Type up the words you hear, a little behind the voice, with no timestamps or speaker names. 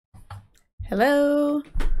Hello.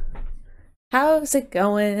 How's it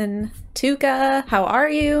going? Tuka, how are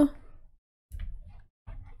you?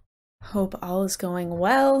 Hope all is going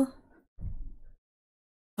well.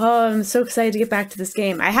 Oh, I'm so excited to get back to this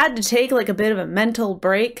game. I had to take like a bit of a mental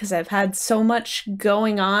break because I've had so much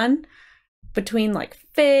going on between like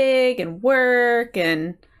Fig and work,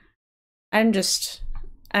 and I'm just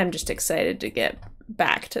excited to get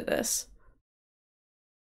back to this.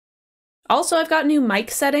 Also, I've got new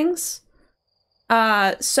mic settings.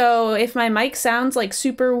 So if my mic sounds like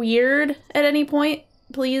super weird at any point,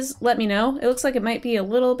 please let me know. It looks like it might be a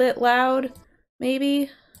little bit loud, maybe.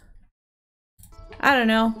 I don't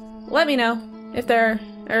know. Let me know if there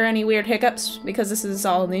are any weird hiccups, because this is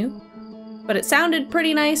all new. But it sounded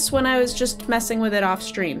pretty nice when I was just messing with it off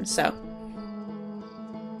stream, so.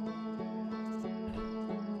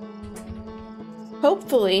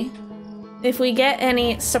 Hopefully, if we get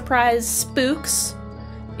any surprise spooks,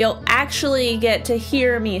 you'll actually get to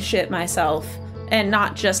hear me shit myself and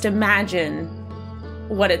not just imagine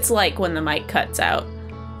what it's like when the mic cuts out.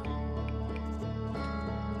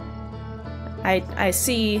 I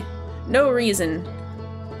see no reason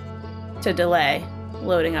to delay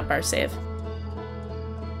loading up our save.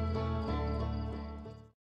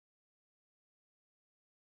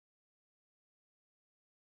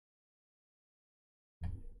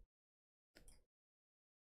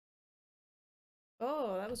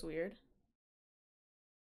 Oh, that was weird.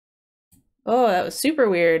 Oh, that was super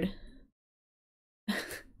weird.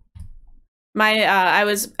 I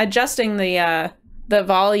was adjusting the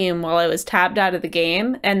volume while I was tabbed out of the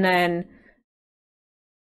game, and then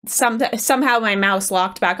somehow my mouse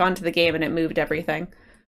locked back onto the game and it moved everything.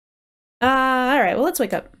 Alright, well, let's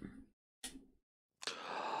wake up.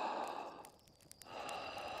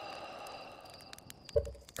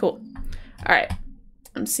 Cool. Alright.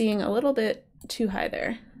 I'm seeing a little bit too high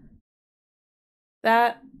there.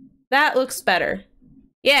 That looks better.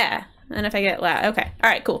 Yeah. And if I get loud. Okay.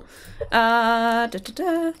 Alright, cool. Ah,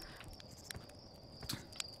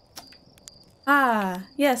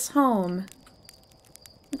 yes, home.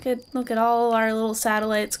 Look at all our little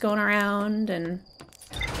satellites going around, and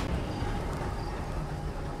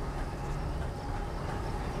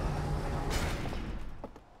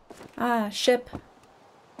ah, ship.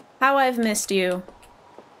 How I've missed you.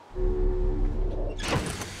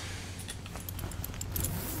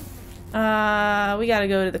 We gotta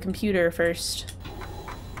go to the computer first.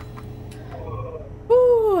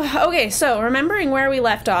 Ooh, okay, so remembering where we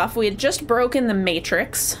left off, we had just broken the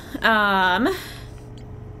matrix. And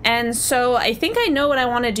so I think I know what I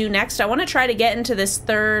want to do next. I want to try to get into this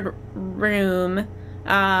third room,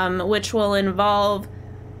 which will involve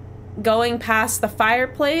going past the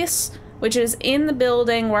fireplace, which is in the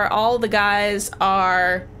building where all the guys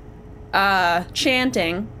are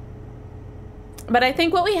chanting. But I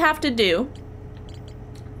think what we have to do,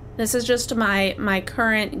 this is just my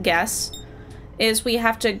current guess, is we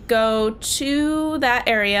have to go to that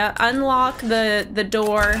area, unlock the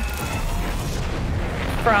door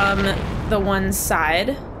from the one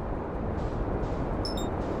side.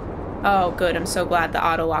 Oh, good. I'm so glad the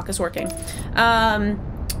auto lock is working.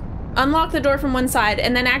 Unlock the door from one side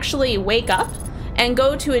and then actually wake up and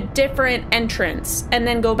go to a different entrance and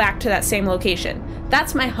then go back to that same location.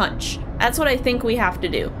 That's my hunch. That's what I think we have to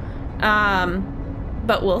do.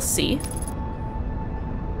 But we'll see.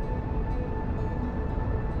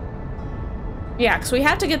 Yeah, because we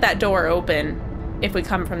have to get that door open if we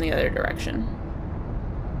come from the other direction.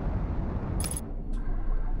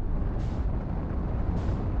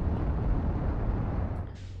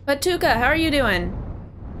 But Tuka, how are you doing?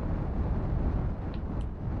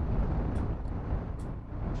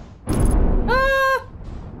 Ah!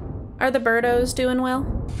 Are the birdos doing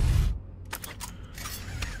well?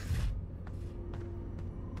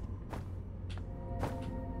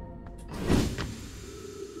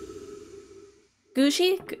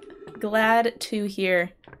 Gucci? Glad to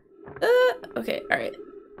hear. Okay, alright.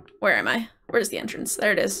 Where am I? Where's the entrance?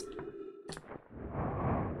 There it is.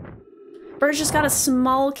 Bird's just got a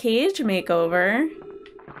small cage makeover.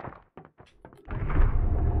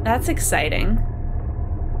 That's exciting.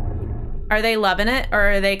 Are they loving it,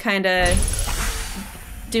 or are they kind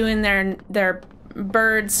of doing their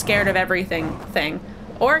bird scared of everything thing?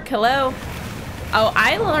 Or hello. Oh,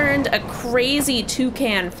 I learned a crazy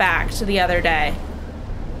toucan fact the other day.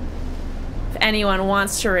 If anyone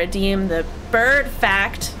wants to redeem the bird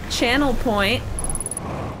fact channel point,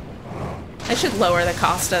 I should lower the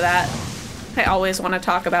cost of that. I always want to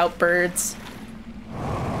talk about birds.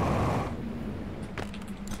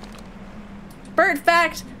 Bird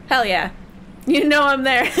fact! Hell yeah. You know I'm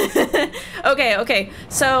there. Okay.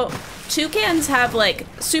 So toucans have like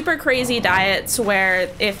super crazy diets where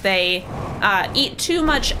if they eat too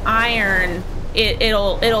much iron,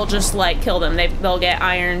 it'll just like kill them. They'll get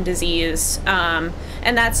iron disease, and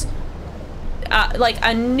that's like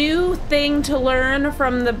a new thing to learn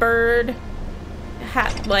from the bird,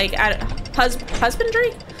 husbandry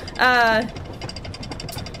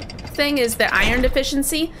thing is the iron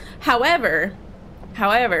deficiency. However,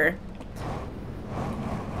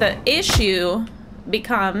 the issue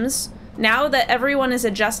becomes now that everyone is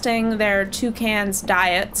adjusting their toucans'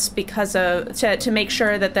 diets because of to make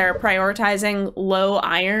sure that they're prioritizing low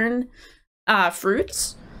iron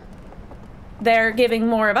fruits. They're giving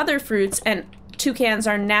more of other fruits, and toucans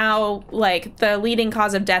are now like the leading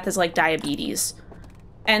cause of death is like diabetes.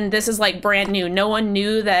 And this is like brand new. No one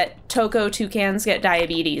knew that Toko toucans get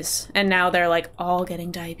diabetes, and now they're like all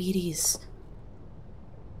getting diabetes.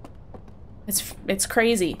 It's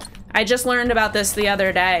crazy. I just learned about this the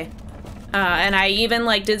other day, and I even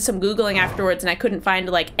like did some Googling afterwards, and I couldn't find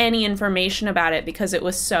like any information about it because it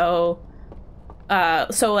was so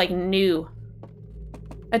like new.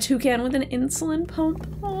 A toucan with an insulin pump.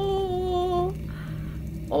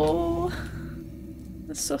 Oh,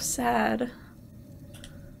 that's so sad.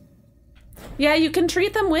 Yeah, you can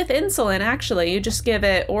treat them with insulin, actually. You just give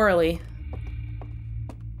it orally.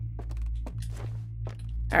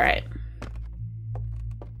 All right.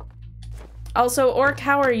 Also, Orc,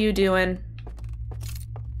 how are you doing?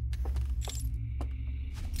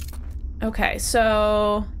 Okay,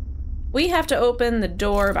 so we have to open the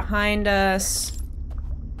door behind us,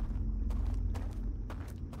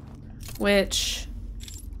 which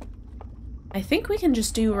I think we can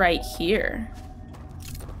just do right here.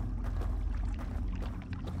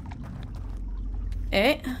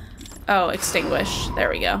 Oh, extinguish. There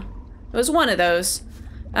we go. It was one of those.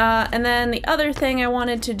 And then the other thing I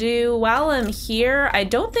wanted to do while I'm here, I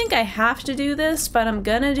don't think I have to do this, but I'm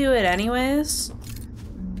gonna do it anyways,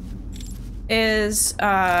 is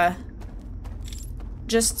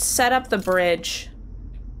just set up the bridge.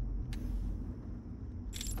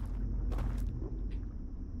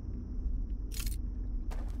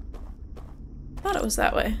 I thought it was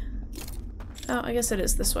that way. Oh, I guess it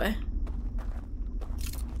is this way.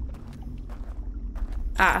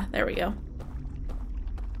 Ah, there we go.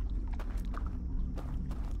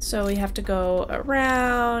 So we have to go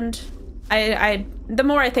around. The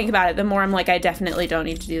more I think about it, the more I'm like, I definitely don't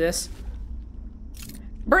need to do this.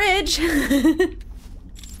 Bridge!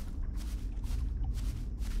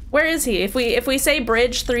 Where is he? If we say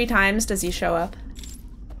bridge 3 times, does he show up?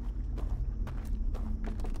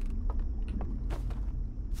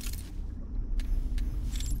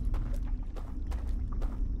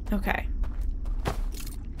 Okay.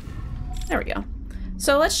 There we go.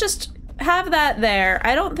 So let's just have that there.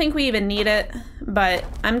 I don't think we even need it, but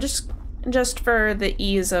I'm just for the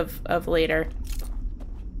ease of later.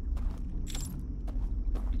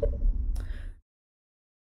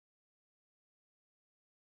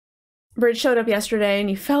 Bridge showed up yesterday and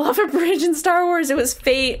you fell off a bridge in Star Wars. It was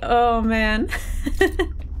fate. Oh man.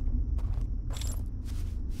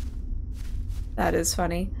 That is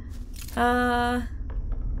funny. I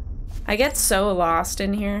get so lost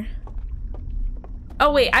in here.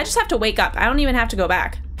 Oh wait, I just have to wake up. I don't even have to go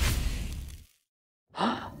back.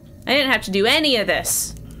 I didn't have to do any of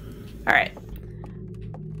this. All right.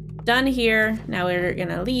 Done here. Now we're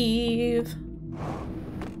gonna leave.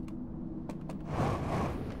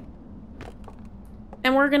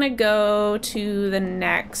 And we're gonna go to the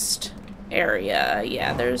next area.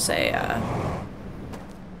 Yeah, there's a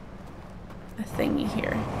thingy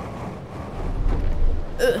here.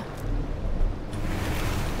 Ugh.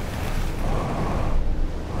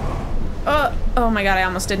 Oh my god, I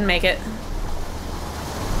almost didn't make it.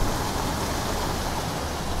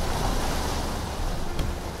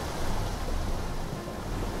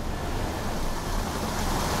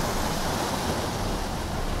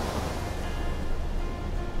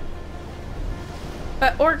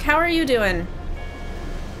 But Orc, how are you doing?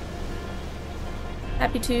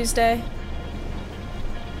 Happy Tuesday.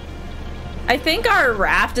 I think our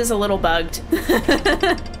raft is a little bugged.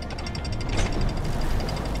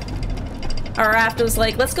 Our raft was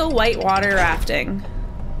like, let's go whitewater rafting.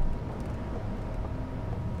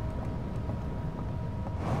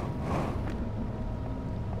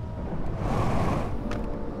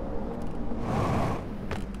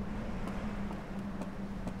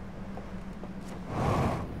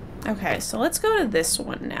 Okay, so let's go to this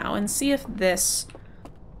one now and see if this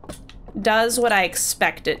does what I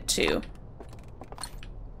expect it to.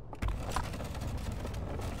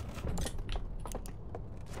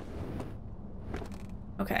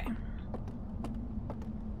 Okay.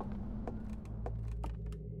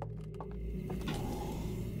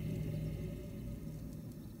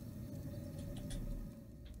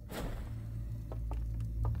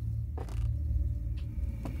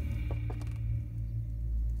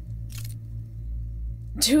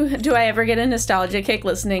 Do I ever get a nostalgia kick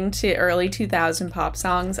listening to early 2000 pop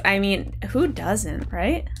songs? I mean, who doesn't,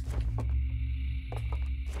 right?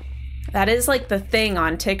 That is like the thing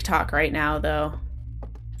on TikTok right now, though.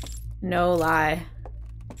 No lie.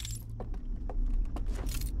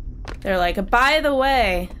 They're like, by the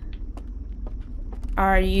way,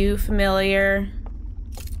 are you familiar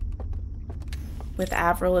with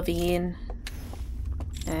Avril Lavigne?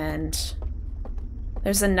 And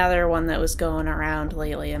there's another one that was going around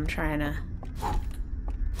lately. I'm trying to...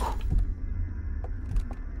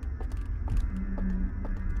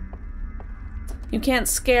 You can't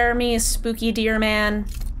scare me, spooky deer man.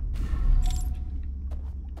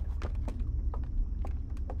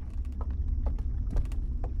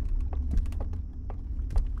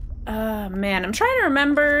 Man, I'm trying to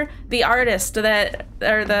remember the artist that,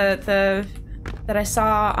 or that I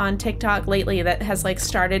saw on TikTok lately that has like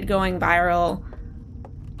started going viral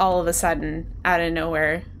all of a sudden out of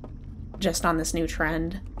nowhere, just on this new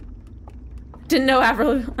trend. Didn't know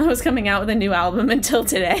Avril was coming out with a new album until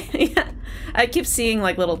today. Yeah. I keep seeing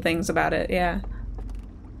like little things about it, yeah.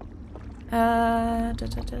 Alright,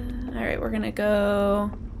 we're gonna go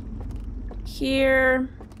here.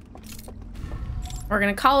 We're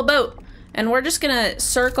gonna call a boat. And we're just gonna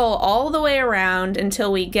circle all the way around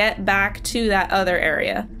until we get back to that other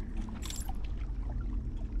area.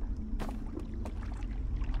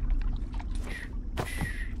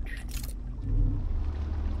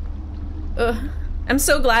 Ugh. I'm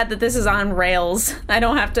so glad that this is on rails. I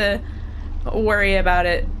don't have to worry about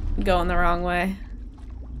it going the wrong way.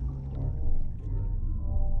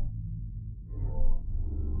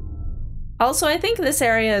 Also, I think this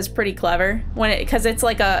area is pretty clever when because it's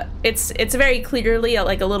like it's very clearly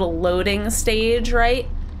like a little loading stage, right?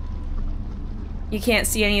 You can't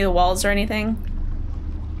see any of the walls or anything.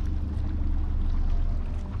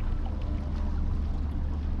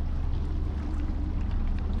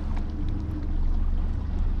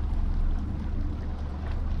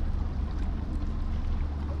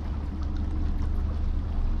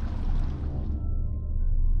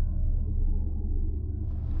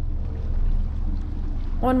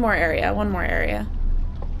 One more area, one more area.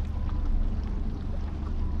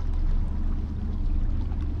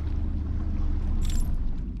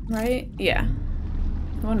 Right? Yeah.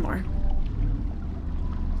 One more.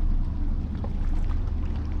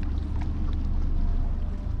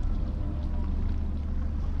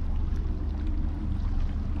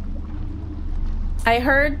 I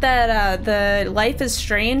heard that the Life is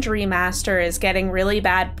Strange remaster is getting really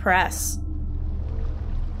bad press.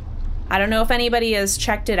 I don't know if anybody has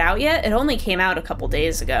checked it out yet. It only came out a couple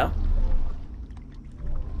days ago.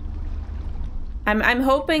 I'm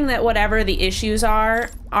hoping that whatever the issues are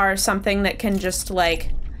something that can just,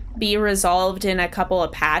 like, be resolved in a couple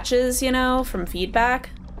of patches, you know, from feedback.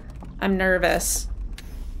 I'm nervous.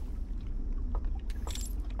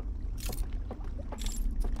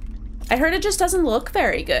 I heard it just doesn't look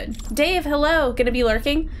very good. Dave, hello. Gonna be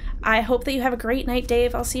lurking? I hope that you have a great night,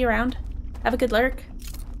 Dave. I'll see you around. Have a good lurk.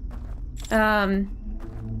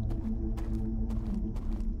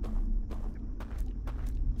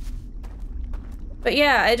 But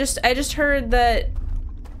yeah, I just heard that,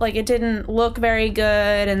 like, it didn't look very good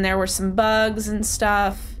and there were some bugs and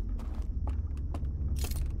stuff.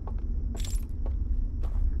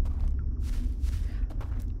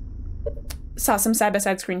 Saw some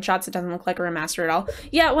side-by-side screenshots. It doesn't look like a remaster at all.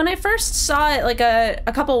 Yeah, when I first saw it like a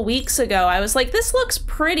couple weeks ago, I was like, this looks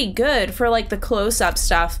pretty good for like the close-up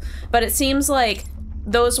stuff. But it seems like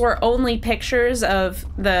those were only pictures of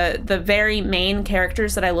the very main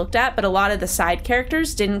characters that I looked at, but a lot of the side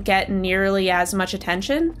characters didn't get nearly as much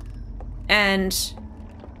attention. And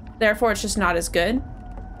therefore it's just not as good.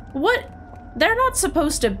 What? They're not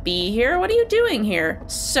supposed to be here. What are you doing here,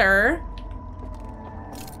 sir?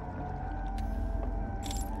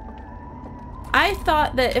 I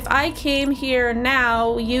thought that if I came here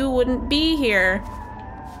now, you wouldn't be here.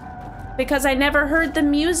 Because I never heard the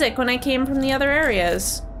music when I came from the other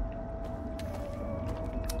areas.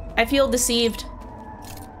 I feel deceived.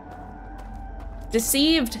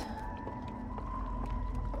 Deceived.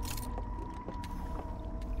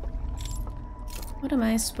 What am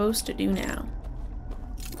I supposed to do now?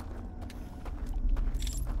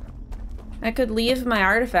 I could leave my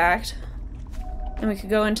artifact. And we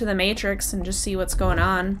could go into the Matrix and just see what's going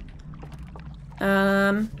on.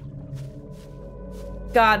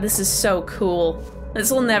 God, this is so cool.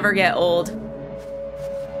 This will never get old.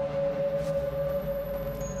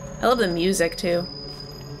 I love the music, too.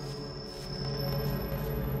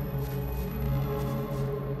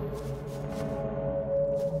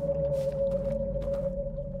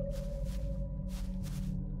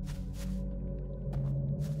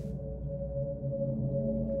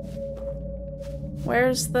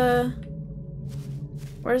 Where's the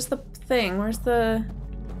thing? Where's the...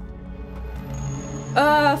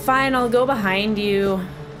 fine, I'll go behind you.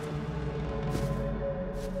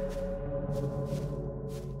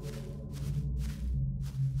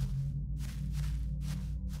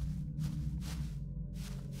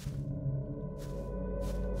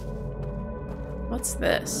 What's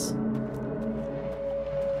this?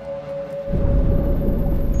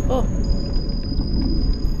 Oh.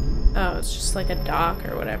 Oh, it's just like a dock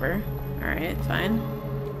or whatever. Alright, fine.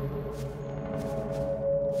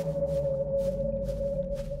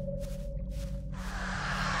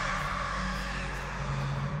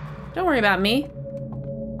 Don't worry about me.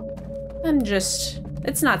 I'm just...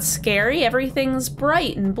 It's not scary. Everything's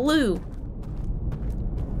bright and blue.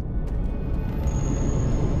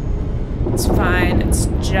 It's fine. It's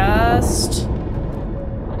just...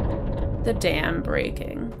 the dam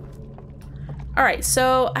breaking. Alright,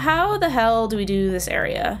 so how the hell do we do this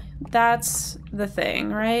area? That's the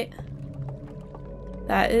thing, right?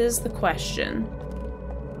 That is the question.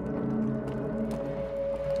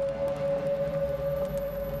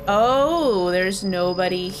 Oh, there's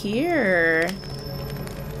nobody here.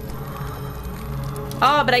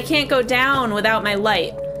 Oh, but I can't go down without my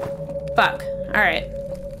light. Fuck. Alright.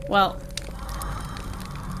 Well.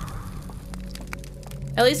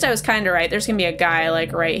 At least I was kind of right. There's gonna be a guy,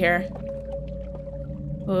 like, right here.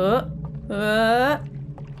 I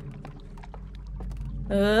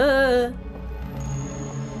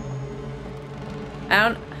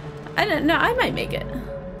don't know. I might make it.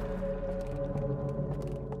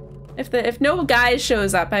 If no guy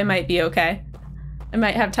shows up, I might be okay. I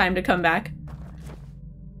might have time to come back.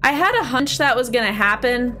 I had a hunch that was gonna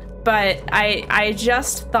happen, but I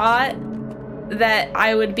just thought that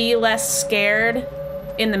I would be less scared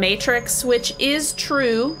in the Matrix, which is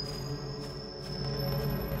true.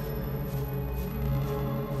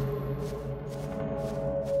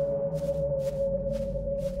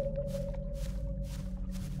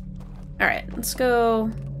 All right, let's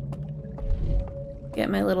go get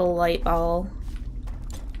my little light ball.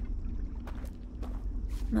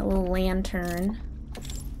 My little lantern.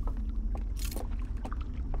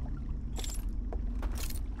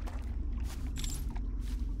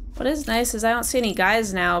 What is nice is I don't see any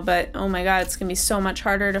guys now, but oh my god, it's gonna be so much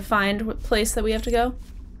harder to find what place that we have to go.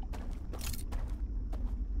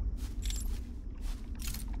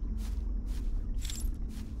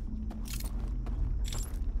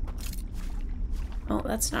 Oh,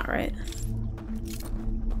 that's not right.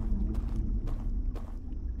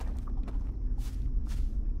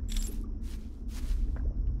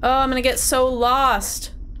 Oh, I'm gonna get so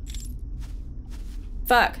lost.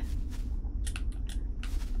 Fuck.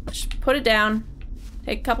 Just put it down.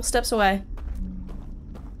 Take a couple steps away.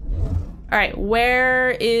 Alright,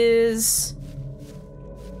 where is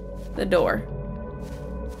the door?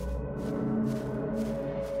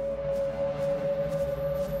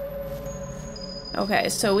 Okay,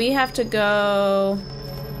 so we have to go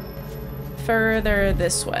further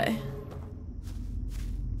this way.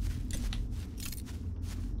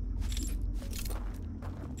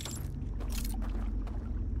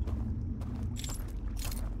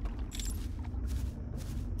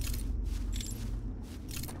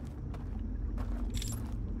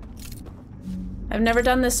 I've never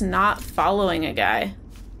done this not following a guy.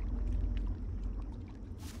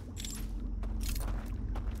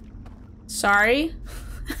 Sorry.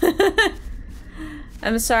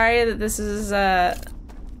 I'm sorry that this is, that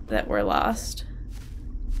we're lost.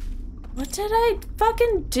 What did I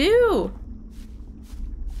fucking do?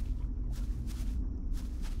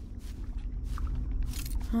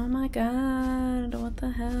 Oh my god, what the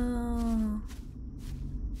hell?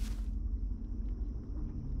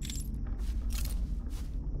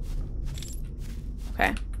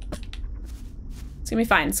 Okay. It's gonna be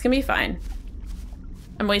fine. It's gonna be fine.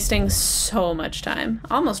 I'm wasting so much time.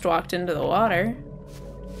 Almost walked into the water.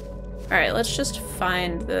 Alright, let's just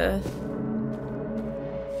find the...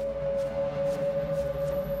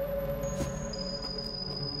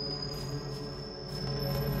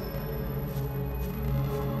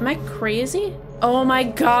 Am I crazy? Oh my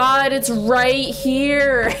god, it's right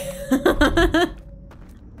here!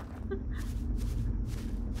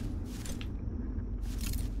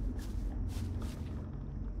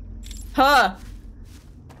 Huh.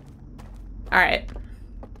 Alright.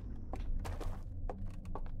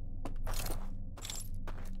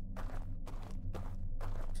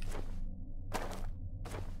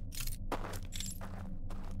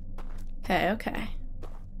 Okay.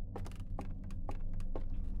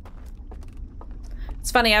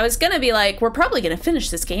 It's funny, I was gonna be like, we're probably gonna finish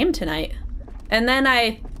this game tonight. And then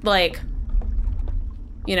I, like,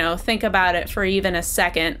 you know, think about it for even a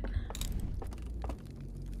second.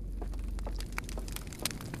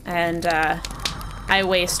 And, I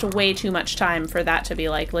waste way too much time for that to be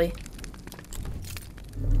likely.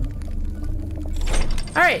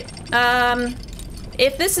 Alright,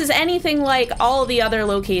 if this is anything like all the other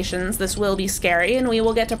locations, this will be scary, and we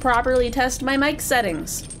will get to properly test my mic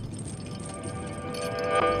settings.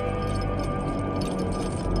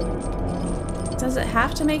 Does it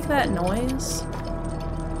have to make that noise?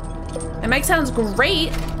 My mic sounds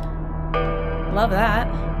great. Love that.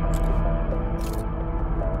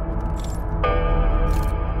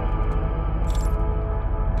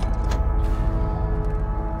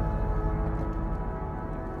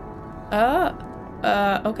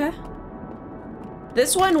 Okay.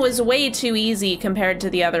 This one was way too easy compared to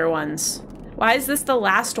the other ones. Why is this the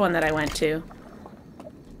last one that I went to?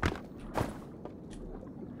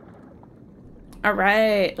 All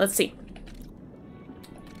right, let's see.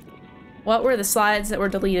 What were the slides that were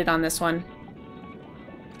deleted on this one?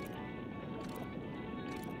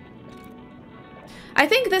 I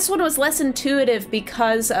think this one was less intuitive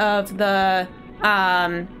because of the,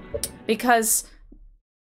 because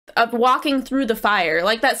of walking through the fire.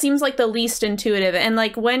 Like, that seems like the least intuitive. And,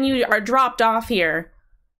 like, when you are dropped off here,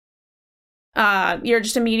 you're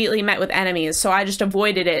just immediately met with enemies. So I just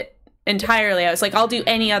avoided it entirely. I was like, I'll do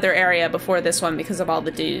any other area before this one because of all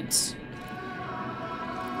the dudes.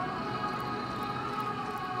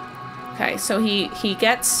 Okay, so he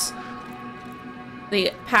gets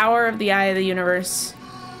the power of the Eye of the Universe.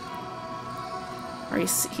 Or he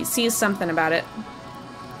sees something about it.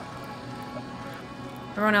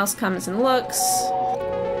 Everyone else comes and looks.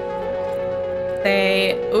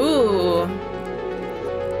 Ooh.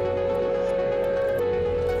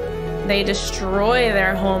 They destroy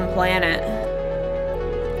their home planet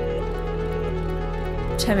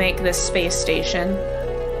to make this space station.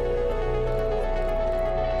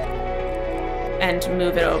 And to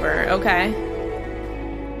move it over. Okay.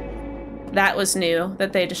 That was new,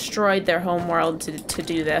 that they destroyed their home world to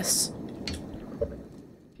do this.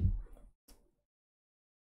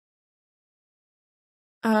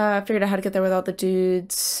 I figured out how to get there without the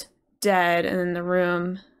dudes dead, and then the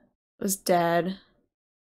room was dead.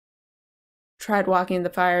 Tried walking in the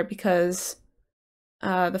fire because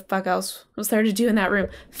the fuck else was there to do in that room?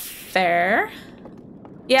 Fair.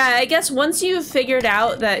 Yeah, I guess once you've figured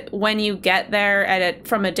out that when you get there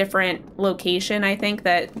from a different location, I think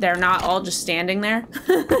that they're not all just standing there.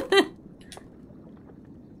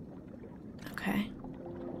 Okay.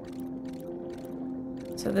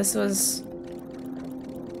 So this was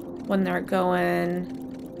when they're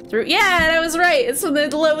going through. Yeah, I was right. It's when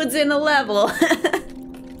it loads in a level.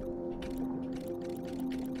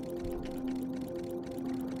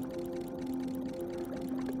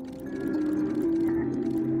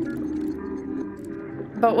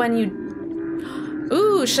 But when you...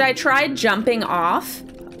 Ooh, should I try jumping off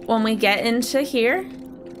when we get into here?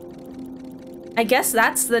 I guess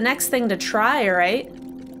that's the next thing to try, right?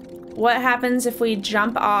 What happens if we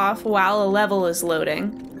jump off while a level is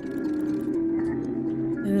loading?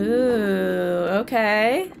 Ooh,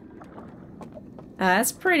 okay.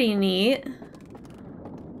 That's pretty neat.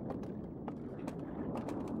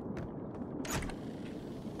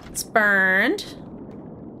 It's burned.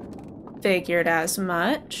 Figured as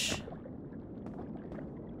much.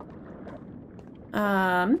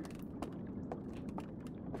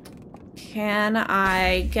 Can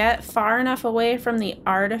I get far enough away from the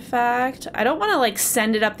artifact? I don't want to, like,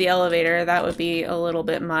 send it up the elevator. That would be a little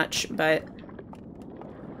bit much, but...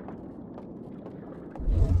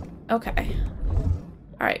 Okay.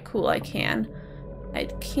 Alright, cool, I can. I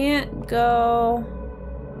can't go...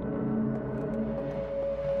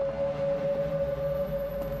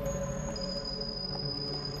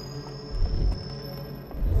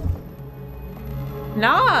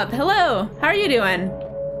 Knob, hello. How are you doing?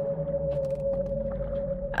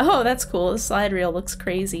 Oh, that's cool. The slide reel looks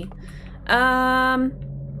crazy. You're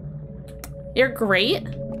great.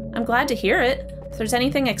 I'm glad to hear it. If there's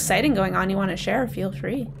anything exciting going on you want to share, feel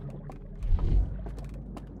free.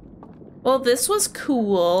 Well, this was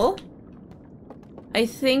cool. I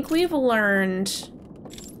think we've learned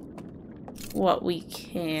what we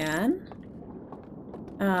can.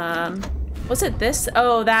 Was it this?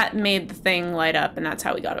 Oh, that made the thing light up, and that's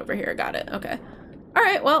how we got over here. Got it. Okay. All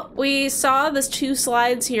right, well, we saw the 2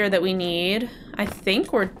 slides here that we need. I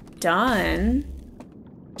think we're done.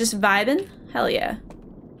 Just vibing? Hell yeah.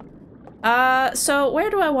 So where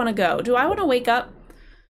do I want to go? Do I want to wake up?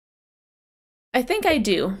 I think I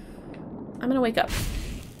do. I'm gonna wake up.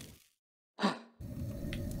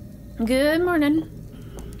 Good morning.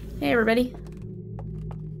 Hey, everybody.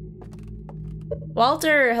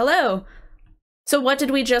 Walter, hello. So what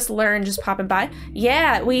did we just learn just popping by?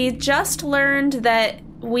 Yeah, we just learned that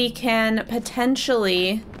we can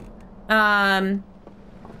potentially, oh,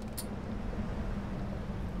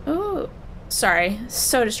 sorry,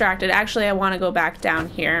 so distracted. Actually, I want to go back down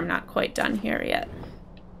here. I'm not quite done here yet.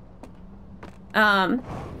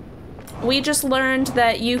 We just learned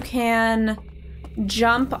that you can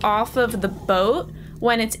jump off of the boat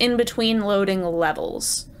when it's in between loading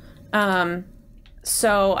levels.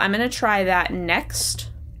 So I'm gonna try that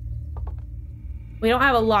next. We don't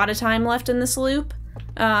have a lot of time left in this loop.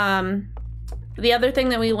 The other thing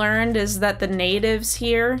that we learned is that the natives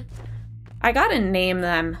here, I gotta name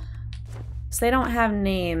them, because they don't have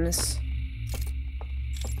names.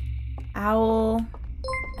 Owl,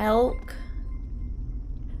 elk.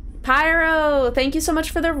 Pyro, thank you so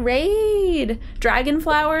much for the raid.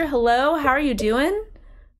 Dragonflower, hello, how are you doing?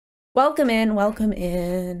 Welcome in, welcome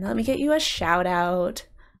in. Let me get you a shout out.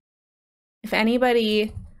 If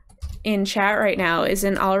anybody in chat right now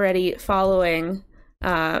isn't already following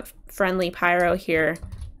Friendly Pyro here,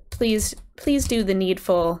 please do the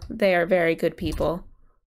needful. They are very good people.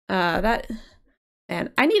 Man,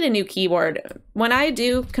 I need a new keyboard. When I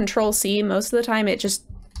do Control-C, most of the time it just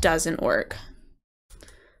doesn't work.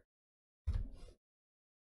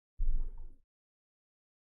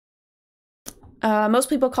 Most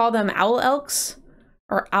people call them owl elks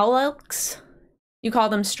or owl elks. You call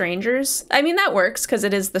them strangers. I mean, that works because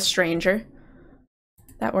it is the stranger.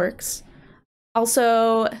 That works.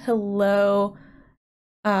 Also, hello.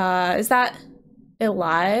 Is that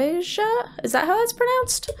Elijah? Is that how that's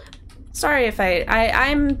pronounced? Sorry if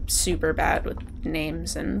I'm super bad with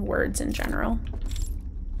names and words in general.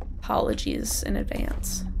 Apologies in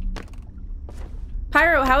advance.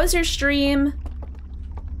 Pyro, how was your stream?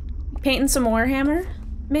 Painting some Warhammer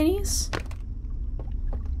minis?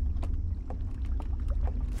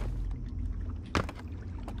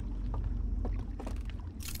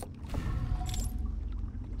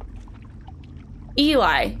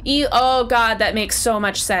 Eli. Oh god, that makes so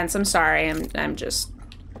much sense. I'm sorry. I'm just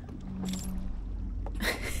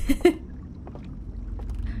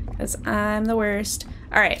because I'm the worst.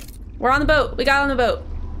 All right, we're on the boat. We got on the boat.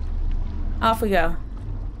 Off we go.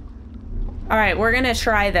 All right, we're gonna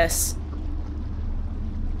try this.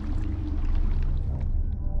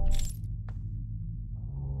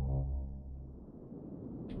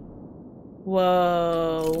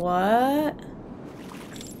 Whoa, what?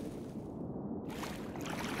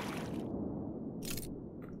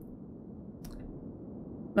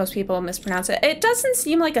 Most people mispronounce it. It doesn't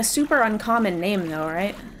seem like a super uncommon name though,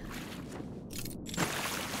 right?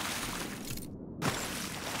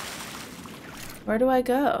 Where do I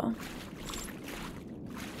go?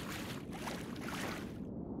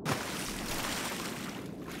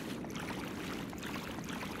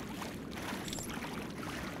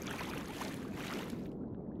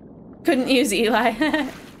 Couldn't use Eli.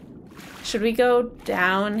 Should we go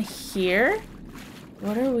down here?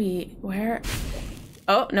 What are we, where?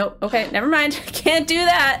 Oh, no, okay, never mind. Can't do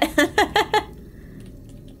that.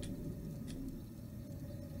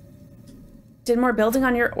 Did more building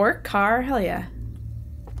on your orc car? Hell yeah.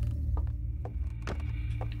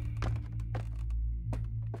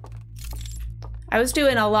 I was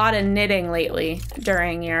doing a lot of knitting lately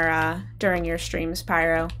during your streams,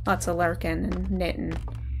 Pyro. Lots of lurking and knitting.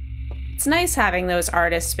 It's nice having those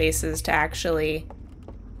artist spaces to actually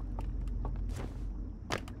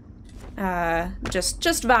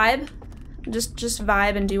just vibe. Just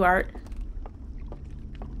vibe and do art.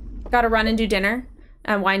 Gotta run and do dinner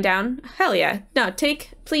and wind down. Hell yeah. No,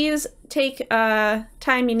 please take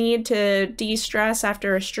time you need to de-stress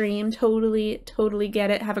after a stream. Totally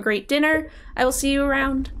get it. Have a great dinner. I will see you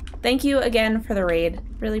around. Thank you again for the raid.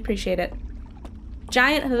 Really appreciate it.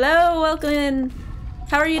 Giant, hello, welcome in.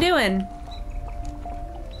 How are you doing?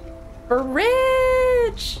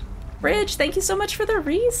 Bridge, thank you so much for the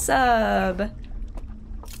resub.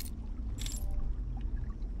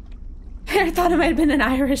 I thought it might have been an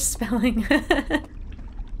Irish spelling.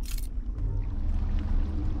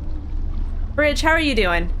 Bridge, how are you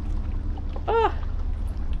doing? Oh.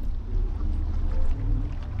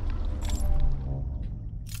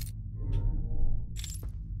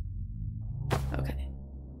 Okay.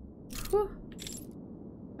 Whew.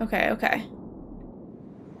 Okay.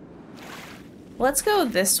 Let's go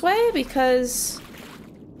this way because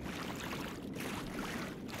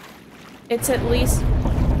it's at least...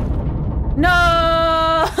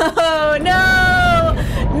 No!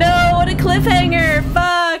 No! What a cliffhanger!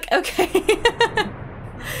 Fuck! Okay.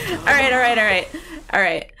 Alright.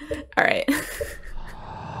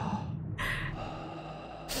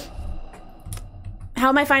 How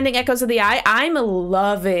am I finding Echoes of the Eye? I'm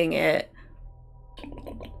loving it.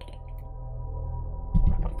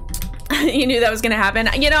 You knew that was gonna happen.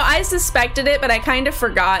 You know, I suspected it, but I kind of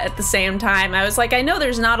forgot at the same time. I was like, I know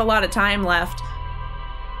there's not a lot of time left.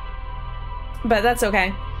 But that's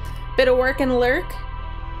okay. Bit of work and lurk.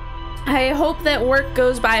 I hope that work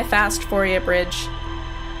goes by fast for you, Bridge.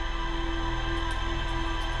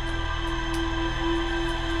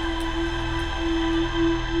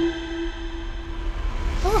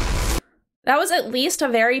 Oh, that was at least a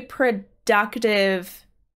very productive,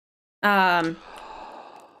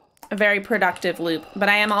 loop. But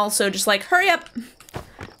I am also just like, hurry up!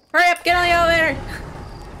 Hurry up, get on the elevator!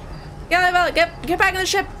 Get on the elevator, get back in the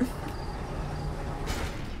ship!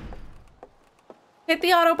 Hit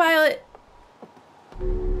the autopilot!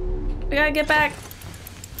 We gotta get back.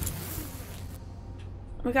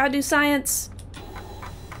 We gotta do science.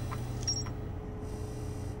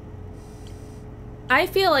 I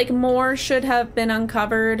feel like more should have been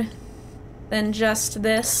uncovered than just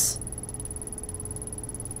this.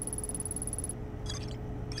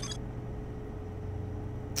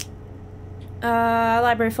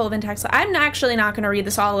 Library full of intact. I'm actually not going to read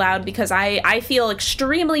this all aloud because I feel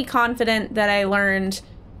extremely confident that I learned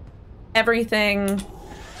everything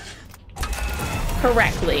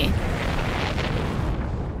correctly.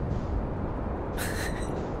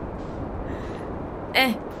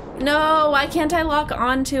 No, why can't I lock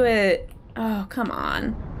onto it? Oh, come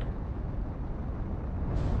on.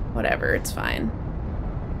 Whatever, it's fine.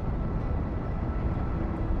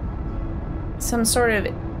 Some sort of...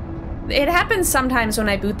 It happens sometimes when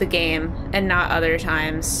I boot the game, and not other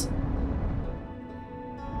times.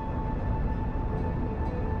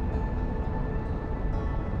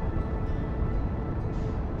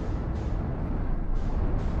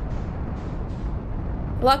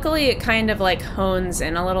 Luckily, it kind of like hones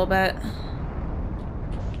in a little bit.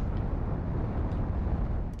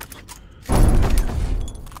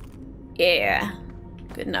 Yeah,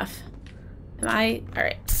 good enough. Am I? All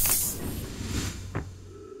right.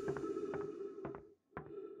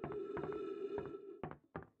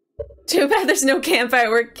 Too bad there's no campfire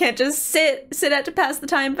where can't just sit out to pass the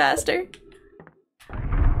time faster.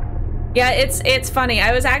 Yeah, it's funny.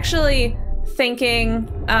 I was actually thinking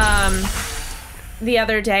the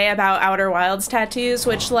other day about Outer Wilds tattoos,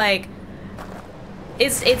 which like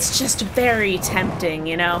it's just very tempting,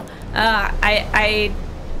 you know. I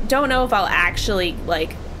don't know if I'll actually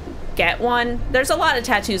like get one. There's a lot of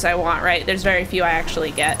tattoos I want, right? There's very few I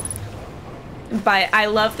actually get. But I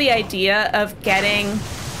love the idea of getting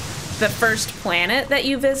the first planet that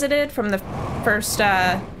you visited from the first,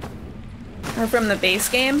 or from the base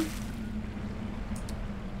game.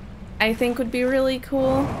 I think would be really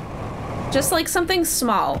cool. Just like something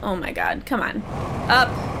small. Oh my god, come on. Up.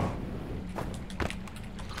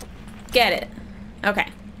 Get it. Okay.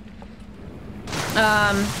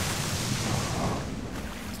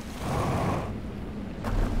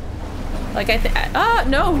 Like oh,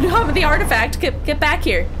 no, the artifact. Get back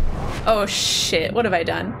here. Oh shit, what have I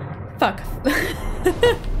done? Fuck.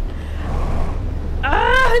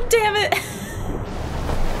 Ah, damn it.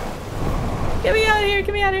 Get me out of here,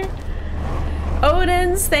 get me out of here.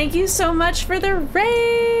 Odin's, thank you so much for the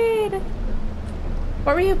raid.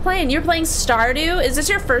 What were you playing? You're playing Stardew? Is this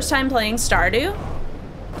your first time playing Stardew?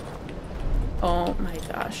 Oh my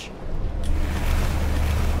gosh.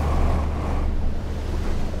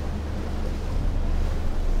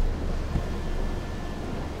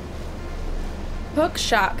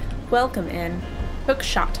 Hookshot, welcome in.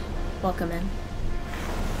 Hookshot, welcome in.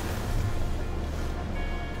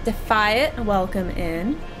 Defy it, welcome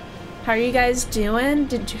in. How are you guys doing?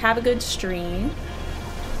 Did you have a good stream?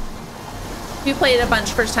 You played a bunch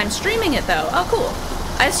first time streaming it though. Oh, cool.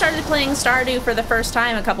 I started playing Stardew for the first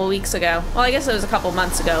time a couple weeks ago. Well, I guess it was a couple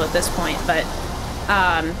months ago at this point, but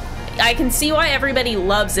I can see why everybody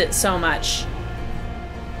loves it so much.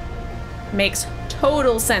 Makes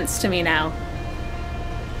total sense to me now.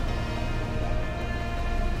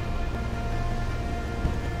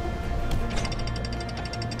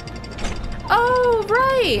 Oh,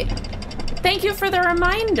 right. Thank you for the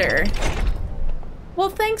reminder. Well,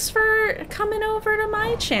 thanks for coming over to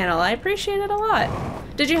my channel. I appreciate it a lot.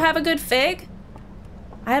 Did you have a good fig?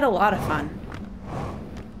 I had a lot of fun.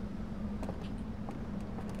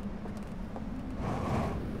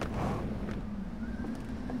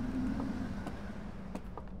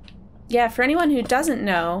 Yeah, for anyone who doesn't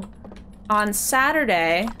know, on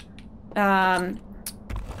Saturday,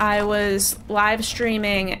 I was live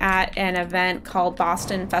streaming at an event called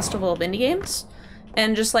Boston Festival of Indie Games,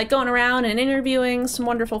 and just like going around and interviewing some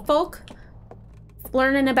wonderful folk.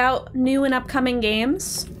 learning about new and upcoming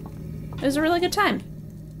games. It was a really good time.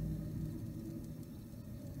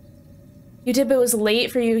 You did, but it was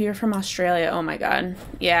late for you. You're from Australia. Oh my god.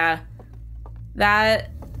 Yeah. That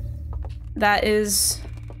is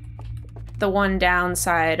the one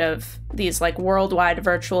downside of these, like, worldwide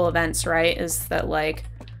virtual events, right? Is that, like,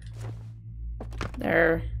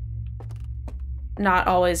 they're not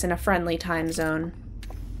always in a friendly time zone.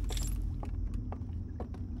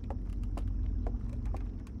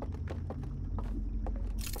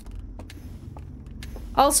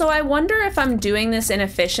 Also, I wonder if I'm doing this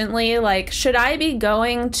inefficiently. Like, should I be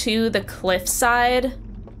going to the cliffside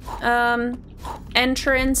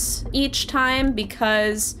entrance each time?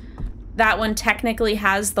 Because that one technically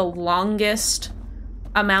has the longest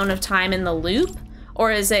amount of time in the loop?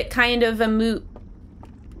 Or is it kind of a moot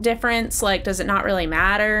difference? Like, does it not really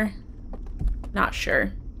matter? Not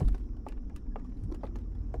sure.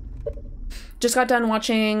 Just got done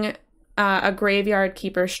watching a Graveyard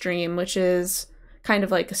Keeper stream, which is kind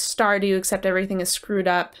of like a Stardew, except everything is screwed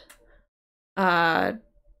up in a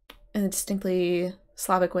distinctly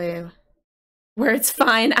Slavic way, where it's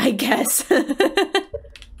fine, I guess.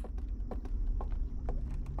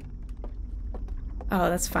 Oh,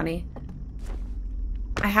 that's funny.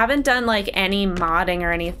 I haven't done, like, any modding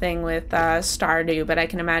or anything with Stardew, but I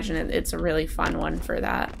can imagine it's a really fun one for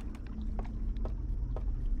that.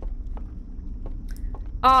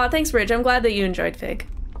 Aw, thanks, Bridge. I'm glad that you enjoyed Fig.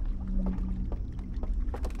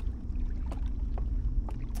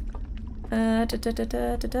 Yeah,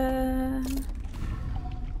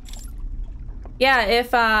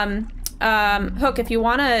 if, Hook, if you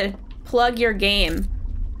want to plug your game,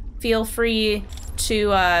 feel free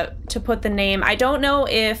to put the name. I don't know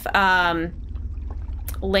if,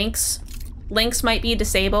 links might be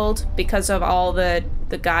disabled because of all the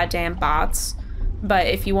goddamn bots, but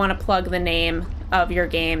if you want to plug the name of your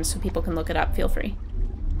game so people can look it up, feel free.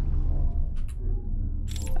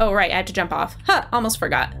 Oh, right, I had to jump off. Huh, almost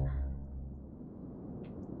forgot.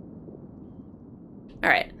 All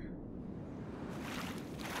right.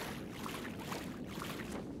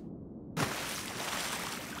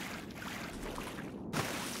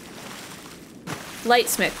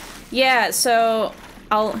 Lightsmith. Yeah, so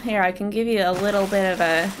I can give you a little bit of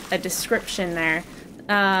a description there.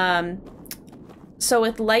 So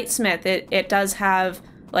with Lightsmith, it does have,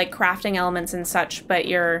 like, crafting elements and such, but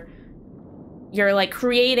you're like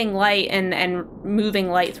creating light and moving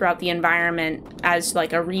light throughout the environment as,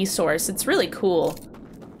 like, a resource. It's really cool.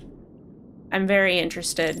 I'm very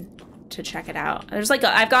interested to check it out. There's like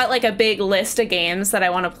I've got like a big list of games that I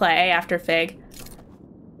want to play after Fig.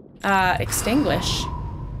 Extinguish.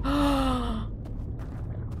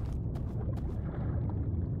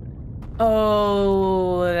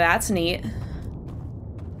 Oh, that's neat.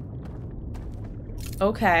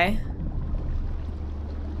 Okay.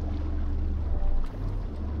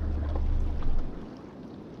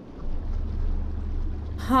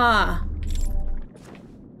 Huh.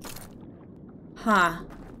 Huh.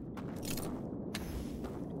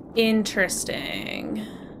 Interesting.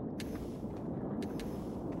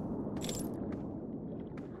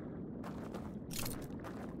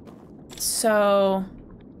 So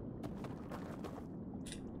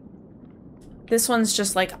this one's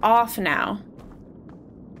just like off now.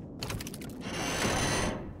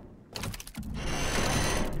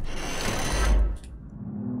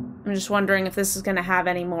 I'm just wondering if this is going to have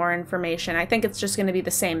any more information. I think it's just going to be the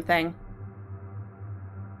same thing.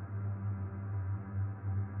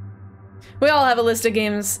 We all have a list of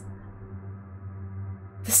games.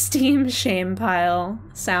 The Steam shame pile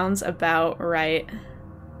sounds about right.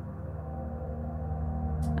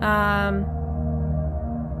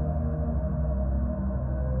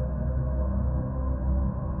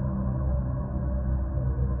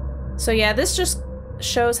 So yeah, this just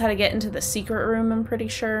shows how to get into the secret room, I'm pretty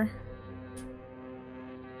sure.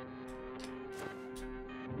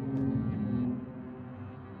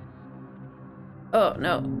 Oh,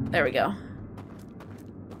 no. There we go.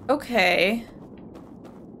 Okay.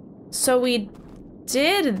 So we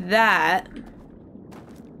did that.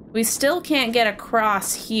 We still can't get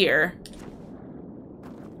across here.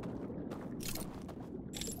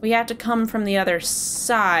 We have to come from the other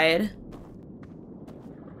side.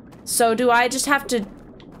 So do I just have to...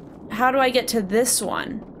 How do I get to this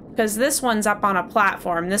one? Because this one's up on a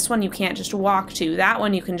platform. This one you can't just walk to. That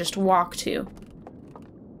one you can just walk to.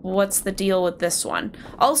 What's the deal with this one?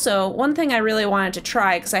 Also, one thing I really wanted to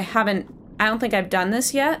try, because I don't think I've done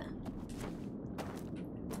this yet,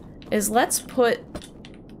 is let's put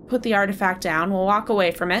the artifact down. We'll walk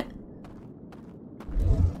away from it.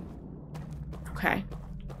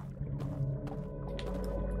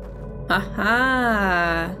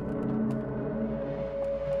 Haha.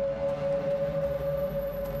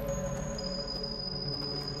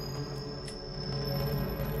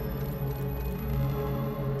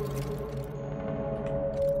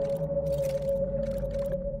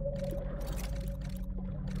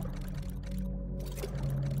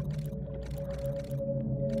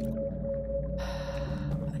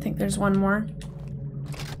 I think there's one more.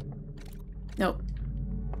 Nope.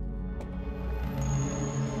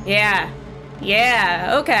 Yeah.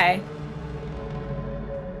 Yeah, okay.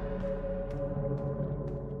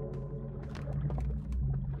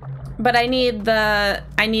 But I need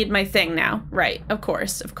my thing now. Right, of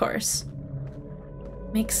course, of course.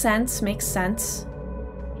 Makes sense, makes sense.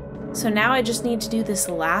 So now I just need to do this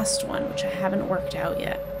last one, which I haven't worked out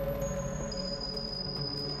yet.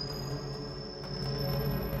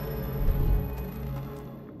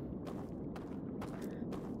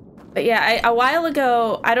 But yeah, a while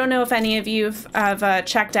ago, I don't know if any of you have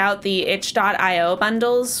checked out the itch.io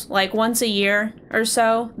bundles. Like once a year or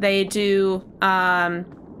so, they do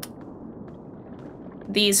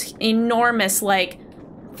these enormous, like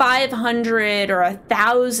 500 or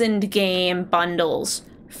 1,000 game bundles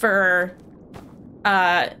for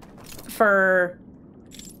I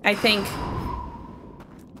think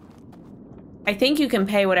you can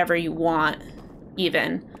pay whatever you want,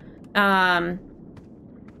 even.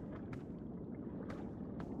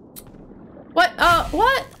 What?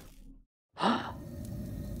 What?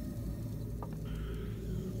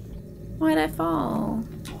 Why'd I fall?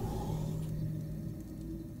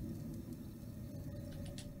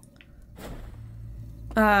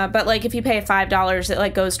 But like if you pay $5, it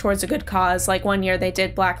like goes towards a good cause. Like one year they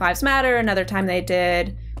did Black Lives Matter, another time they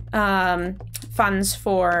did funds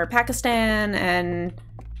for Pakistan, and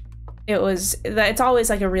it's always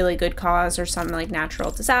like a really good cause or some like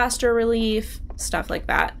natural disaster relief, stuff like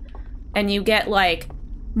that. And you get like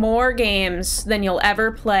more games than you'll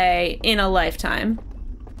ever play in a lifetime.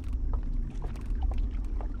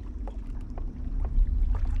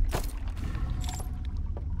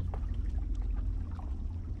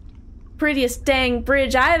 Prettiest dang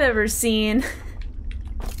bridge I've ever seen.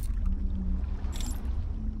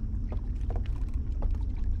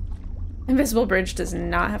 Invisible Bridge does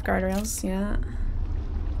not have guardrails, yeah.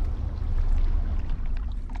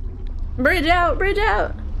 Bridge out, bridge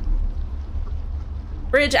out.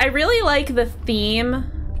 Bridge, I really like the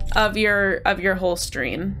theme of your whole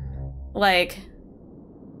stream. Like,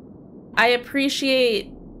 I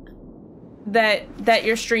appreciate that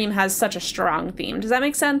your stream has such a strong theme. Does that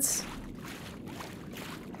make sense?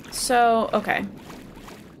 So, okay.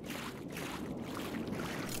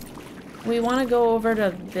 We want to go over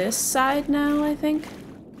to this side now, I think.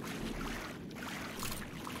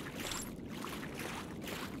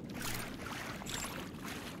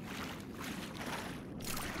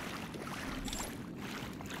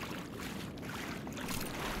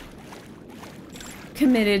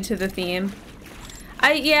 Committed to the theme.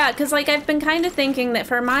 Yeah, because like I've been kind of thinking that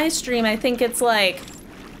for my stream, I think it's like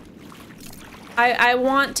I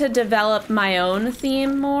want to develop my own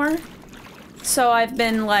theme more. So I've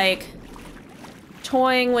been like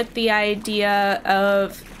toying with the idea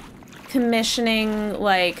of commissioning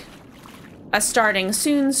like a starting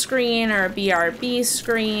soon screen or a BRB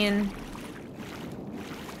screen.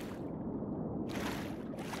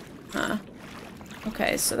 Huh.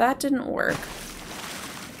 Okay, so that didn't work.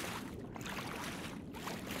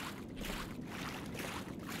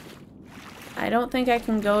 I don't think I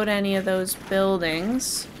can go to any of those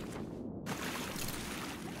buildings.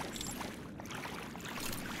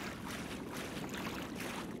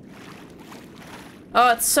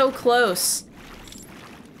 Oh, it's so close.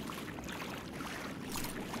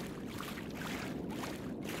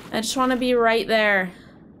 I just want to be right there.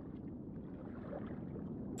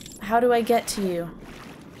 How do I get to you?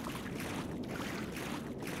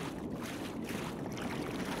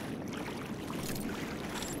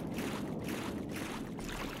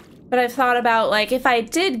 But I've thought about, like, if I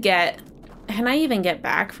did get... Can I even get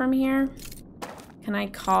back from here? Can I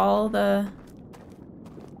call the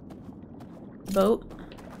boat?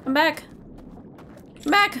 Come back.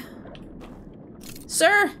 Come back.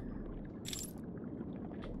 Sir.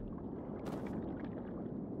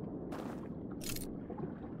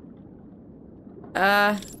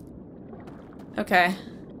 Okay.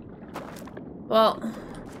 Well,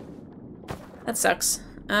 that sucks.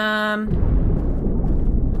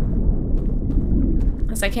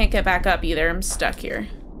 Unless I can't get back up either. I'm stuck here.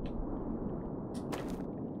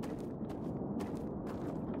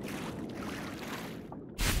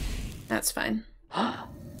 That's fine.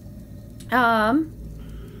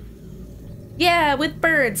 Yeah, with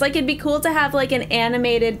birds. Like, it'd be cool to have, like, an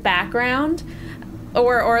animated background.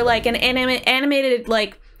 Or like, an animated,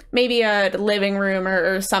 like, maybe a living room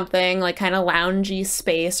or something, like, kind of loungy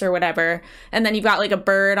space or whatever. And then you've got, like, a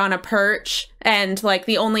bird on a perch. And, like,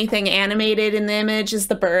 the only thing animated in the image is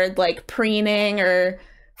the bird, like, preening or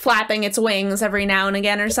flapping its wings every now and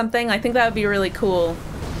again or something. I think that would be really cool.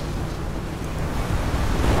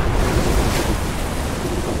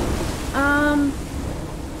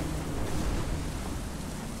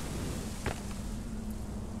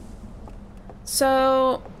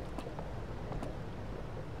 So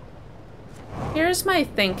here's my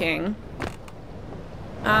thinking.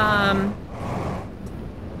 I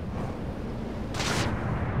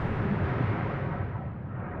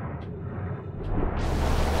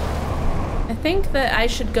think that I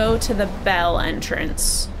should go to the bell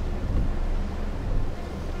entrance.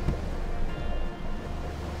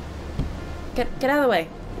 Get out of the way.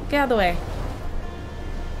 Get out of the way.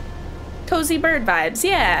 Cozy bird vibes,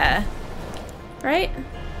 yeah. Right?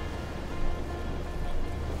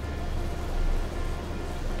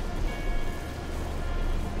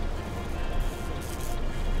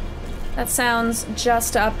 That sounds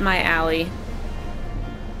just up my alley.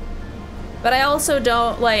 But I also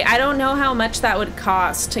don't, like, I don't know how much that would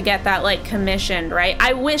cost to get that, like, commissioned, right?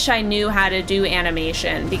 I wish I knew how to do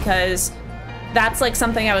animation, because that's, like,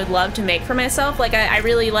 something I would love to make for myself. Like, I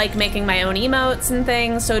really like making my own emotes and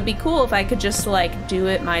things, so it'd be cool if I could just, like, do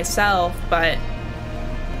it myself, but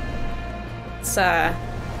it's, not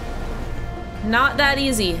that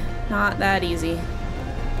easy. Not that easy.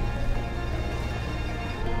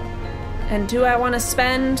 And do I want to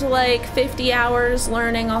spend, like, 50 hours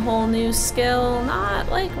learning a whole new skill? Not,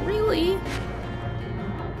 like, really.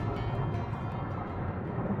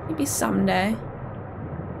 Maybe someday.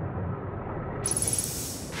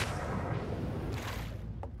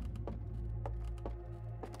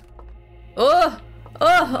 Oh!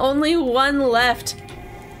 Oh! Only one left.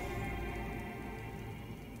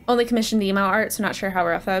 Only commissioned emo art, so not sure how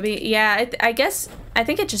rough that would be. Yeah, I guess, I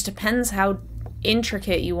think it just depends how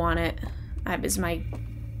intricate you want it. Is my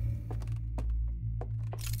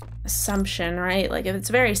assumption, right? Like, if it's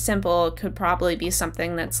very simple, it could probably be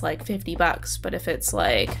something that's like 50 bucks, but if it's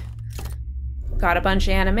like got a bunch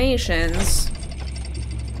of animations,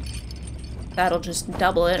 that'll just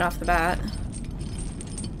double it off the bat.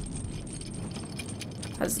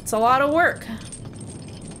 Because it's a lot of work.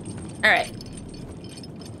 Alright.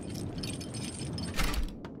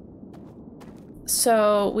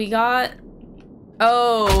 So we got,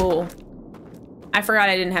 oh, I forgot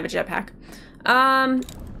I didn't have a jetpack.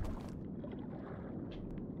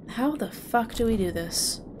 How the fuck do we do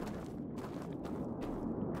this?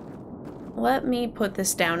 Let me put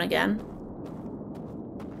this down again.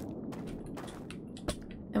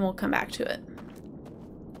 And we'll come back to it.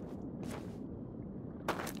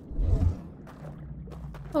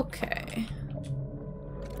 Okay.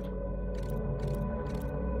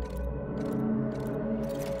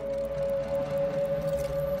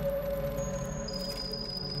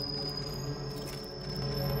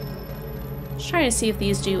 Just trying to see if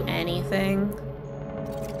these do anything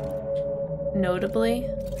notably.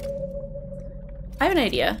 I have an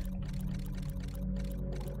idea.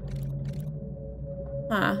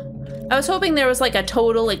 Huh. I was hoping there was like a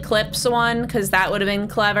total eclipse one, because that would have been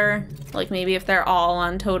clever. Like, maybe if they're all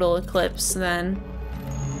on total eclipse, then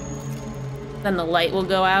the light will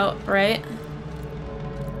go out, right?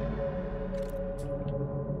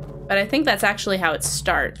 But I think that's actually how it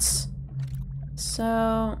starts.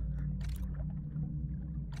 So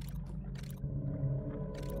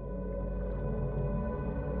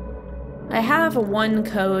I have one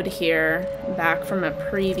code here back from a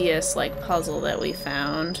previous, like, puzzle that we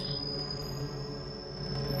found.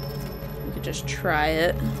 We could just try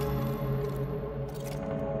it.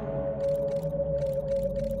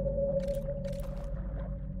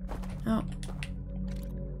 Oh.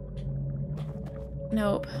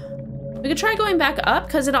 Nope. We could try going back up,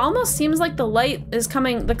 because it almost seems like the light is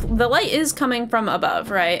coming, the light is coming from above,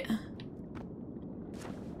 right?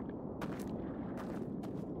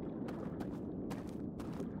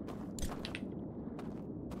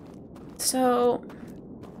 So,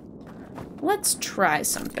 let's try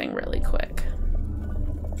something really quick.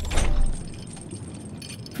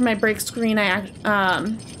 For my break screen, I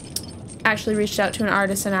actually reached out to an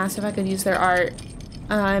artist and asked if I could use their art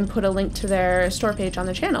and put a link to their store page on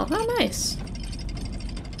the channel. Oh, nice.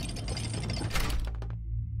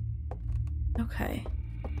 Okay.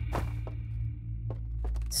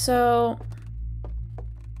 So,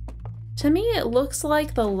 to me, it looks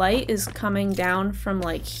like the light is coming down from,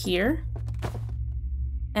 like, here.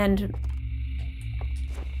 And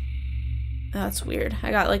That's weird.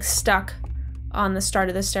 I got like stuck on the start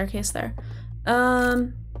of the staircase there.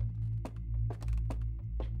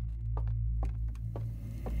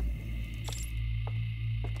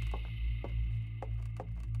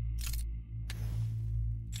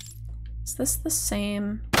 Is this the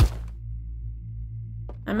same?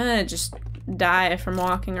 I'm gonna just die from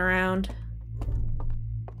walking around.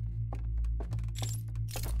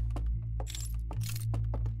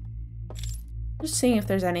 Just seeing if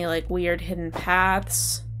there's any like weird hidden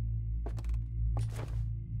paths.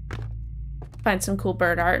 Find some cool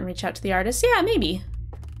bird art and reach out to the artist. Yeah, maybe.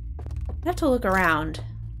 I have to look around.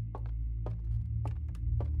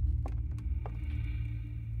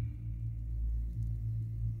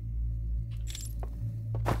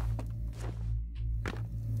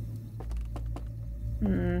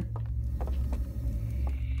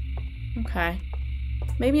 Okay.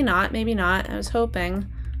 Maybe not, maybe not. I was hoping.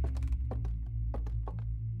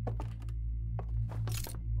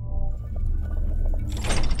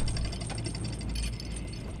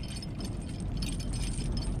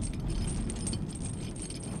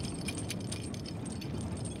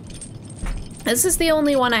 This is the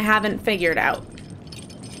only one I haven't figured out.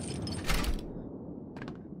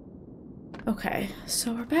 Okay,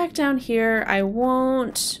 so we're back down here. I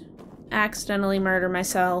won't accidentally murder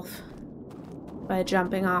myself by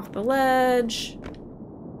jumping off the ledge.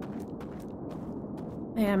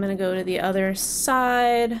 And I'm gonna go to the other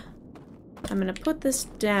side. I'm gonna put this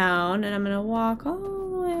down and I'm gonna walk all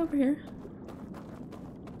the way over here.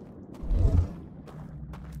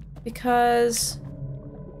 Because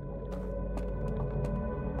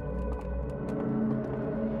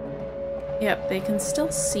yep, they can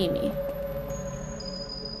still see me.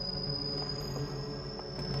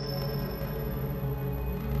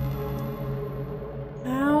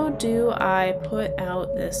 How do I put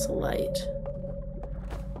out this light?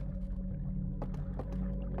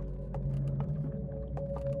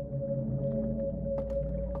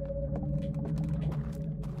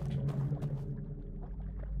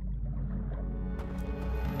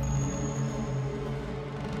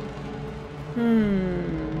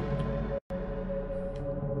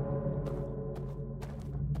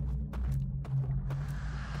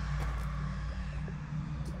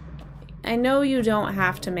 I know you don't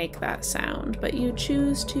have to make that sound, but you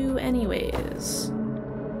choose to anyways.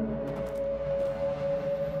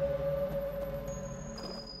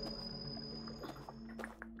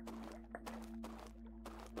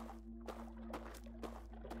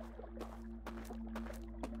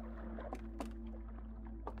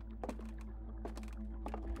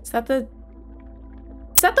 Is that the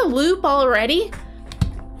loop already?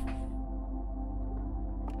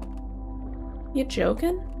 You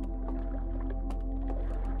joking?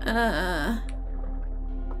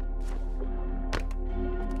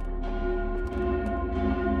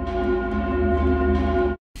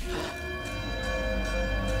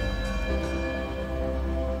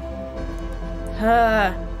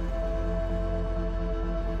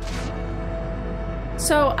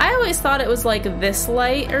 So I always thought it was like this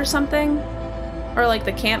light or something, or like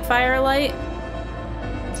the campfire light.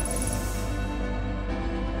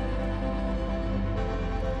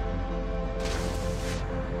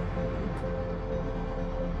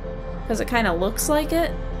 Because it kind of looks like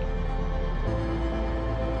it.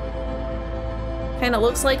 Kind of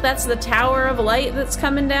looks like that's the tower of light that's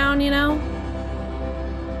coming down, you know?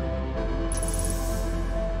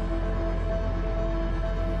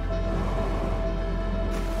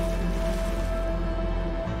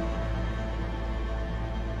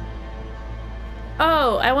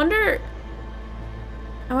 Oh, I wonder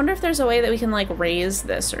if there's a way that we can like raise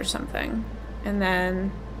this or something. And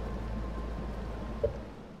then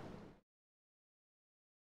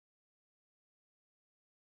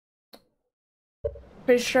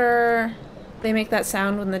pretty sure they make that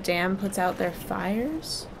sound when the dam puts out their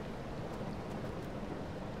fires.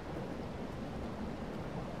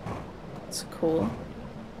 It's cool.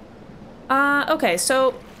 Okay,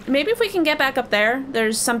 so maybe if we can get back up there,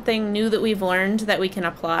 there's something new that we've learned that we can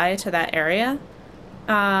apply to that area.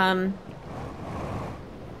 That's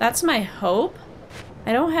my hope.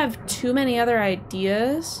 I don't have too many other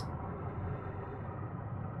ideas.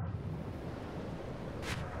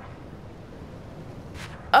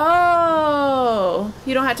 Oh,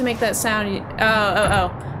 you don't have to make that sound.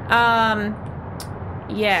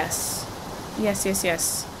 Yes.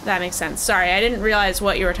 Yes. That makes sense. Sorry, I didn't realize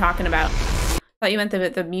what you were talking about. I thought you meant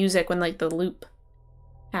the music when like the loop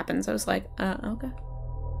happens. I was like, okay.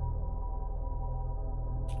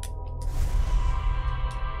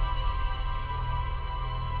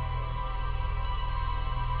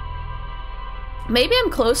 Maybe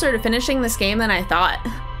I'm closer to finishing this game than I thought.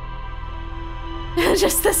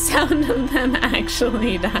 Just the sound of them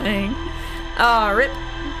actually dying. Oh, rip.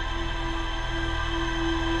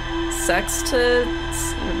 Sucks to...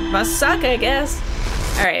 must suck, I guess.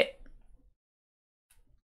 Alright.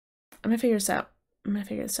 I'm gonna figure this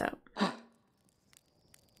out.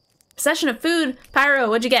 Session of food. Pyro,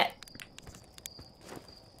 what'd you get?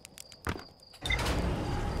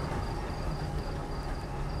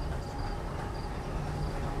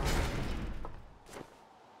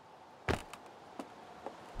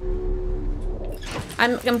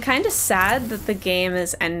 I'm kind of sad that the game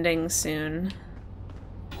is ending soon.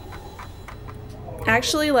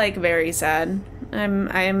 Actually, like, very sad.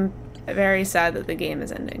 I'm very sad that the game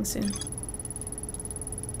is ending soon.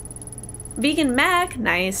 Vegan Mac,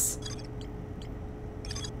 nice.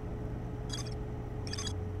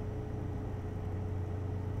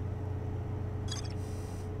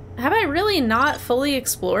 Have I really not fully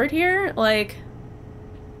explored here? Like,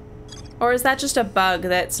 or is that just a bug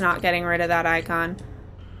that's not getting rid of that icon?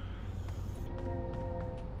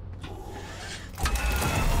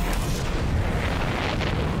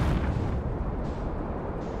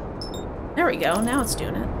 There we go, now it's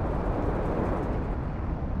doing it.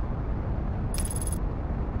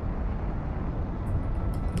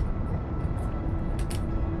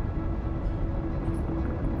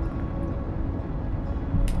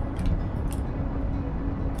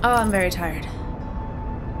 Oh, I'm very tired.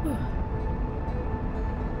 Whew.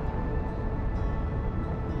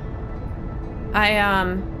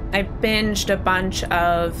 I binged a bunch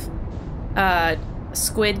of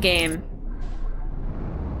Squid Game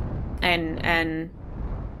and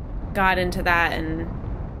got into that, and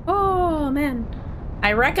oh man,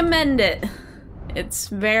 I recommend it. It's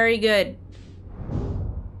very good,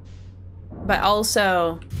 but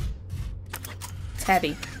also it's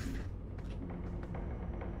heavy.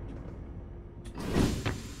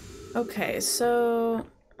 Okay, so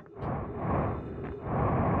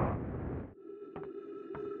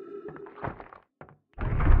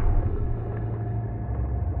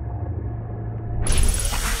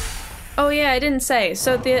oh yeah, I didn't say.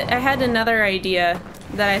 So I had another idea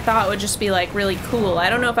that I thought would just be like really cool. I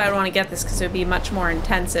don't know if I would want to get this because it would be much more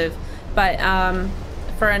intensive, but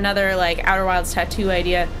for another like Outer Wilds tattoo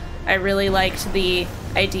idea, I really liked the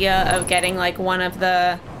idea of getting like one of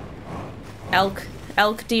the elk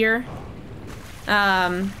deer,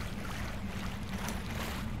 owl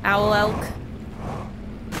elk,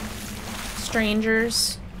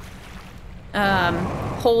 strangers,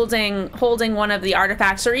 holding one of the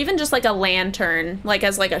artifacts, or even just like a lantern, like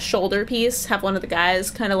as like a shoulder piece, have one of the guys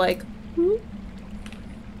kind of like whoop.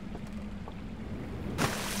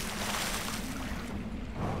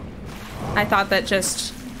 I thought that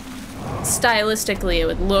just stylistically it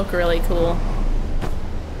would look really cool.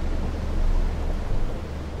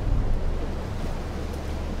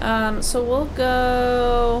 So we'll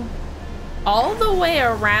go all the way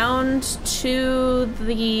around to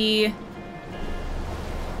the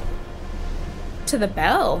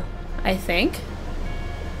bell, I think.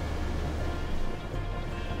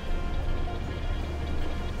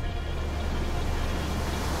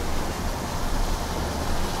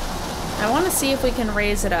 I want to see if we can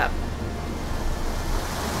raise it up.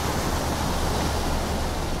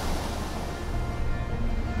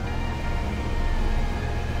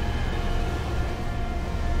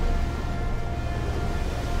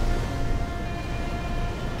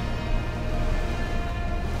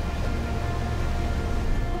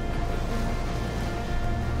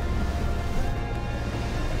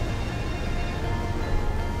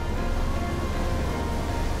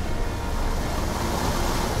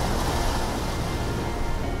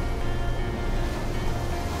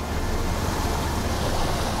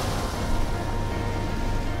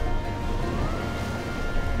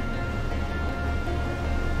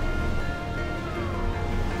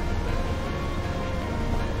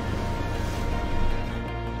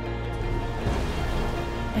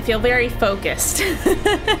 I feel very focused.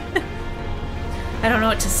 I don't know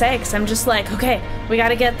what to say because I'm just like, okay, we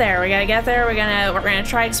gotta get there. We gotta get there. We're gonna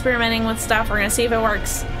try experimenting with stuff. We're gonna see if it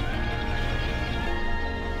works.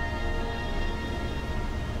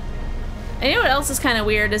 And you know what else is kind of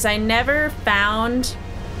weird is I never found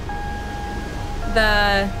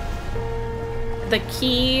the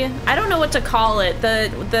key. I don't know what to call it.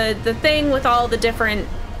 The thing with all the different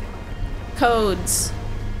codes.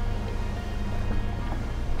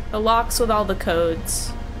 The locks with all the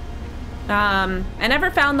codes. I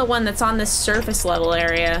never found the one that's on this surface level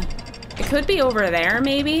area. It could be over there,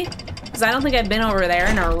 maybe? Because I don't think I've been over there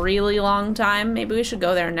in a really long time. Maybe we should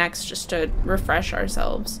go there next just to refresh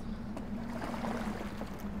ourselves.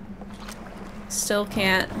 Still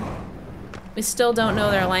can't. We still don't know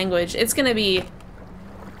their language. It's gonna be,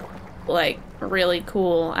 like, really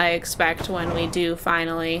cool, I expect, when we do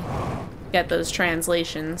finally get those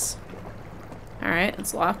translations. Alright,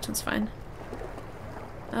 it's locked. It's fine.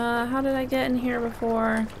 How did I get in here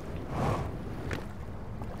before?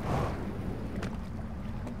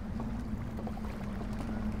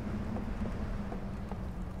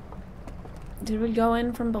 Did we go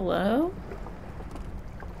in from below?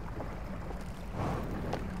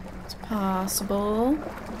 It's possible.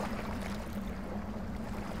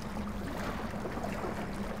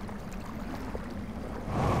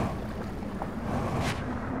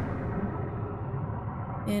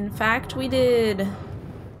 In fact, we did.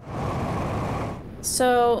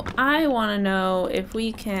 So, I want to know if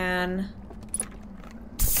we can...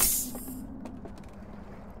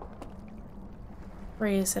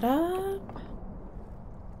 raise it up.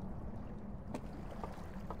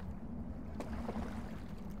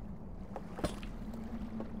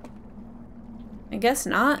 I guess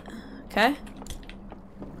not. Okay.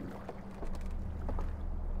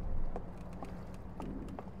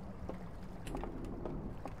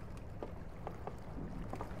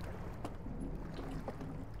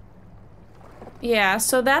 Yeah,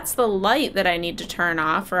 so that's the light that I need to turn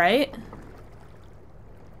off, right?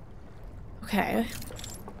 Okay.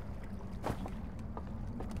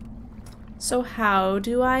 So how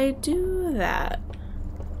do I do that?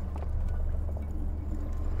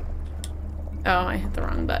 Oh, I hit the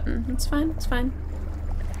wrong button. It's fine, it's fine.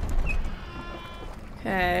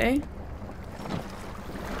 Okay.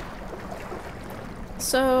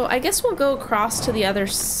 So I guess we'll go across to the other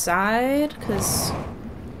side, because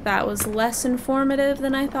that was less informative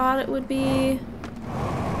than I thought it would be.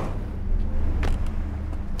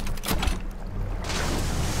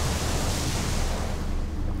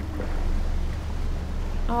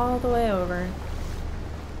 All the way over.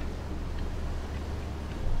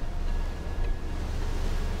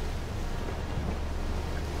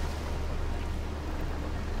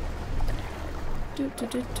 Do do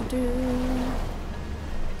do do do.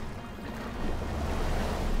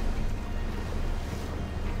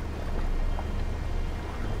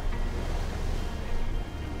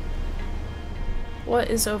 What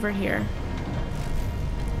is over here?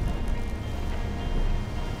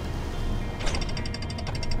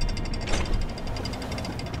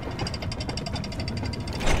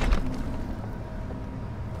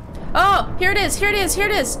 Oh, here it is, here it is, here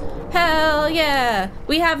it is! Hell yeah!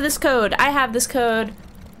 We have this code. I have this code.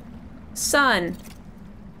 Son.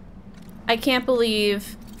 I can't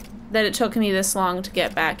believe that it took me this long to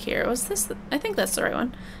get back here. Was this? I think that's the right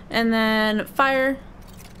one. And then fire.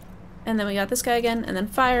 And then we got this guy again, and then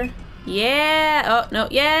fire. Yeah! Oh, no,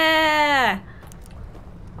 yeah!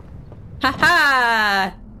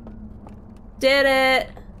 Ha-ha! Did it!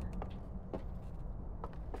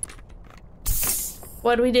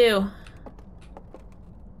 What do we do?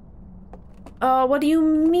 Oh, what do you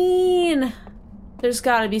mean? There's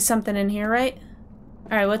gotta be something in here, right?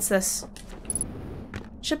 Alright, what's this?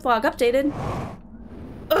 Ship log updated.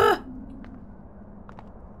 Ugh!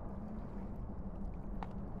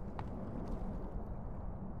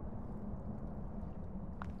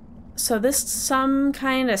 So this some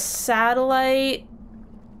kind of satellite,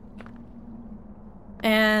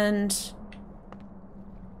 and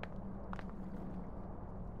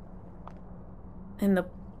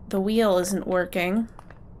the wheel isn't working.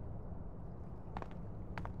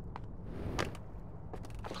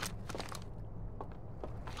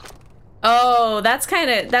 Oh, that's kind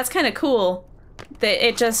of cool. That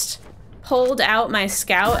it just pulled out my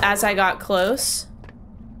scout as I got close.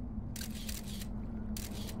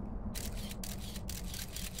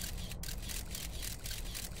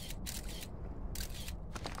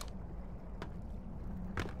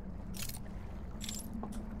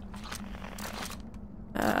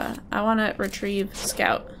 I want to retrieve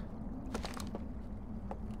Scout.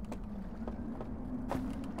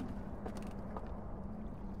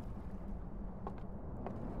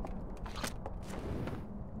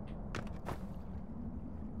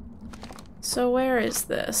 So where is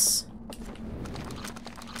this?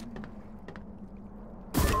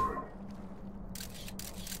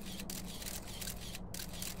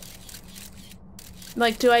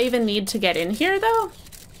 Like, do I even need to get in here, though?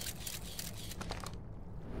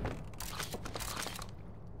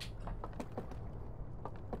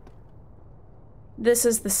 This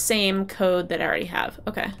is the same code that I already have.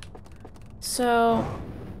 Okay. So...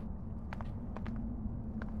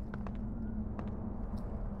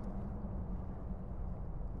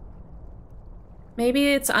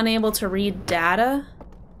 maybe it's unable to read data?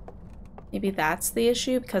 Maybe that's the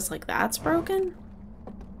issue because, like, that's broken?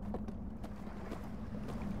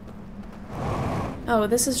 Oh,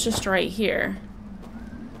 this is just right here.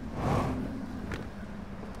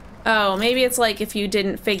 Oh, maybe it's like if you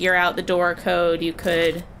didn't figure out the door code, you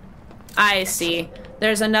could... I see.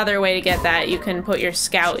 There's another way to get that. You can put your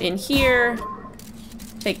scout in here,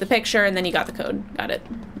 take the picture, and then you got the code. Got it.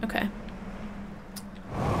 Okay.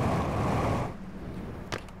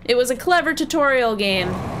 It was a clever tutorial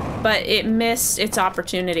game, but it missed its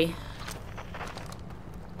opportunity.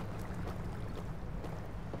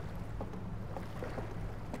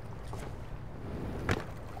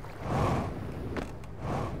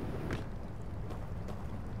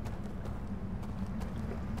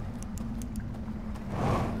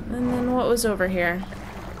 And then what was over here?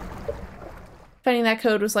 Finding that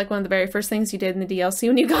code was like one of the very first things you did in the DLC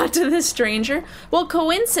when you got to this stranger. Well,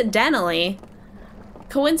 coincidentally,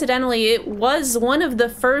 it was one of the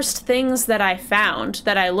first things that I found,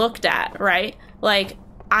 that I looked at, right? Like,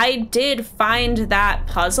 I did find that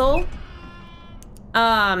puzzle.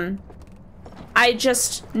 I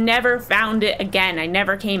just never found it again. I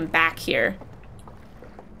never came back here.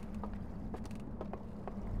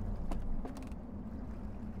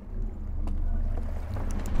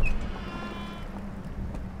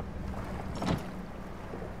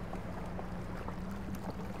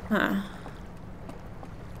 Huh.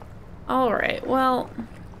 All right, well...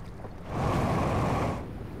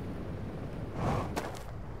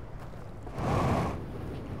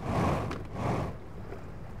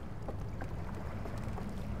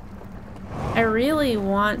 I really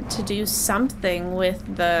want to do something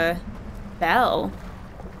with the bell.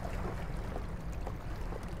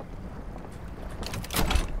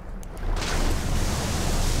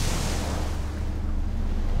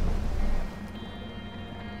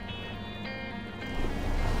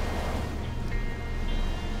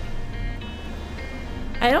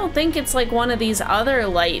 I don't think it's like one of these other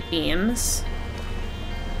light beams.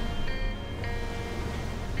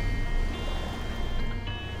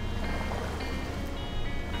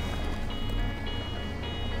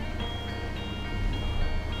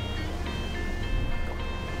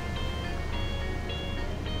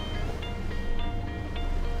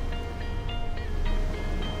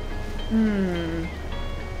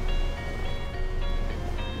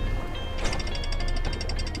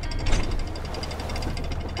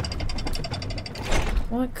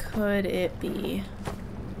 What could it be?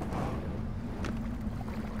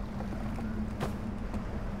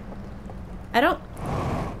 I don't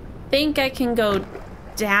think I can go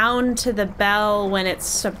down to the bell when it's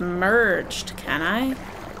submerged, can I?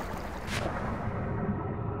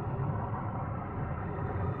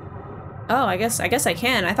 Oh, I guess I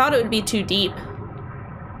can. I thought it would be too deep.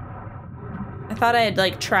 I thought I had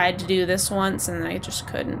like tried to do this once and I just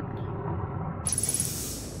couldn't.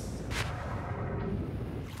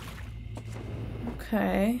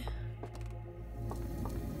 Okay.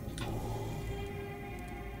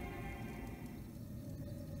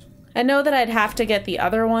 I know that I'd have to get the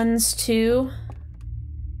other ones too.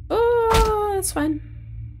 Oh, that's fine.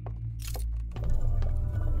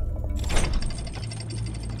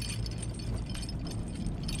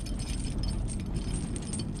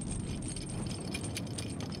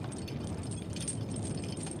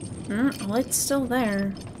 Well, it's still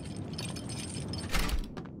there.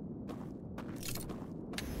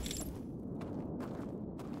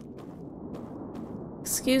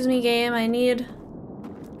 Excuse me, game, I need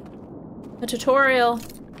a tutorial.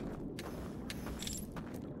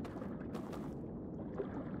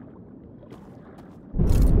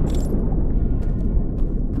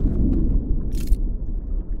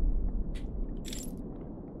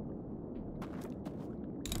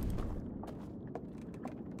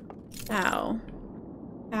 Ow.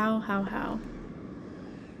 Ow, how?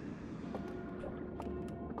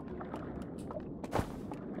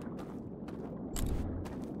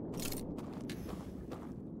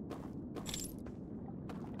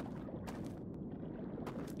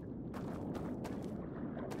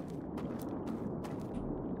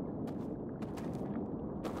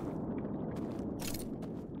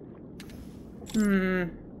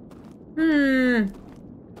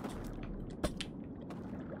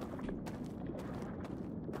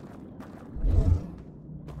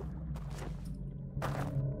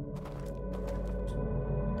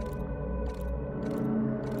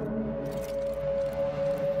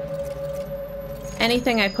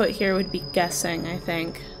 Anything I put here would be guessing, I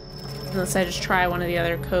think. Unless I just try one of the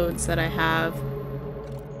other codes that I have.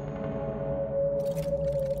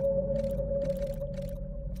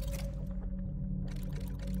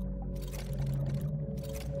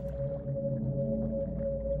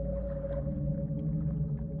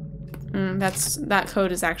 That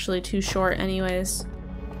code is actually too short anyways.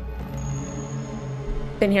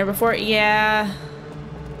 Been here before? Yeah.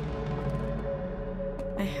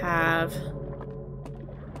 I have.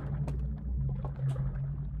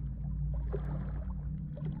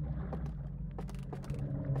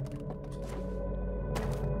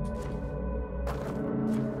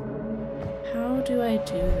 How do I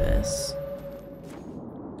do this?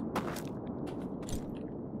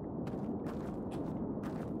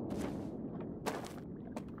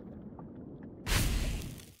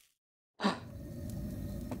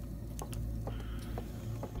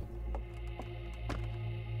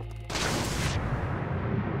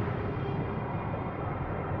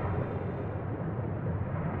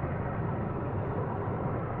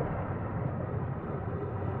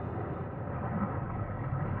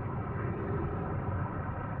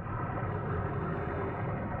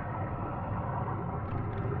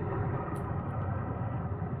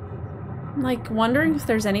 I'm like wondering if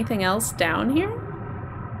there's anything else down here?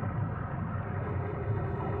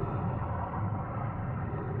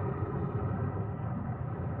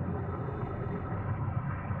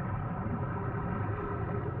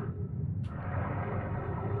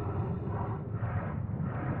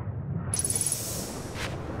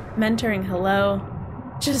 Mentoring, hello.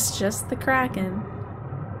 Just the Kraken.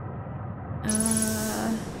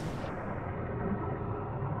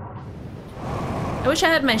 I wish I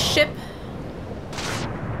had my ship.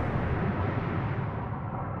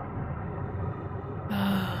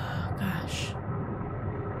 Oh, gosh.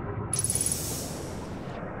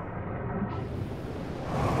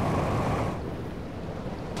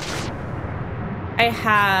 I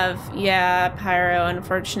have, yeah, Pyro,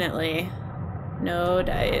 unfortunately. No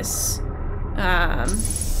dice. I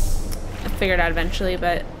figured out eventually,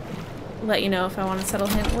 but let you know if I want to settle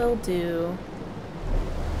hint, will do.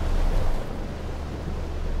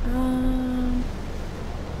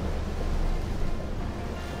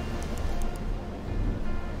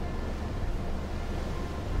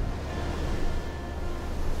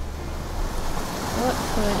 What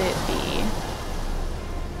could it be?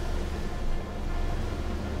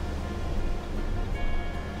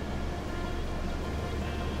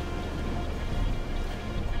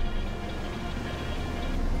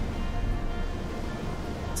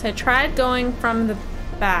 So I tried going from the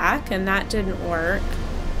back and that didn't work.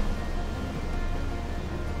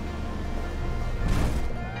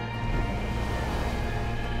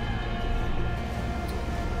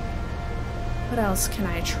 What else can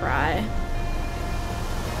I try?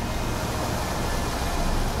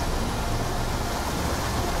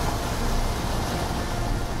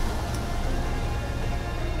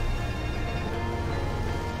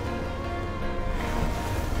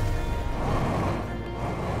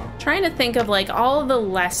 Trying to think of like all the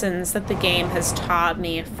lessons that the game has taught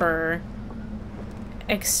me for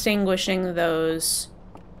extinguishing those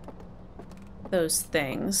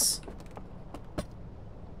things.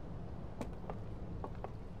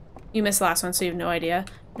 You missed the last one, so you have no idea.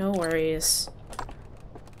 No worries.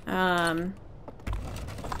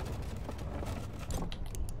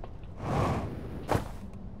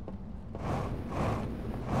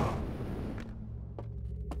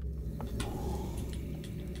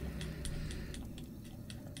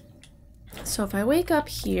 So if I wake up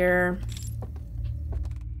here,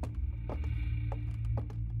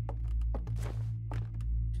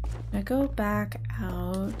 I go back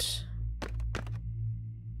out.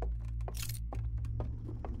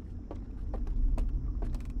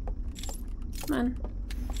 Come on.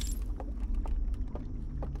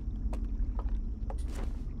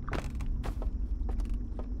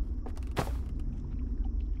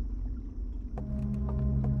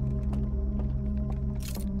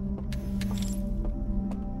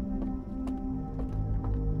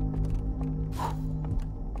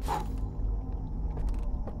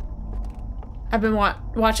 I've been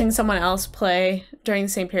watching someone else play during the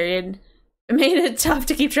same period. It made it tough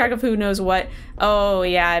to keep track of who knows what. Oh,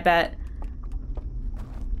 yeah, I bet.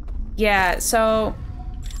 Yeah, so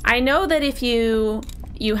I know that if you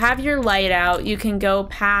have your light out, you can go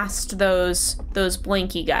past those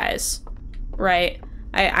blinky guys, right?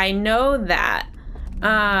 I know that.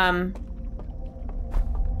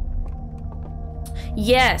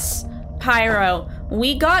 Yes, Pyro.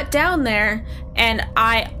 We got down there and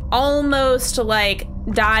I almost like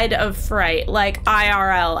died of fright, like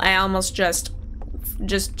IRL. I almost just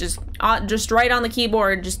right on the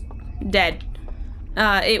keyboard, just dead.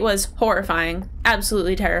 It was horrifying,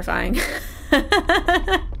 absolutely terrifying.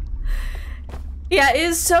 Yeah, it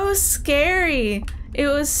was so scary. It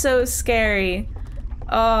was so scary.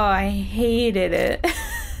 Oh, I hated it.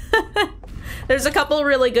 There's a couple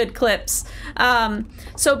really good clips.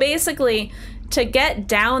 So basically, to get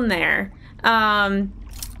down there,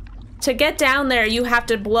 you have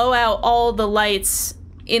to blow out all the lights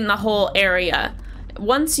in the whole area.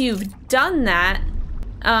 Once you've done that,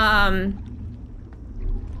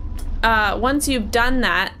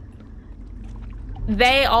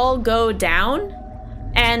 they all go down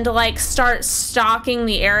and like start stalking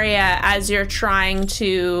the area as you're trying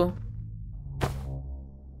to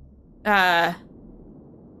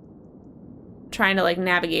like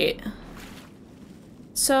navigate.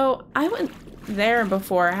 So I went there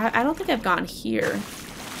before. I don't think I've gone here.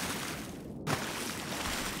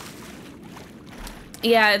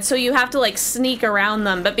 Yeah, so you have to like sneak around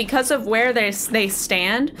them, but because of where they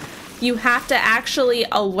stand, you have to actually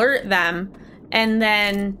alert them and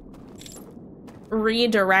then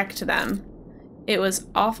redirect them. It was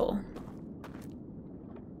awful.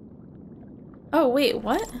 Oh, wait,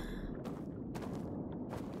 what?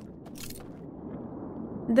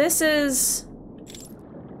 This is...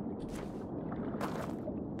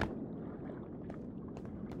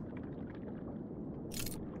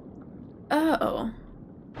 Oh.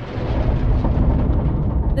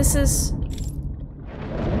 This is...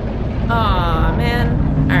 Aw,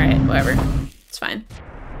 man. Alright, whatever. It's fine.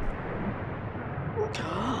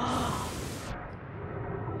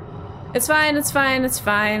 It's fine, it's fine, it's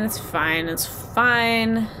fine, it's fine, it's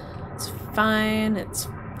fine. It's fine, it's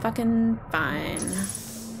fucking fine.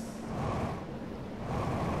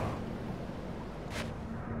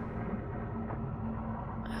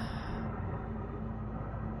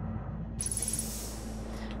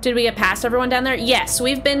 Did we get past everyone down there? Yes,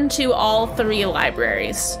 we've been to all 3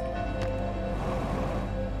 libraries.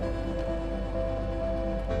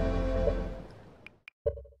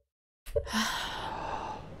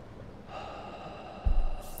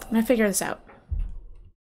 I'm gonna figure this out.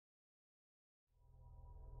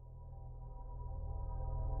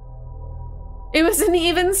 It was an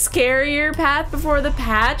even scarier path before the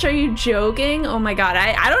patch? Are you joking? Oh my god,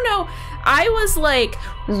 I don't know. I was like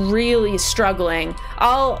really struggling.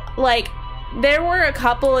 There were a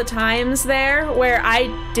couple of times there where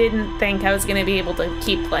I didn't think I was gonna be able to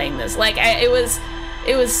keep playing this. Like, it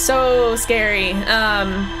was so scary.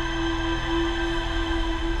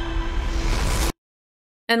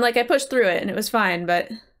 And like I pushed through it and it was fine, but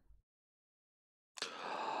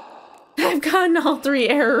I've gotten all 3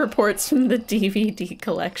 error reports from the DVD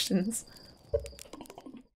collections.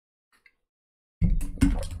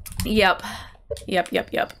 Yep.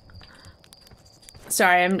 Yep.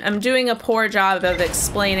 Sorry, I'm doing a poor job of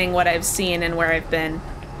explaining what I've seen and where I've been.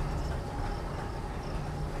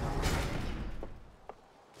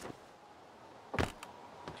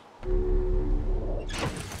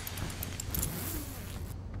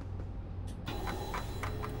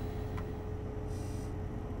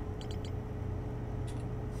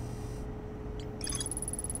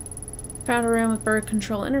 Found a room with bird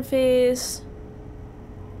control interface.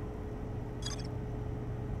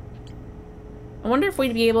 I wonder if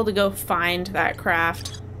we'd be able to go find that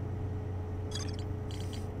craft.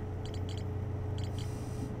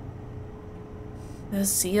 The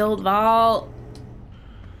sealed vault.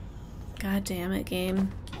 God damn it,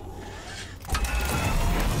 game.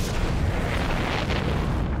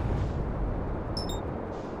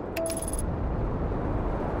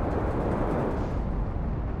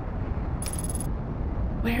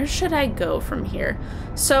 Where should I go from here?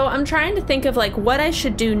 So I'm trying to think of like what I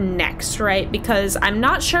should do next, right? Because I'm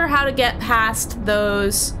not sure how to get past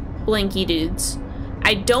those blinky dudes.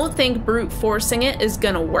 I don't think brute forcing it is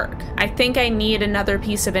gonna work. I think I need another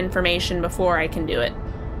piece of information before I can do it.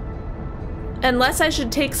 Unless I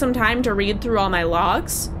should take some time to read through all my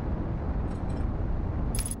logs.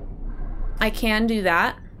 I can do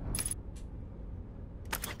that.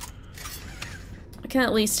 I can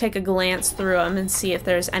at least take a glance through them and see if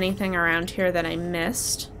there's anything around here that I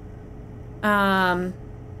missed. But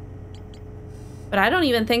I don't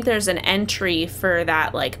even think there's an entry for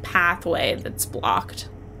that, like, pathway that's blocked.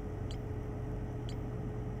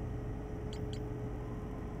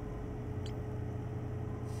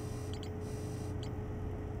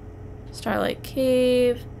 Starlight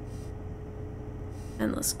Cave.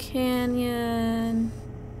 Endless Canyon.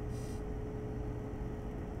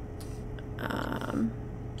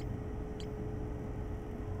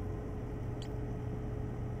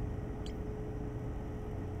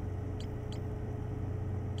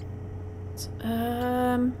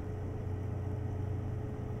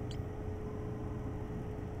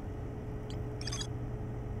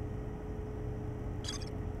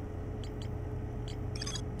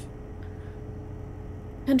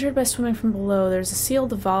 Entered by swimming from below. There's a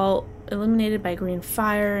sealed vault. illuminated by green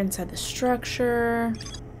fire inside the structure.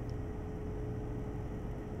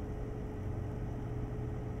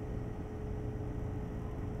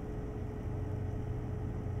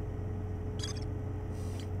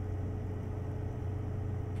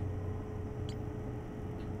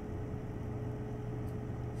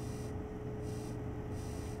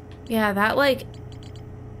 Yeah, that like...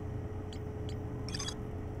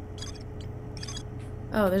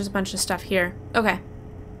 Oh, there's a bunch of stuff here. Okay.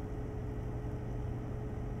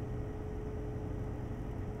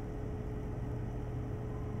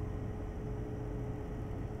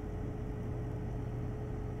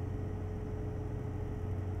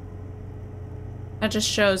 That just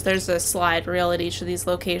shows there's a slide reel at each of these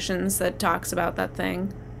locations that talks about that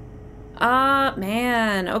thing.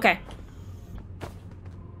 Man. Okay.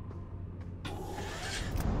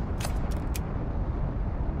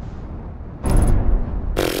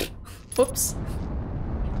 Whoops.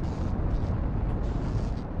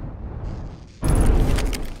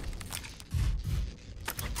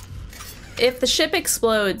 If the ship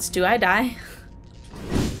explodes, do I die?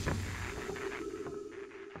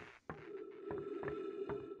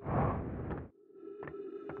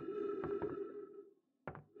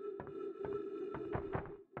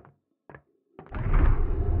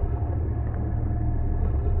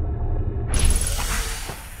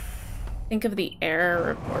 Think of the error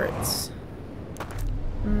reports.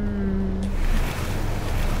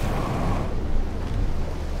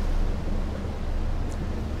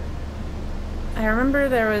 I remember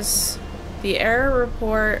there was the error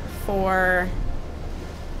report for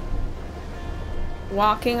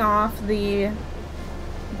walking off the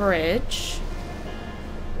bridge.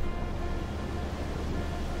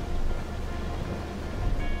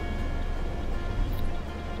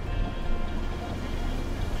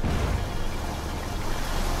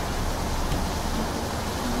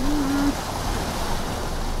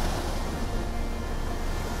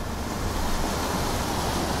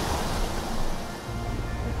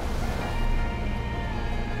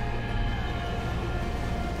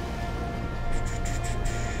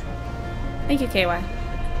 Thank you, KY.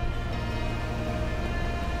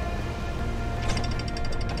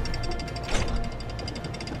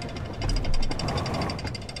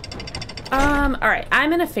 Alright, I'm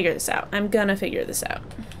gonna figure this out.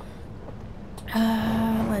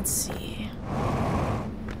 Let's see.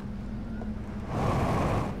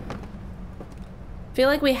 Feel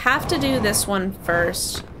like we have to do this one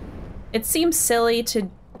first. It seems silly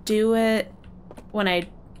to do it when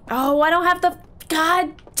oh, I don't have the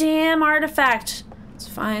goddamn artifact. It's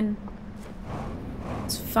fine.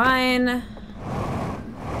 It's fine.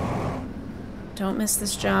 Don't miss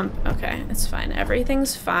this jump. Okay, it's fine.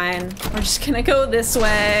 Everything's fine. We're just gonna go this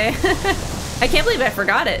way. I can't believe I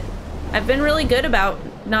forgot it. I've been really good about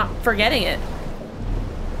not forgetting it.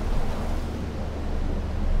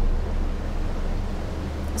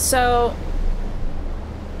 So,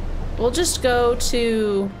 we'll just go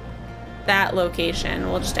to that location.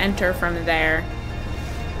 We'll just enter from there.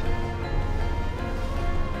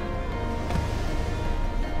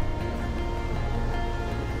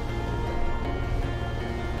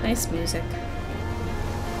 Nice music.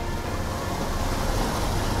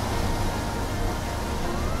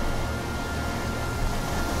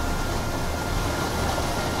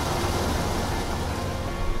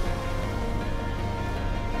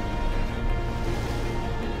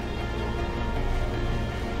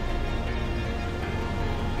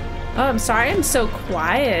 Oh, I'm sorry I'm so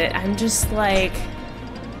quiet. I'm just like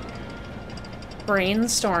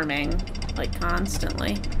brainstorming like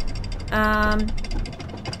constantly.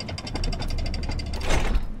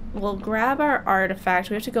 We'll grab our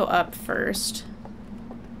artifact. We have to go up first.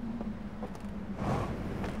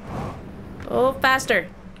 Oh, faster.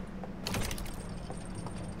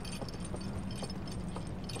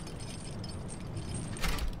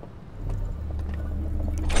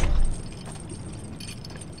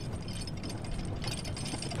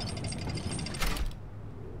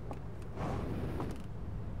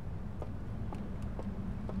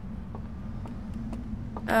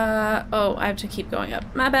 Oh, I have to keep going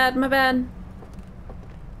up. My bad, my bad.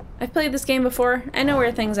 I've played this game before. I know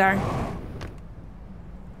where things are.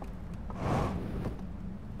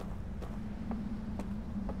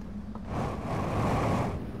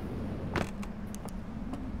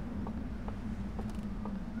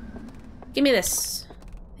 Give me this.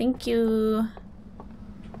 Thank you.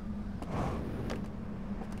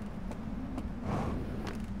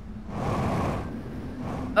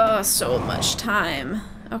 Oh, so much time.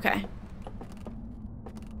 Okay.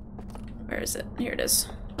 Where is it? Here it is.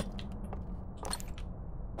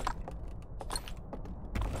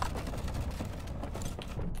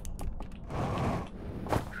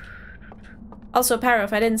 Also, Pyro,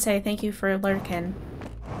 if I didn't say thank you for lurking.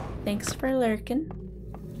 Thanks for lurking.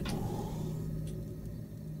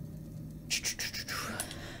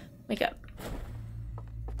 Wake up.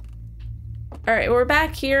 Alright, we're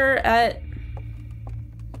back here at...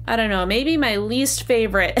 I don't know, maybe my least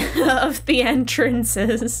favorite of the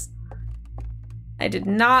entrances. I did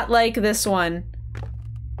not like this one.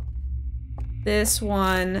 This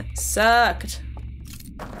one sucked.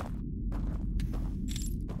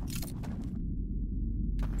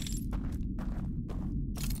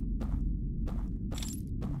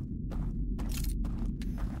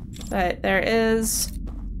 But there is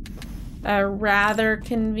a rather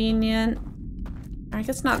convenient... I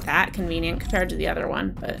guess not that convenient compared to the other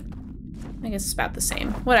one, but I guess it's about the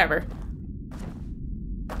same. Whatever.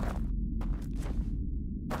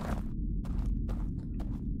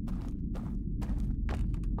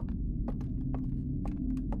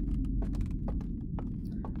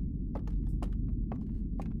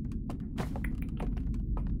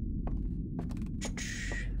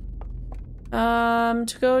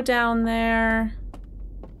 To go down there...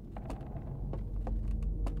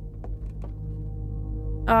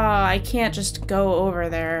 Oh, I can't just go over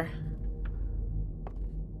there.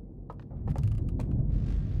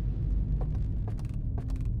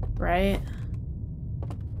 Right?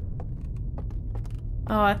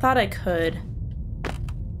 Oh, I thought I could.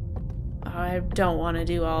 Oh, I don't want to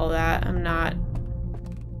do all that. I'm not.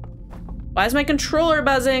 Why is my controller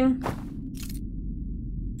buzzing?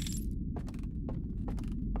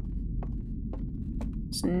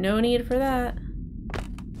 There's no need for that.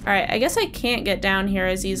 Alright, I guess I can't get down here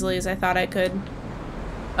as easily as I thought I could.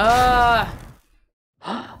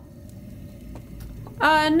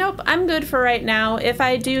 Nope, I'm good for right now. If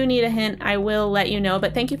I do need a hint, I will let you know,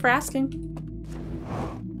 but thank you for asking.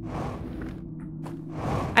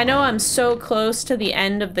 I know I'm so close to the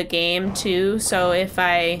end of the game, too, so if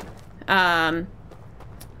I wanna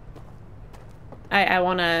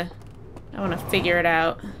figure it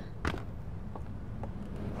out.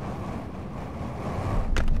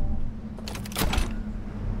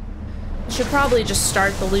 Should probably just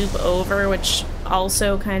start the loop over, which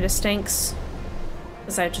also kind of stinks.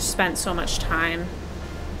 Because I've just spent so much time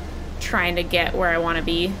trying to get where I want to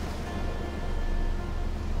be.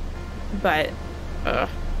 But,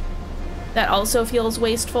 that also feels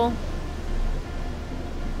wasteful.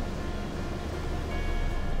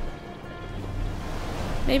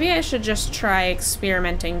 Maybe I should just try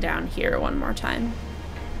experimenting down here one more time.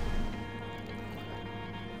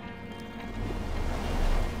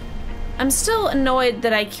 I'm still annoyed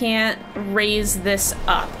that I can't raise this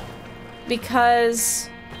up, because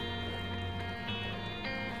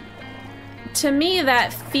to me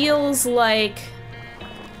that feels like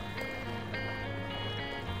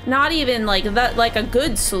not even like that, like a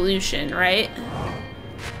good solution, right?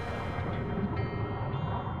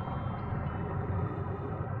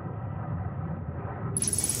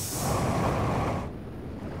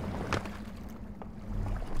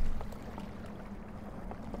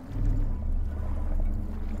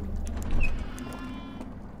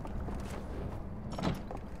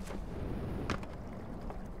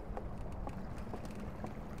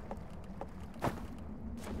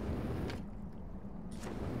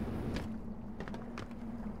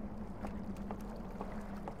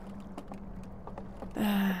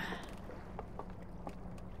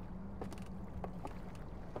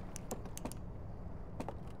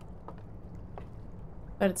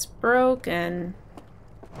 But it's broken.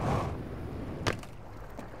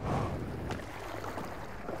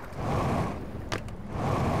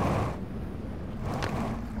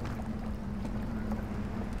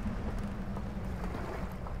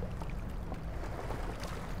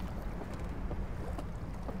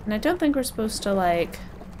 And I don't think we're supposed to, like...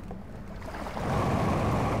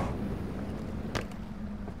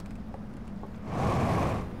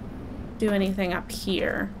 do anything up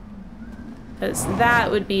here. Because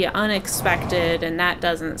that would be unexpected, and that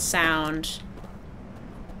doesn't sound...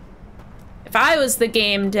 If I was the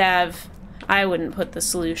game dev, I wouldn't put the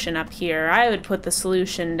solution up here. I would put the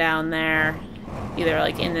solution down there. Either,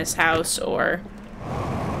 like, in this house or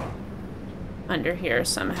under here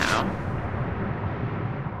somehow.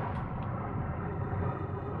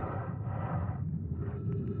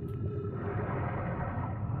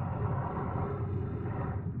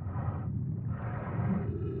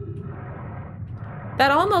 That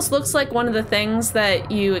almost looks like one of the things that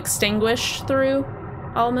you extinguish through,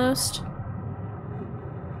 almost.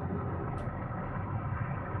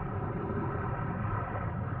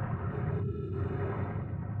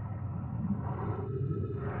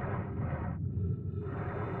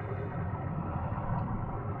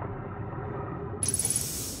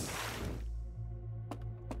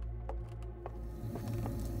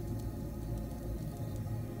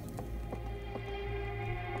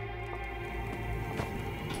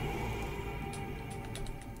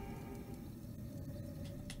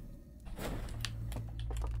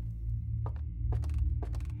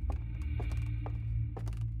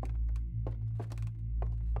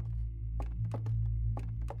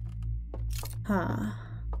 Huh.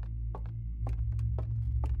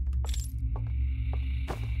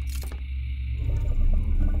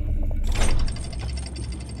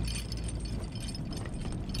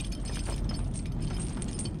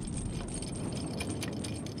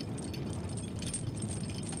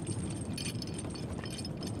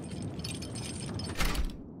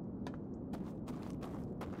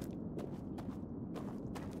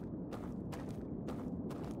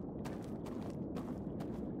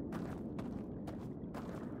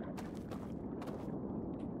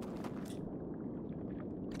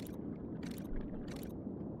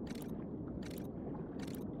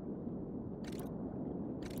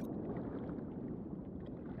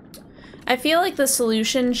 I feel like the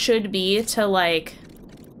solution should be to, like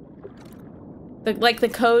the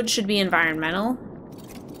code should be environmental.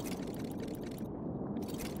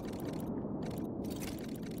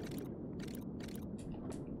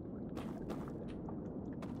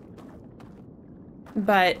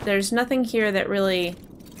 But there's nothing here that really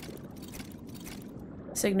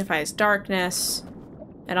signifies darkness.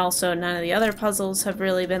 And also none of the other puzzles have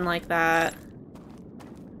really been like that.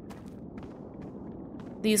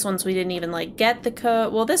 These ones we didn't even, like, get the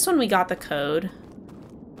code. Well, this one we got the code.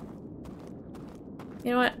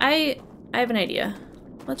 You know what? I have an idea.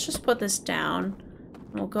 Let's just put this down.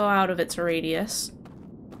 And we'll go out of its radius.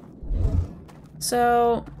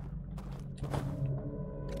 So...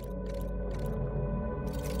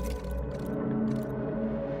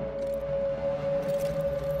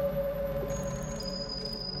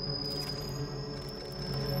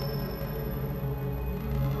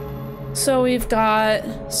 So we've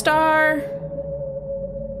got star,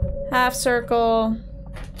 half circle,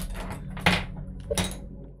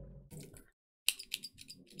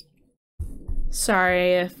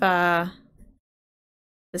 sorry if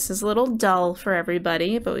this is a little dull for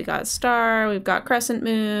everybody, but we got star, we've got crescent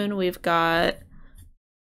moon, we've got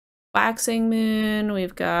waxing moon,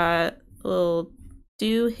 we've got a little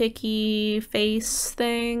doohickey face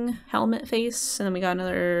thing, helmet face, and then we got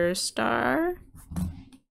another star.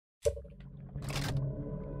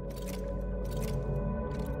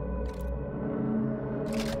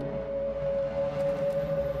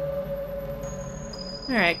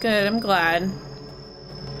 Alright, good, I'm glad.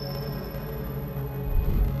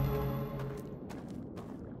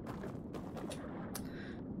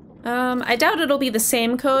 I doubt it'll be the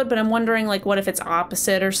same code, but I'm wondering, like, what if it's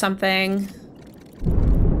opposite or something?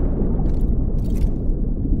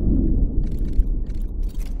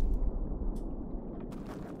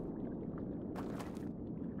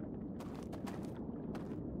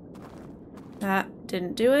 That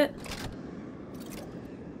didn't do it.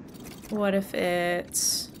 What if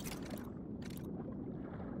it's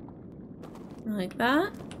like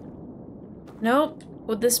that? Nope.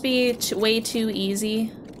 Would this be way too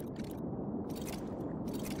easy?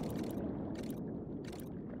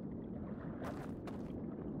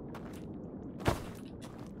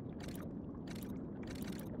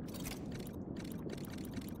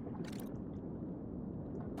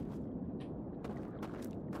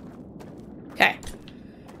 Okay.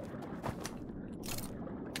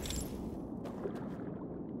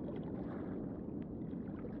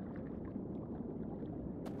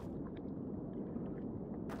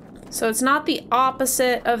 So it's not the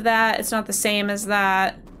opposite of that, it's not the same as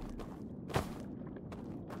that.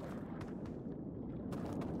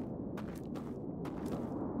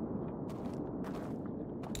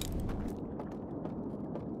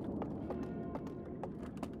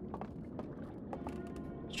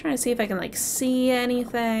 Just trying to see if I can, like, see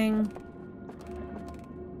anything.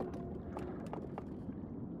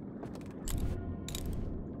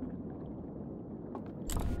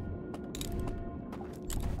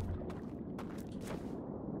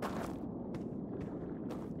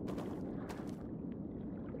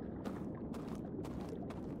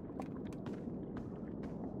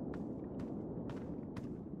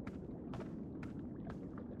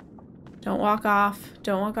 Don't walk off.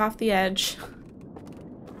 Don't walk off the edge.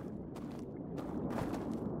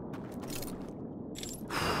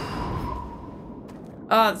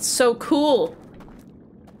 Oh, it's so cool.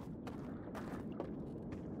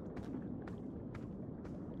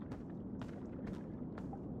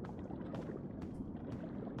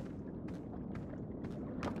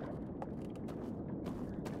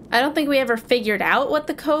 I don't think we ever figured out what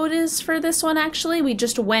the code is for this one, actually. We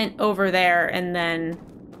just went over there and then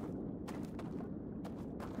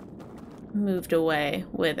moved away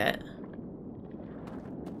with it.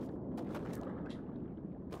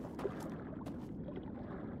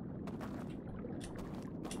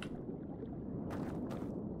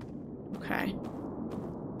 Okay.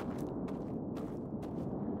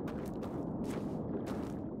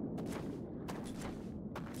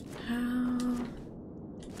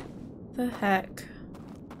 the heck?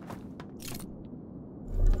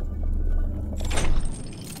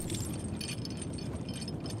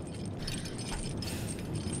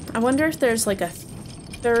 I wonder if there's like a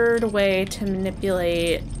third way to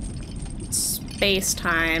manipulate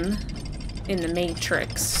space-time in the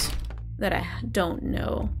Matrix that I don't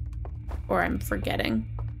know or I'm forgetting.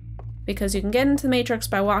 Because you can get into the Matrix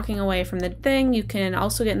by walking away from the thing. You can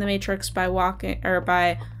also get in the Matrix by walking or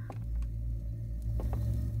by...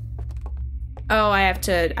 Oh, I have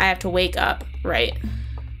to wake up, right?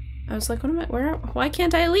 I was like, what am I, why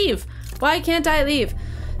can't I leave? Why can't I leave?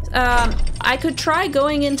 I could try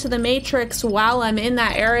going into the Matrix while I'm in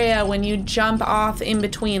that area when you jump off in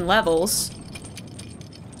between levels.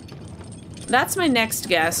 That's my next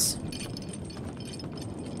guess.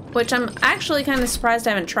 Which I'm actually kind of surprised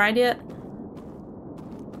I haven't tried yet.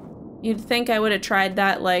 You'd think I would have tried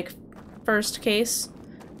that, like, first case.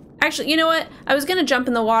 Actually, you know what? I was gonna jump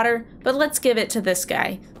in the water, but let's give it to this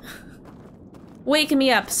guy. Wake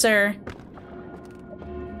me up, sir.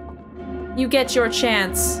 You get your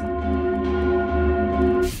chance.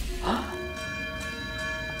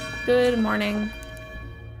 Good morning.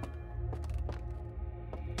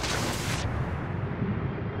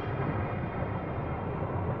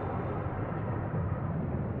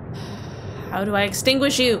 How do I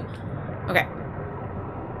extinguish you? Okay.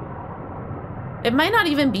 It might not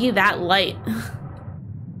even be that light.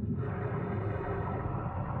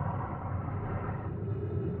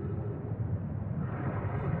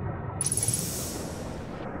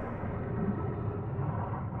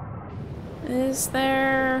 Is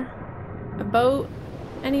there a boat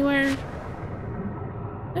anywhere?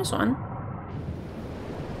 There's one.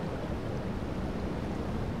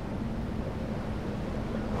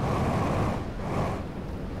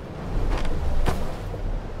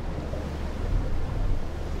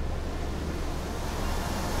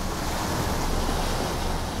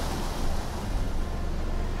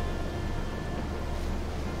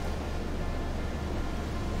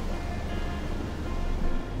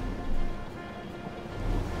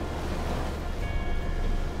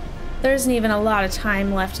 There isn't even a lot of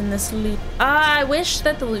time left in this loop. I wish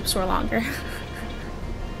that the loops were longer.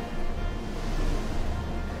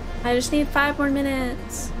 I just need 5 more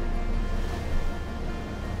minutes.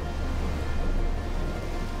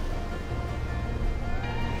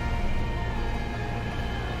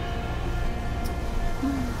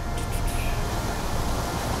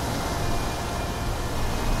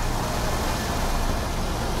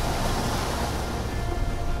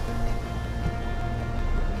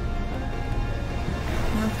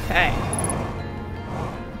 Okay.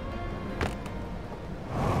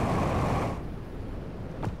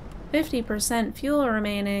 %50 fuel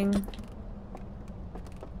remaining.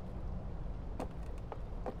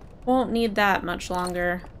 Won't need that much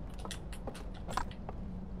longer.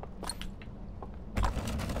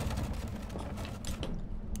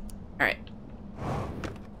 Alright.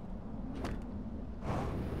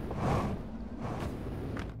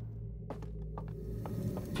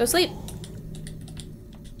 Go sleep.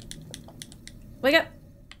 Wake up.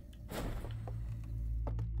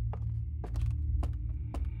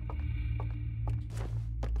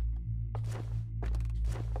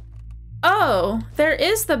 Oh, there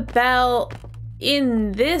is the bell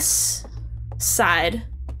in this side.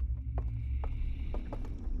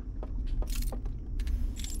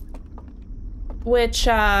 Which,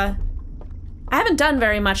 I haven't done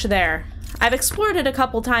very much there. I've explored it a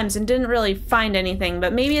couple times and didn't really find anything,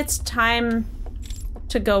 but maybe it's time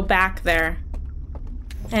to go back there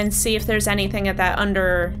and see if there's anything at that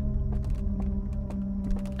underground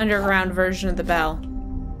version of the bell.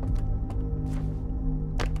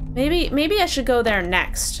 Maybe I should go there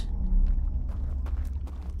next.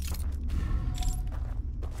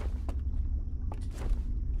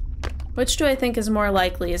 Which do I think is more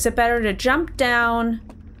likely? Is it better to jump down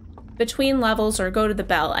between levels or go to the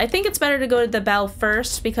bell? I think it's better to go to the bell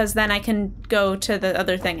first because then I can go to the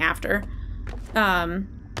other thing after.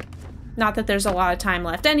 Not that there's a lot of time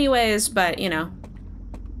left anyways, but, you know.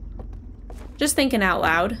 Just thinking out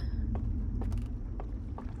loud.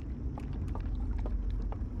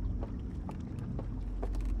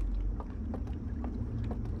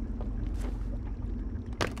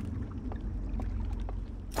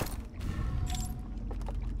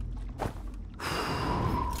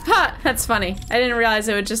 Ha! That's funny. I didn't realize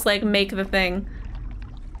it would just, like, make the thing.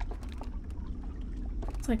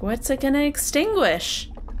 It's like, what's it gonna extinguish?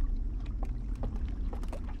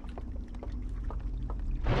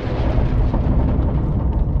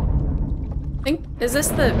 Is this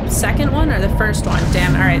the second one or the first one?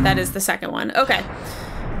 Damn, alright, that is the second one. Okay.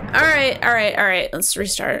 Alright, alright, alright. Let's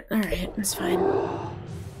restart. Alright, it's fine.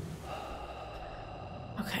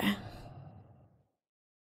 Okay.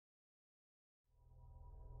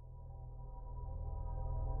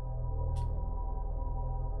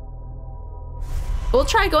 We'll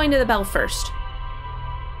try going to the bell first.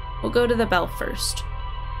 We'll go to the bell first.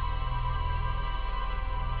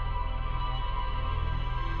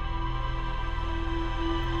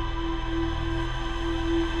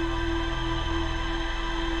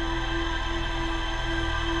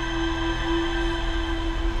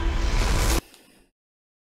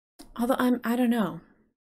 Although I don't know.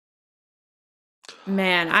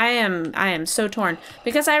 Man, I am so torn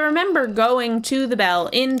because I remember going to the bell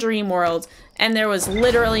in Dream World and there was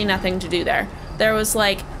literally nothing to do there. There was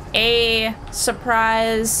like a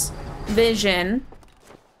surprise vision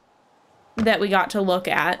that we got to look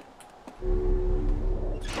at.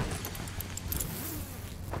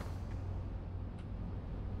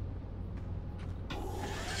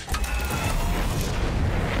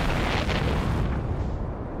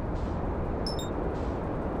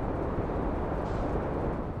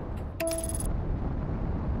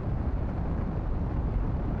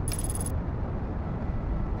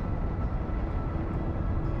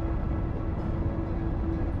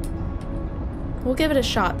 We'll give it a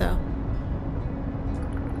shot, though.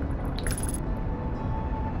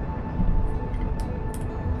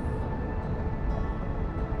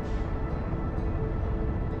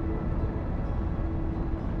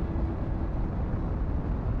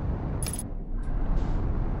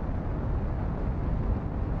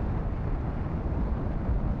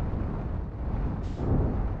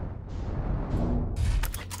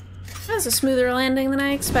 That was a smoother landing than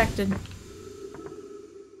I expected.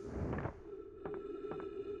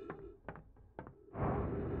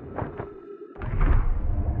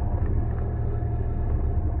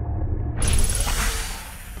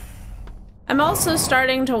 I'm also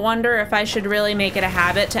starting to wonder if I should really make it a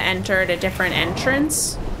habit to enter at a different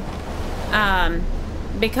entrance.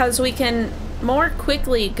 Because we can more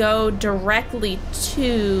quickly go directly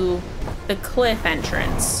to the cliff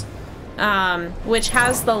entrance, which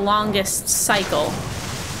has the longest cycle.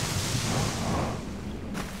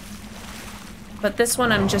 But this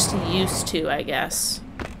one I'm just used to, I guess.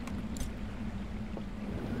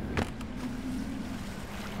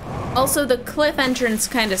 Also, the cliff entrance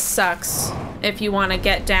kind of sucks if you want to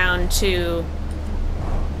get down to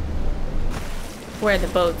where the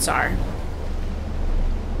boats are.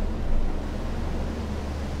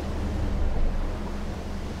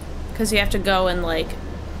 Because you have to go and, like,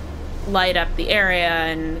 light up the area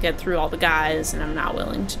and get through all the guys, and I'm not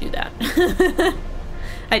willing to do that.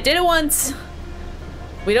 I did it once.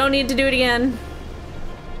 We don't need to do it again.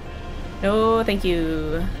 No, thank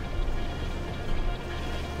you.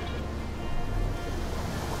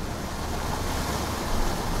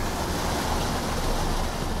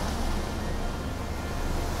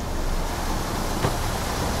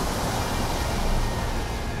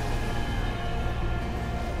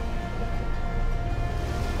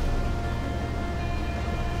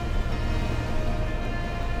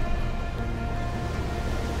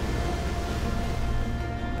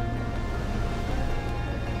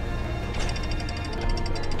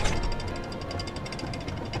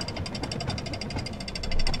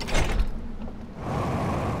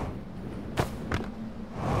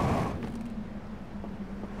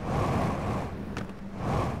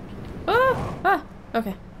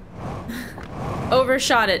 Okay.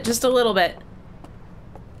 Overshot it just a little bit.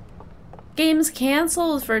 Game's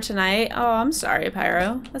canceled for tonight. Oh, I'm sorry,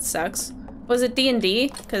 Pyro. That sucks. Was it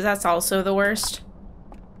D&D? Because that's also the worst.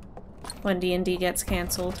 When D&D gets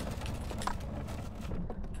canceled.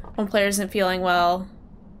 One player isn't feeling well.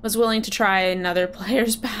 Was willing to try, another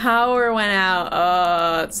player's power went out.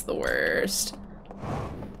 Oh, it's the worst.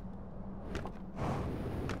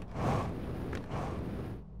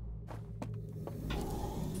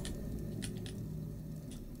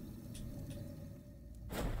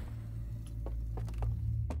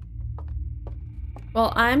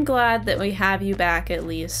 Well, I'm glad that we have you back at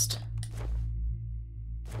least.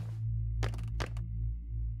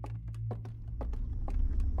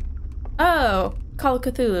 Oh, Call of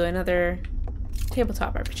Cthulhu, another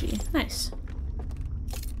tabletop RPG. Nice.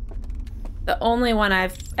 The only one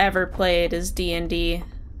I've ever played is D&D,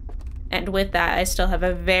 and with that, I still have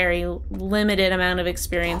a very limited amount of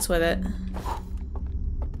experience with it.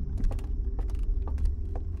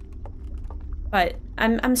 But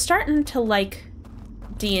I'm starting to like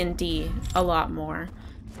D&D a lot more.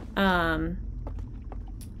 The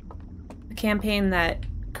campaign that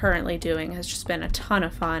currently doing has just been a ton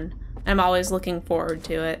of fun. I'm always looking forward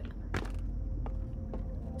to it.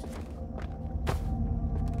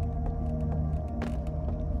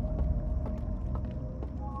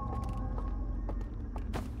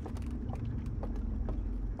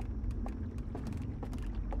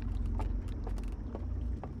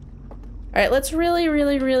 Alright, let's really,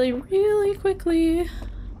 really, really, really quickly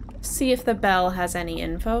see if the bell has any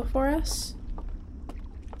info for us.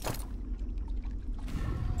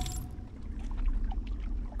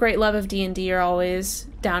 Great love of D&D are always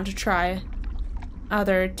down to try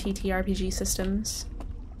other TTRPG systems.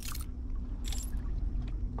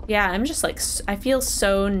 Yeah, I'm just like, I feel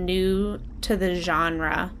so new to the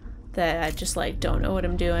genre that I just like don't know what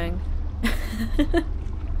I'm doing.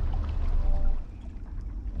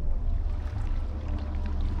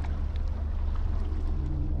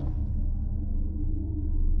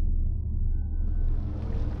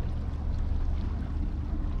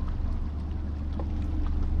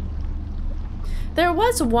 There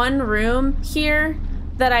was one room here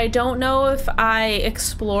that I don't know if I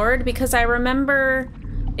explored because I remember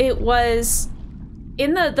it was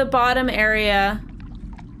in the bottom area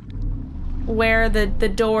where the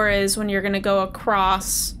door is when you're gonna go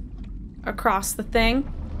across the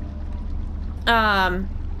thing. But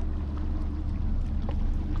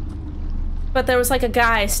there was like a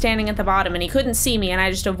guy standing at the bottom and he couldn't see me and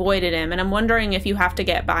I just avoided him, and I'm wondering if you have to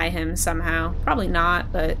get by him somehow. Probably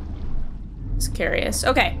not, but just curious.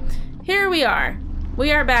 Okay, here we are.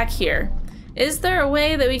 We are back here. Is there a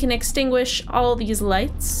way that we can extinguish all these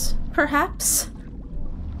lights, perhaps?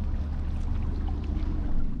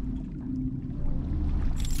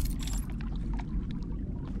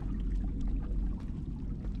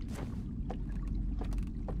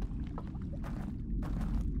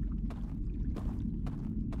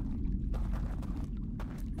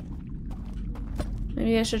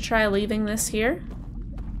 Maybe I should try leaving this here.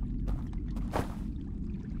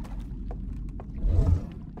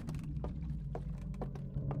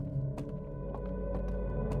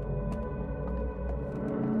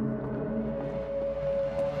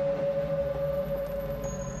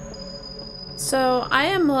 So I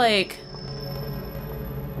am like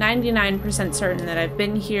 99% certain that I've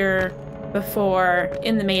been here before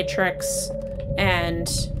in the Matrix and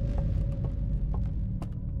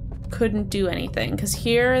couldn't do anything, because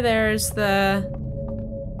here there's the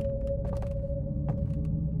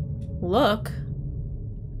look.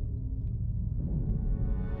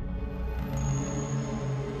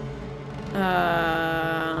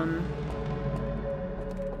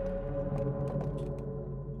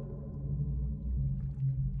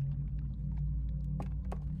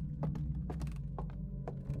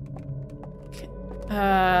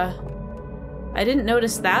 I didn't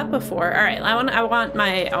notice that before. All right, I want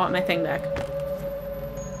my thing back.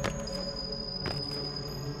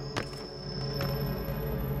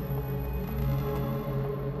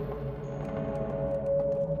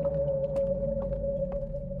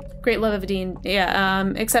 Great love of Dean.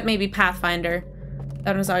 Yeah, except maybe Pathfinder.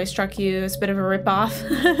 That one has always struck you as a bit of a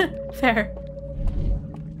ripoff. Fair.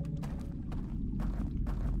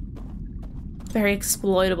 Very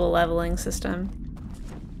exploitable leveling system.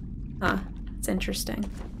 Huh, it's interesting.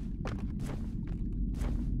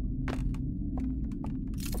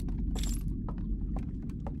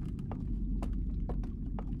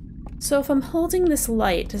 So if I'm holding this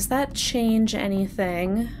light, does that change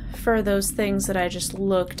anything for those things that I just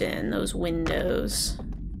looked in, those windows?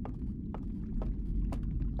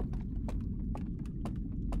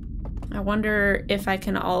 I wonder if I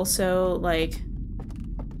can also, like,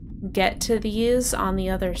 get to these on the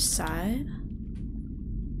other side?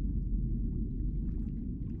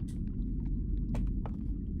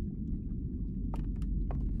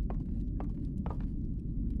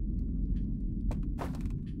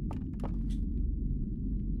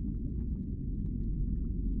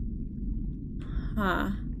 Huh.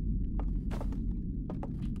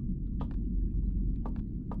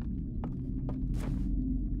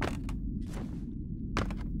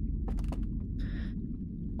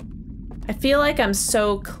 I feel like I'm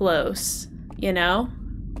so close, you know?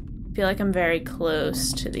 I feel like I'm very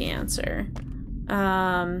close to the answer.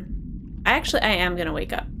 Actually, I am gonna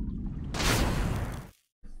wake up.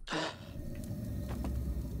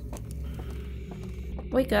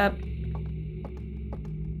 Wake up.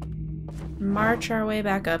 March our way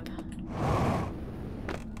back up.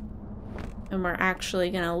 And we're actually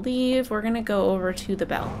gonna leave. We're gonna go over to the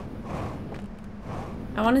bell.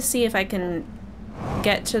 I want to see if I can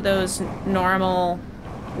get to those normal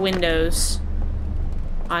windows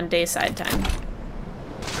on dayside time.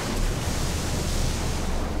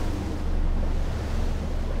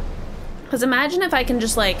 Because imagine if I can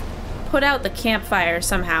just, like, put out the campfire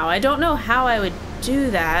somehow. I don't know how I would do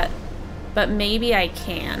that, but maybe I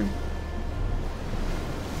can.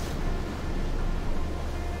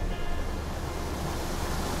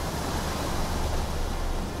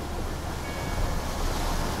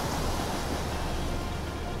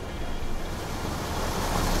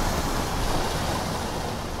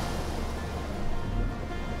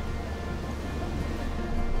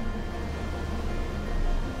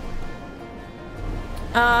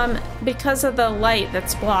 Because of the light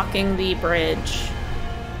that's blocking the bridge.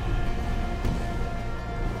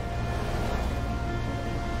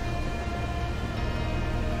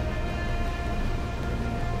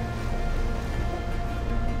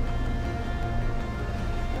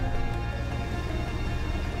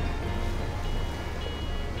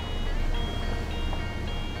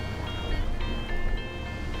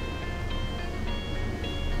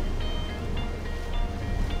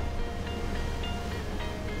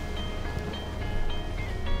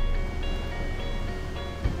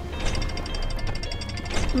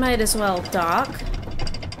 Might as well dock.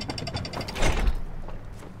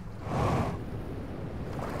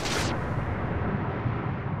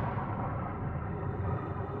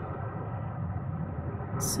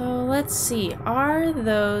 So let's see, are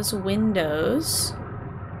those windows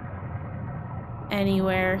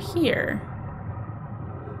anywhere here?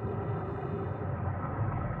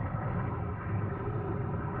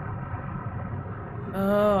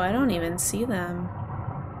 Oh, I don't even see them.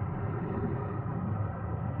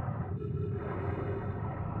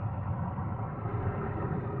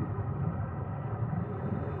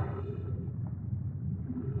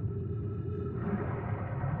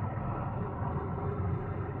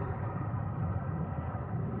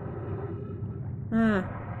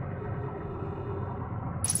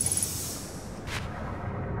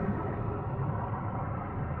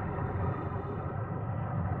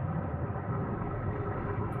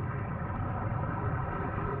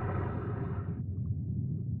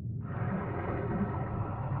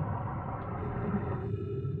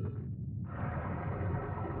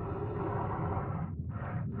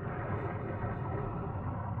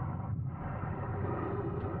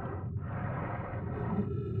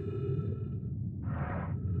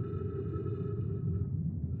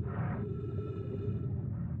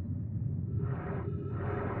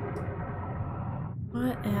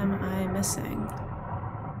 What am I missing?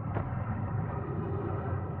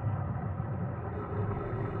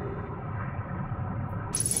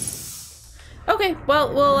 Okay,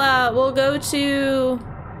 well, we'll go to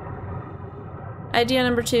idea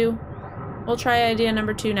number 2. We'll try idea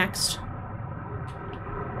number 2 next.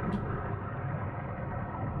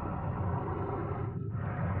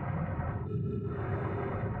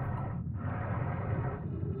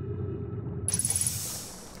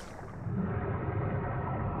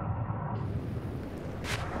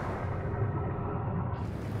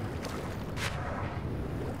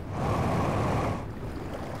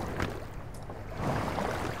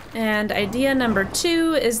 And idea number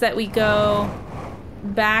 2 is that we go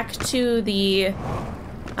back to the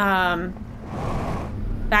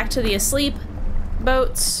asleep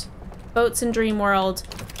boats in Dream World,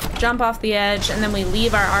 jump off the edge, and then we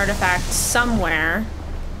leave our artifact somewhere.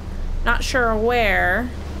 Not sure where,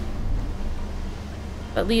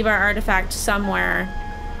 but leave our artifact somewhere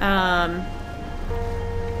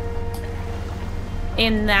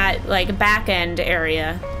in that like back end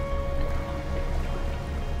area.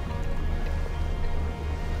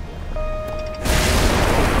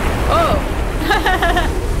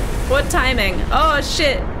 What timing? Oh,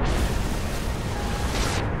 shit.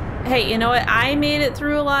 Hey, you know what? I made it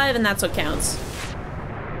through alive, and that's what counts.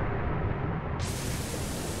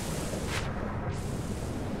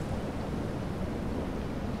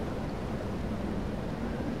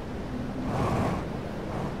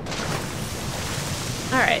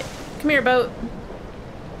 Alright. Come here, boat.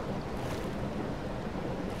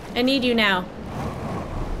 I need you now.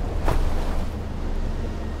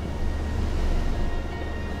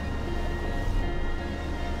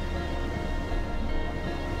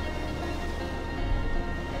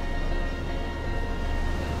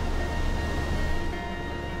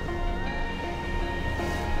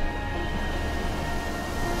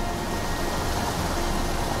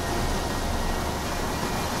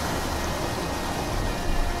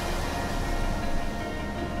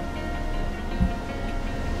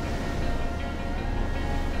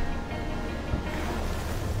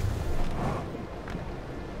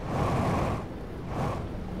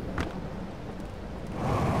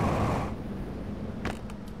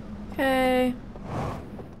 Okay.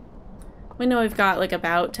 We know we've got like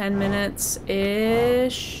about 10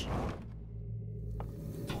 minutes-ish.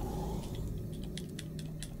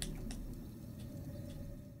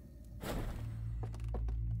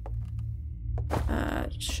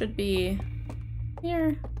 Should be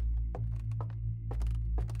here.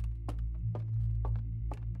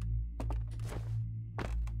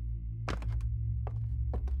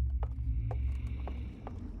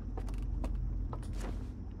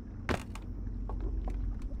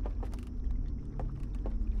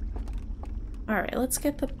 All right, let's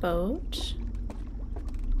get the boat.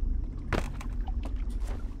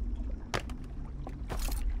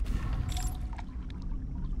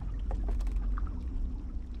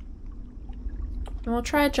 And we'll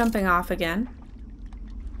try jumping off again.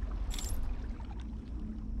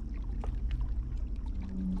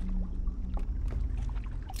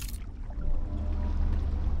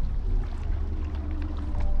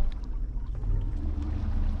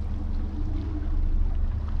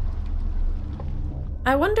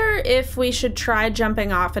 I wonder if we should try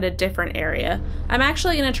jumping off at a different area. I'm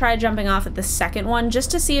actually going to try jumping off at the second one just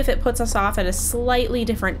to see if it puts us off at a slightly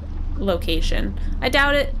different location. I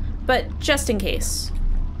doubt it, but just in case.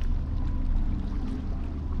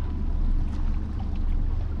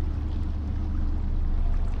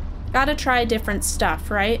 Gotta try different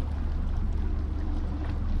stuff, right?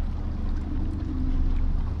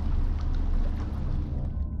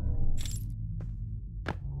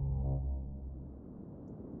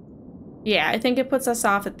 Yeah, I think it puts us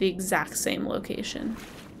off at the exact same location.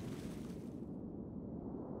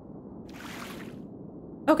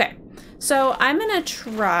 Okay, so I'm gonna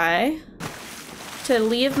try to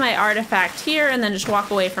leave my artifact here and then just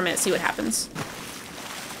walk away from it, see what happens.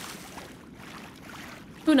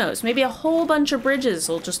 Who knows, maybe a whole bunch of bridges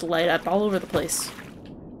will just light up all over the place.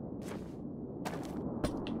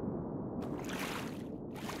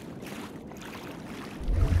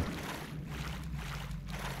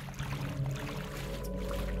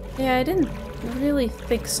 Yeah, I didn't really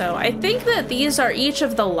think so. I think that these are each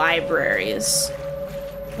of the libraries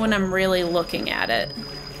when I'm really looking at it.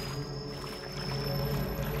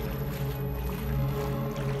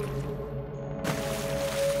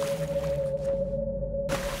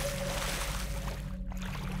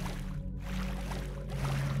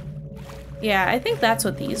 Yeah, I think that's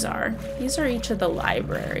what these are. These are each of the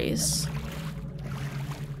libraries.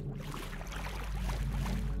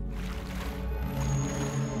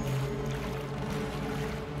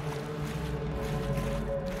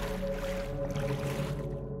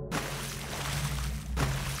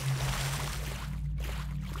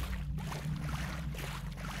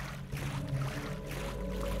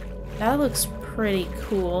 That looks pretty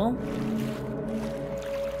cool.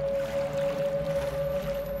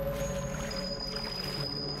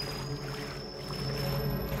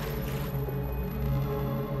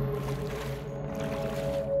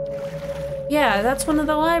 Yeah, that's one of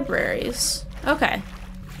the libraries. Okay.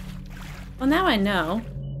 Well, now I know.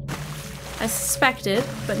 I suspected,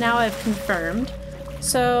 but now I've confirmed.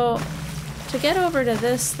 So, to get over to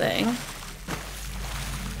this thing...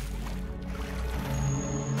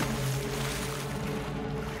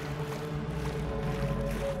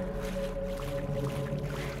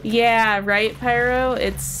 Yeah, right, Pyro?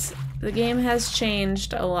 The game has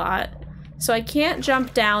changed a lot. So I can't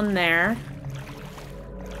jump down there.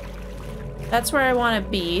 That's where I want to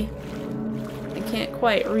be. I can't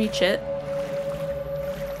quite reach it.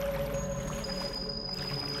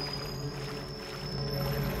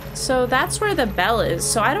 So that's where the bell is.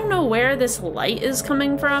 So I don't know where this light is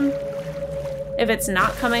coming from. If it's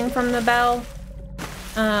not coming from the bell.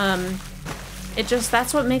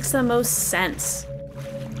 That's what makes the most sense.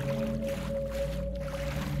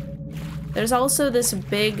 There's also this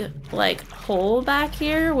big, like, hole back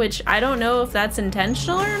here, which I don't know if that's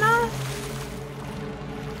intentional or not.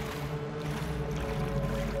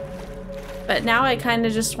 But now I kind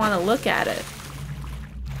of just want to look at it.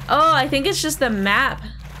 Oh, I think it's just the map.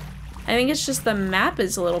 I think it's just the map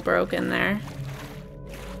is a little broken there.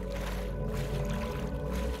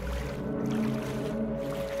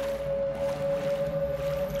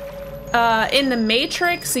 In the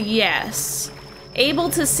Matrix, yes. Able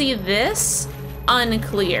to see this?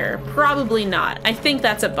 Unclear. Probably not. I think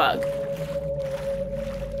that's a bug.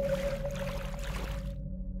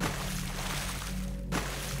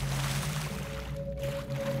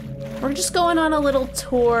 We're just going on a little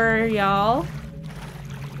tour, y'all.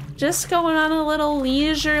 Just going on a little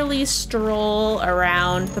leisurely stroll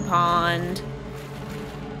around the pond.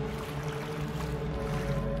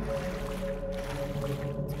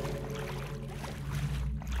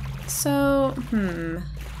 So,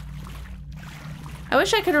 I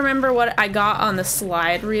wish I could remember what I got on the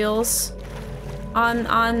slide reels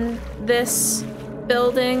on this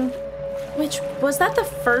building. Which, was that the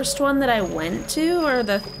first one that I went to, or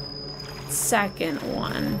the second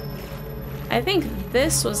one? I think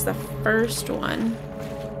this was the first one.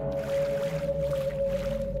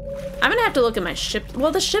 I'm gonna have to look at my ship.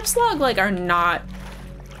 Well, the ship's log, like, are not...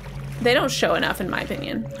 They don't show enough, in my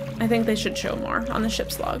opinion. I think they should show more on the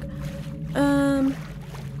ship's log.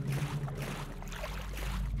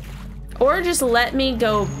 Or just let me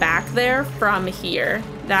go back there from here.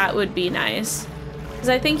 That would be nice. Because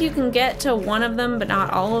I think you can get to one of them, but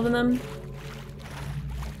not all of them.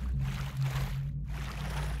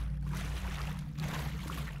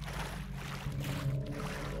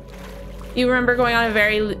 You remember going on a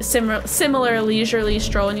very similar leisurely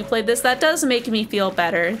stroll when you played this? That does make me feel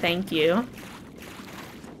better, thank you.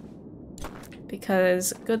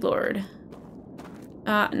 Because, good lord.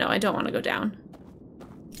 No, I don't want to go down.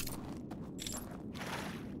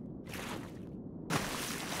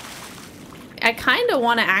 I kind of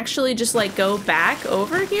want to actually just, like, go back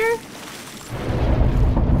over here.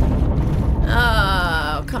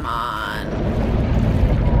 Oh, come on.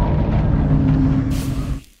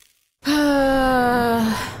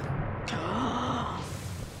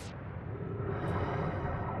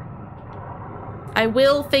 I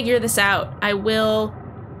will figure this out. I will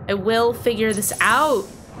figure this out.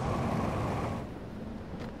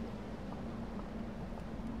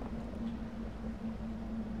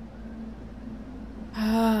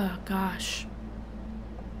 Oh, gosh.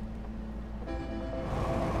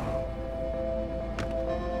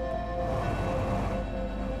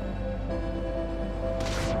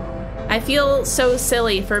 I feel so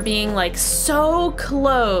silly for being, like, so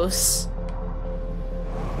close.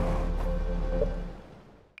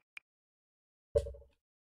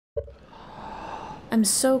 I'm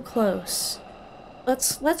so close.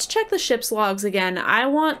 Let's check the ship's logs again. I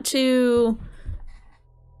want to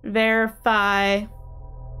verify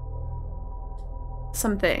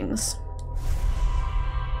some things.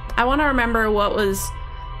 I want to remember what was...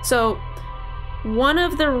 So, one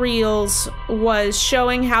of the reels was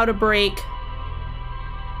showing how to break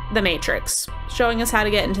the Matrix. Showing us how to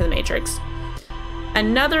get into the Matrix.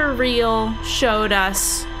 Another reel showed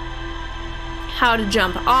us how to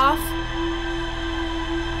jump off.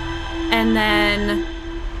 And then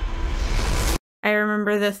I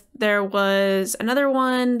remember that there was another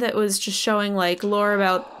one that was just showing like lore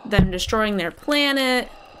about them destroying their planet.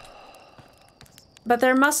 But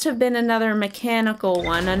there must have been another mechanical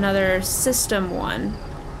one, another system one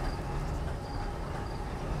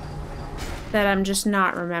that I'm just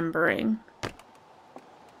not remembering.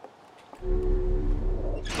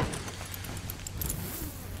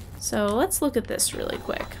 So let's look at this really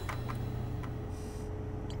quick.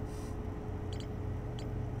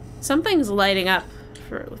 Something's lighting up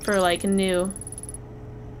for like new.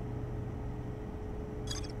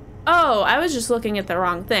 Oh, I was just looking at the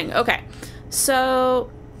wrong thing. Okay,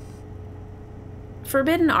 so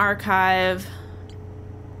Forbidden Archive.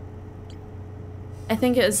 I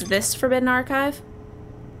think it was this Forbidden Archive.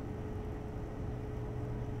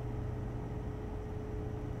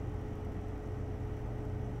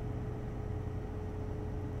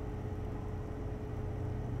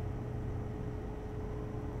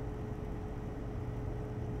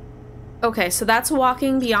 Okay, so that's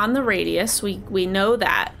walking beyond the radius. We know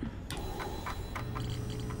that.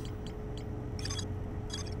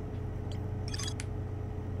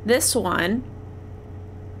 This one.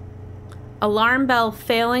 Alarm bell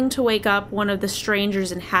failing to wake up one of the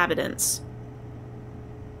stranger's inhabitants.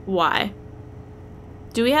 Why?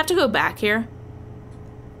 Do we have to go back here?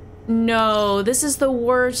 No, this is the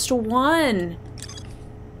worst one.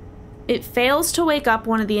 It fails to wake up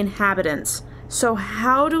one of the inhabitants. So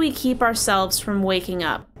how do we keep ourselves from waking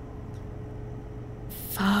up?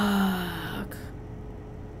 Fuck.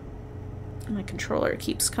 My controller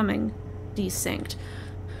keeps coming desynced.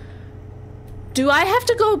 Do I have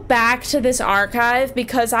to go back to this archive?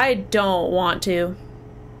 Because I don't want to.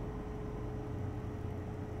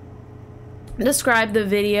 Describe the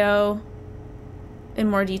video in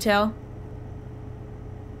more detail.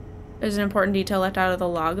 There's an important detail left out of the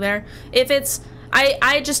log there. If it's...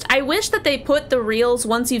 I wish that they put the reels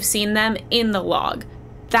once you've seen them in the log.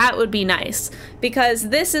 That would be nice. Because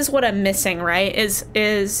this is what I'm missing, right? Is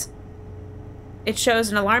it shows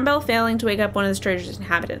an alarm bell failing to wake up one of the stranger's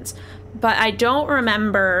inhabitants. But I don't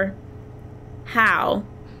remember how.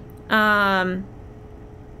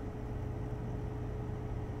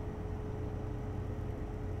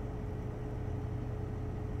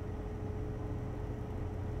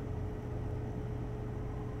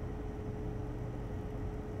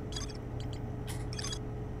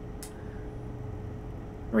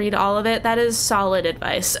 Read all of it. That is solid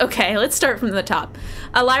advice. Okay, let's start from the top.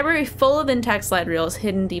 A library full of intact slide reels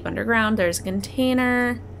hidden deep underground. There's a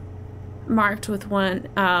container marked with one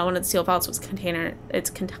of the seal files was container. Its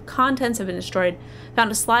contents have been destroyed. Found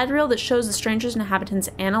a slide reel that shows the strangers and inhabitants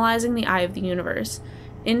analyzing the eye of the universe.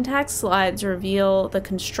 Intact slides reveal the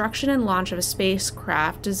construction and launch of a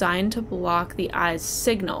spacecraft designed to block the eye's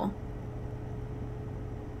signal.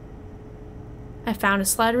 I found a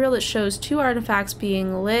slide reel that shows two artifacts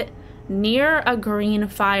being lit near a green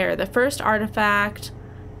fire. The first artifact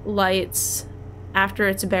lights after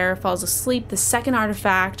its bearer falls asleep. The second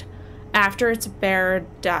artifact after its bearer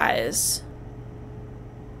dies.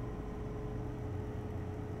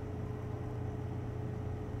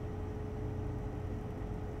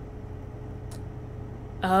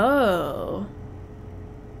 Oh.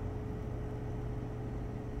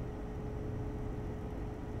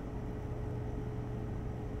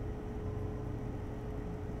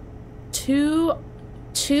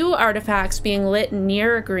 Two artifacts being lit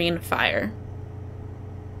near a green fire.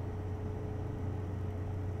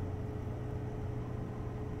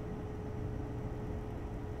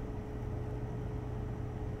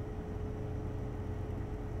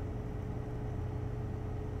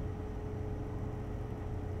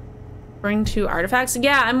 Bring 2 artifacts?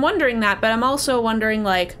 Yeah, I'm wondering that, but I'm also wondering,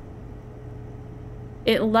 like,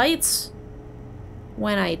 it lights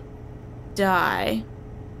when I die.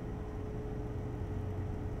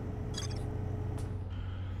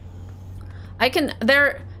 I can,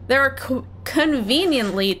 there are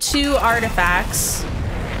conveniently 2 artifacts.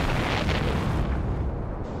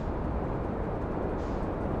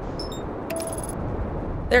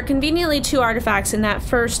 There are conveniently 2 artifacts in that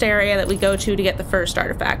first area that we go to get the first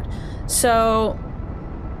artifact. So,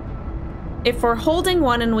 if we're holding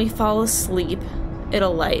one and we fall asleep,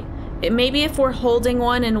 it'll light. Maybe if we're holding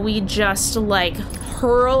one and we just, like,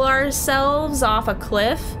 hurl ourselves off a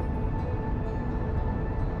cliff.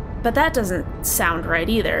 But that doesn't sound right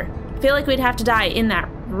either. I feel like we'd have to die in that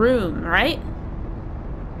room, right?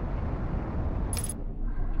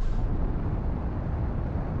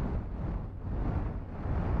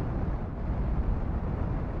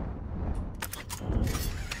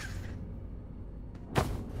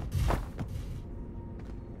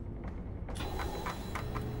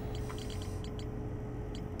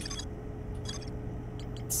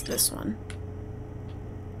 It's this one.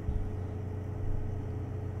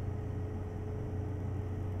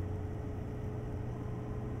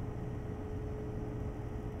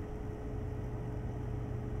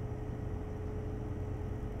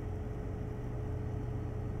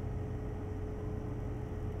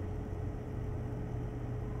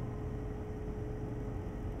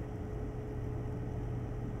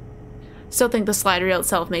 Still think the slide reel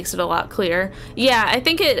itself makes it a lot clearer. Yeah, I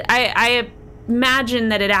think I imagine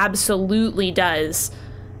that it absolutely does.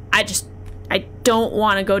 I don't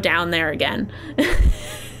want to go down there again.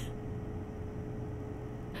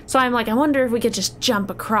 So I'm like, I wonder if we could just jump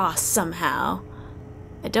across somehow.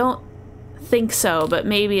 I don't think so, but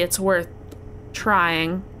maybe it's worth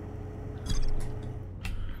trying.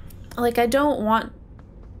 Like, I don't want...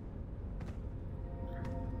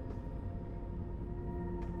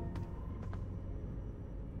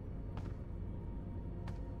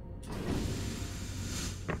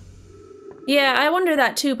 Yeah, I wonder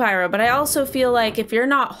that too, Pyro, but I also feel like if you're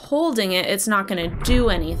not holding it, it's not gonna do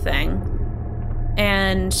anything.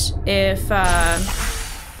 And if,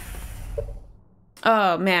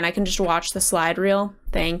 oh man, I can just watch the slide reel.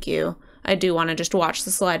 Thank you. I do want to just watch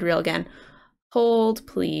the slide reel again. Hold,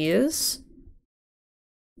 please.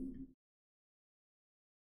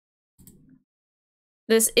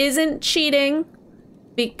 This isn't cheating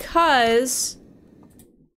because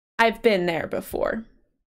I've been there before.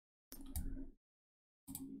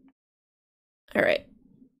 All right.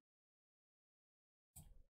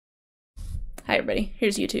 Hi, everybody.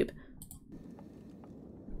 Here's YouTube.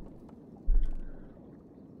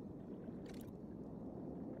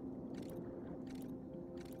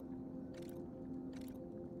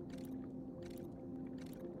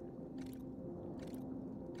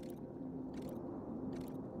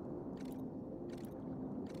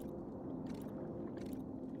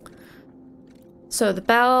 So the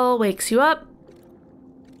bell wakes you up.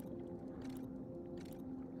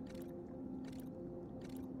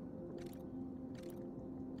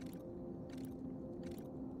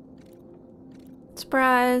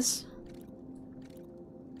 Surprise.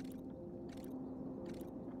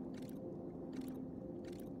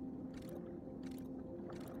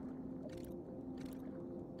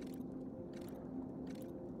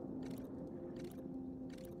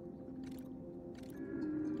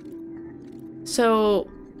 So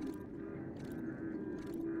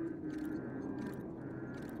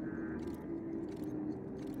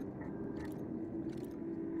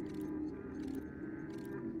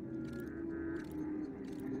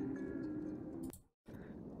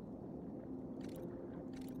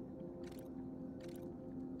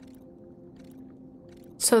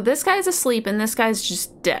this guy's asleep and this guy's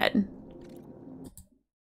just dead.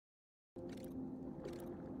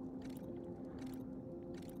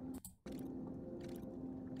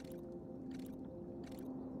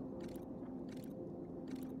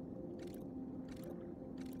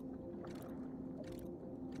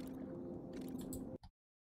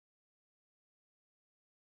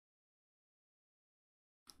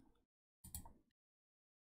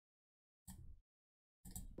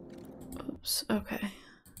 Oops, okay.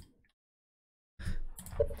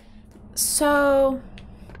 So...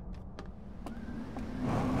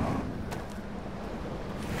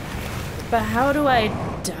 But how do I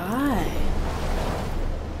die?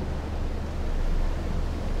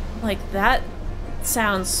 Like, that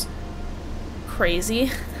sounds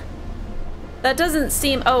crazy. That doesn't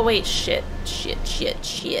seem... Oh, wait, shit. Shit.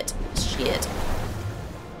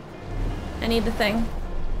 I need the thing.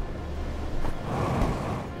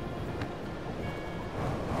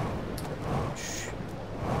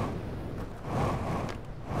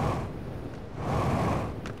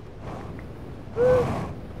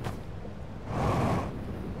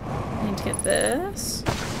 I need to get this.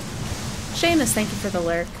 Seamus, thank you for the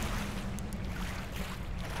lurk.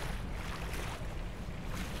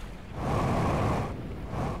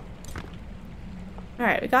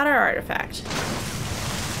 Alright, we got our artifact.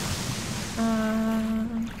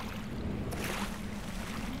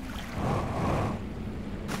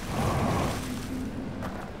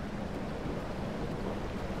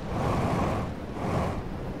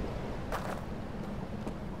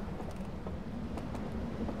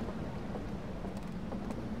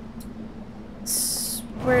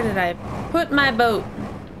 Where did I put my boat?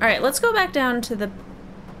 Alright, let's go back down to the...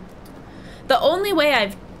 The only way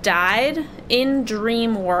I've died in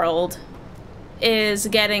Dream World is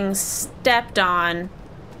getting stepped on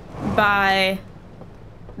by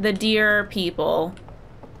the deer people.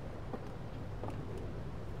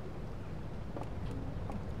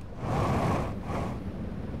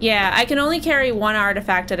 Yeah, I can only carry one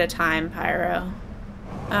artifact at a time, Pyro.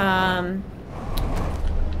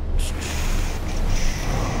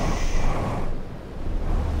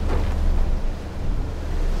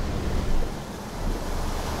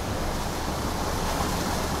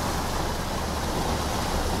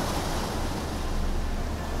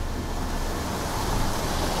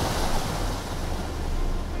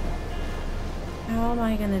 How am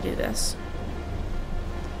I gonna do this?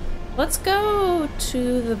 Let's go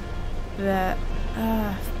to the...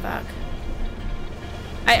 fuck.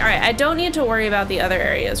 Alright, I don't need to worry about the other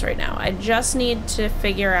areas right now. I just need to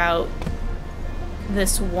figure out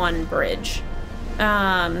this one bridge.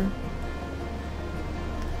 So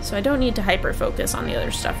I don't need to hyper-focus on the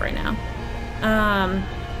other stuff right now.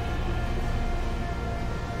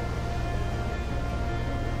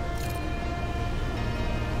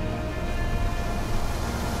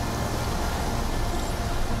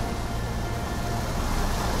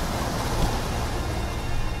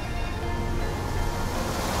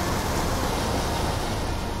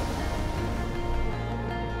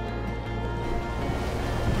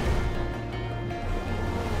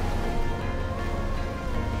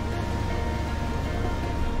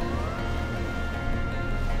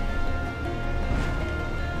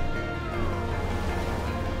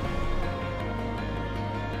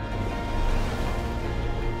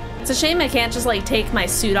 It's a shame I can't just like take my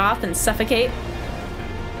suit off and suffocate.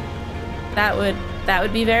 That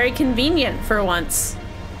would be very convenient for once.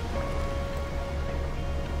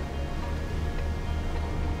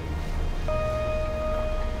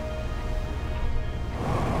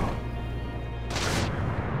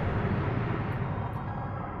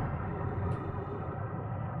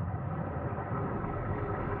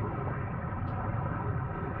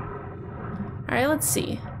 All right, let's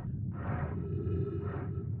see.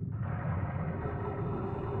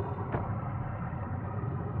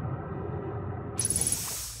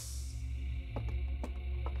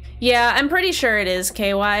 Yeah, I'm pretty sure it is,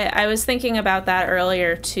 KY. I was thinking about that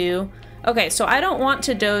earlier, too. Okay, so I don't want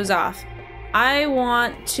to doze off. I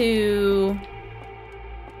want to...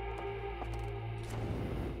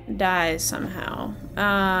 die somehow.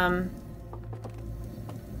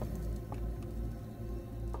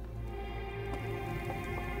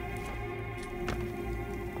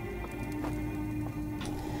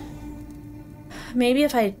 Maybe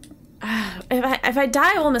if I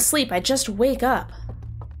die while I'm asleep, I just wake up.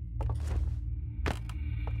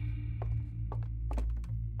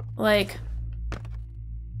 Like,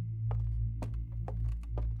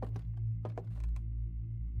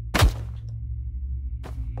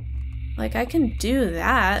 I can do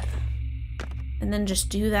that, and then just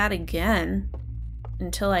do that again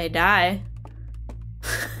until I die.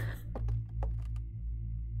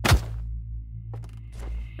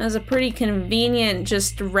 That's a pretty convenient,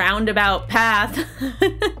 just roundabout path.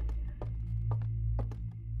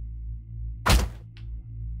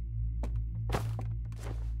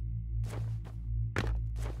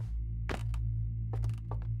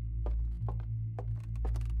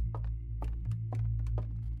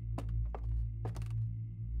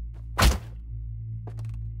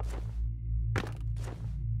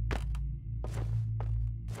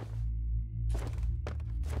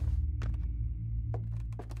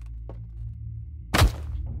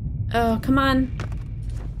 Oh, come on.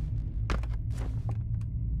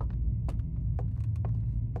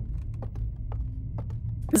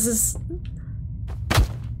 This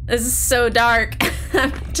is so dark.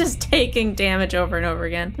 I'm just taking damage over and over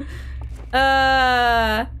again.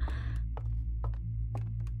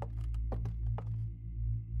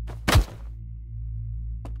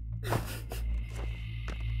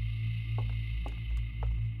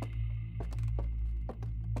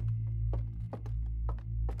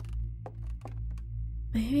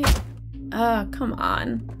 Maybe. Oh, come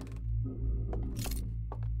on.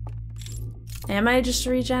 Am I just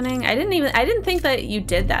regenning? I didn't think that you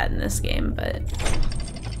did that in this game, but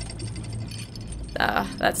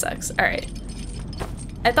that sucks. All right.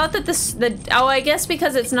 I thought that oh, I guess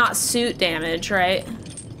because it's not suit damage, right?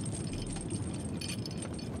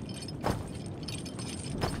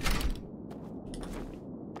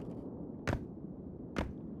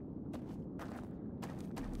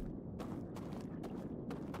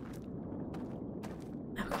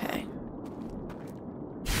 Okay.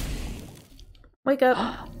 Wake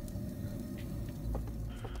up.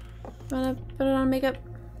 Wanna put it on makeup?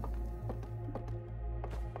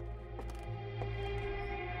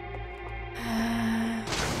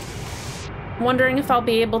 Wondering if I'll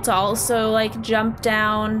be able to also, like, jump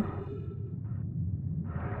down.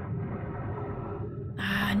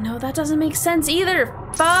 No, that doesn't make sense either.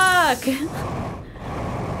 Fuck!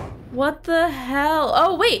 What the hell?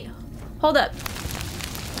 Oh, wait! Hold up.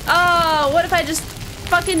 Oh, what if I just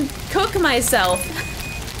fucking cook myself?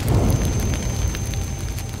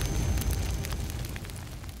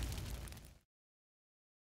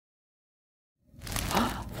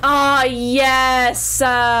 Oh, yes!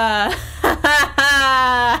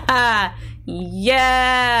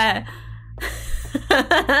 Yeah!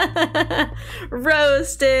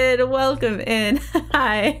 Roasted! Welcome in.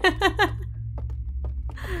 Hi.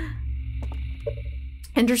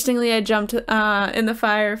 Interestingly, I jumped in the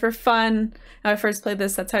fire for fun. When I first played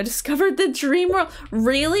this, that's how I discovered the dream world.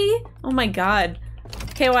 Really? Oh my god.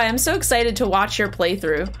 KY, I'm so excited to watch your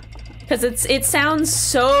playthrough. Because it sounds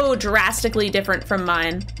so drastically different from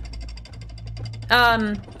mine.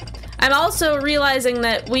 I'm also realizing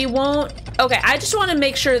that we won't... Okay, I just want to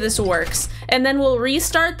make sure this works. And then we'll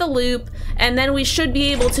restart the loop, and then we should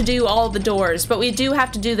be able to do all the doors, but we do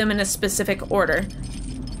have to do them in a specific order.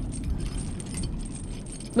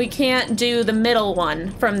 We can't do the middle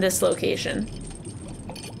one from this location.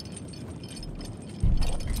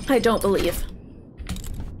 I don't believe.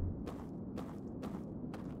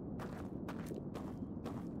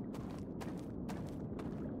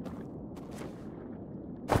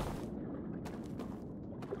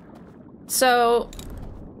 So,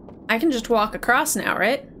 I can just walk across now,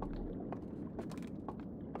 right?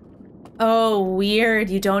 Oh, weird.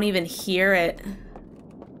 You don't even hear it.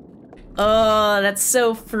 Oh, that's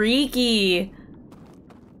so freaky.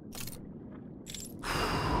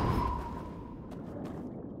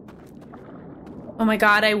 Oh my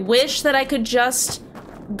god, I wish that I could just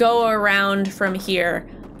go around from here.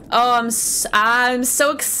 Oh, I'm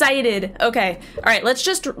so excited. Okay, all right, let's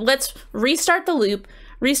restart the loop.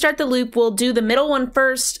 Restart the loop, we'll do the middle one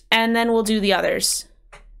first, and then we'll do the others.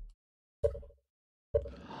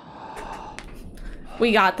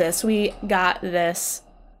 We got this, we got this.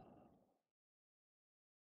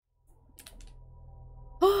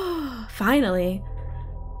 Oh, finally.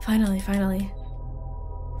 Finally, finally.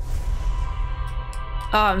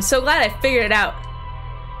 Oh, I'm so glad I figured it out.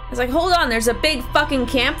 I was like, hold on, there's a big fucking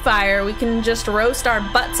campfire. We can just roast our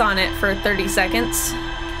butts on it for 30 seconds.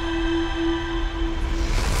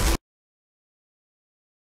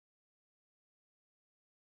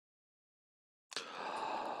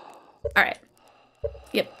 All right.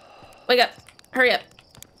 Yep. Wake up. Hurry up.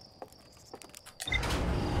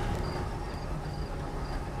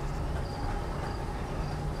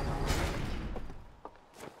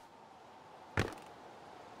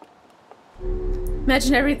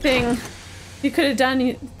 Imagine everything you could have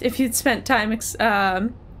done if you'd spent time you've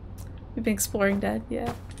been exploring dead.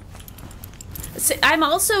 Yeah. So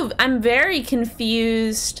I'm very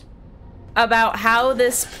confused about how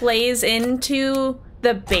this plays into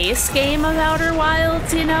the base game of Outer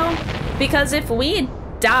Wilds, you know? Because if we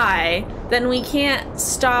die, then we can't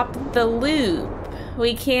stop the loop.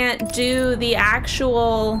 We can't do the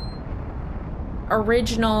actual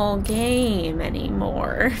original game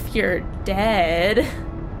anymore if you're dead.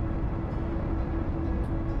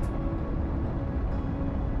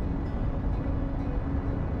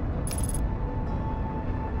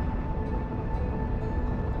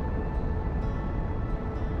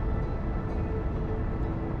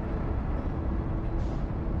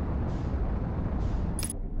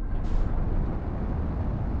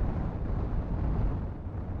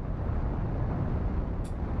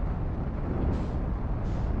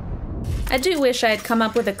 I do wish I had come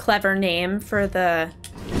up with a clever name for the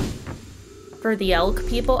elk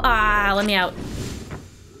people. Ah, let me out.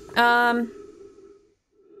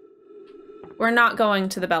 We're not going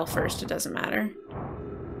to the bell first, it doesn't matter.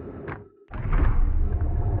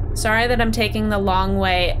 Sorry that I'm taking the long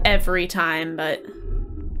way every time, but...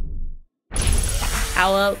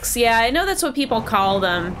 Owl elks. Yeah, I know that's what people call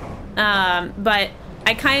them, but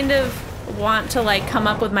I kind of want to, like, come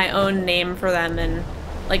up with my own name for them and,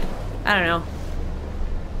 like, I don't know.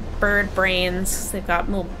 Bird brains. They've got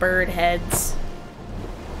little bird heads.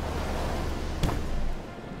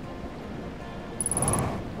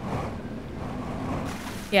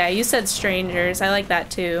 Yeah, you said strangers. I like that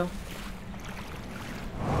too.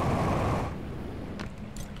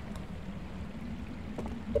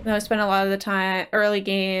 No, I spent a lot of the time early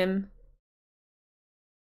game.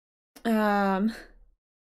 Like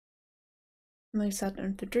sat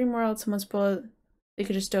in the dream world, someone spoiled. They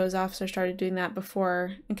could just doze off, so I started doing that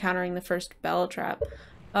before encountering the first bell trap.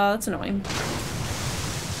 Oh, that's annoying.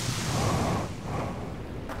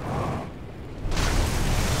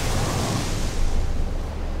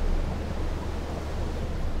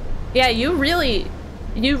 Yeah, you really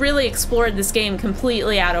explored this game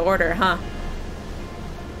completely out of order, huh?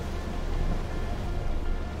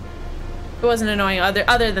 It wasn't annoying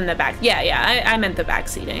other than the back. Yeah, I meant the back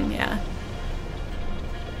seating, yeah.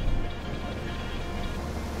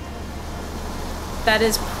 That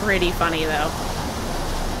is pretty funny, though.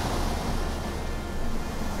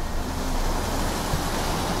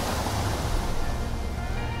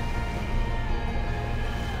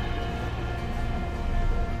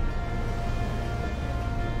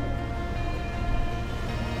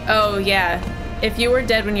 Oh, yeah. If you were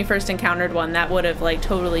dead when you first encountered one, that would have, like,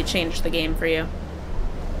 totally changed the game for you.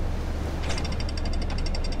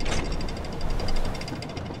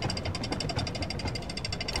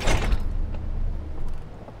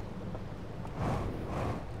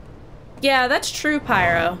 Yeah, that's true,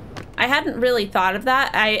 Pyro. I hadn't really thought of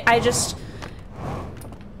that. I just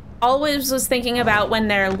always was thinking about when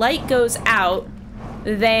their light goes out,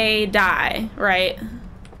 they die, right?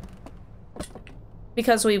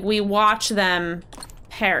 Because we watch them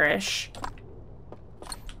perish.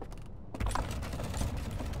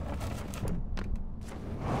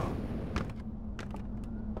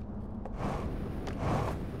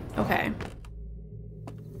 Okay.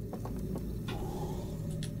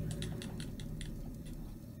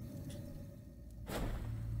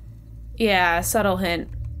 Yeah, subtle hint.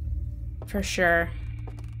 For sure.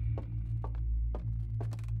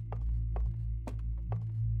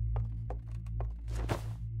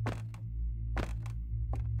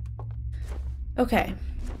 Okay.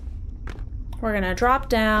 We're gonna drop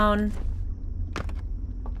down.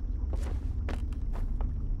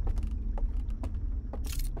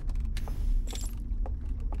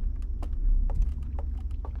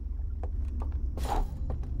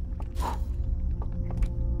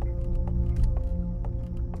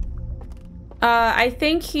 I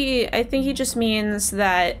think he just means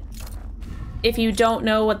that if you don't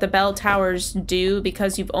know what the bell towers do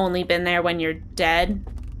because you've only been there when you're dead,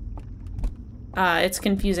 it's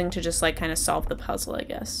confusing to just, like, kind of solve the puzzle, I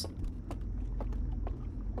guess.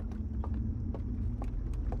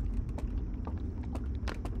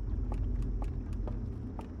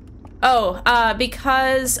 Oh,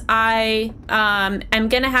 because I, am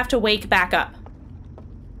gonna have to wake back up.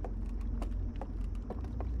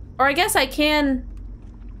 Or I guess I can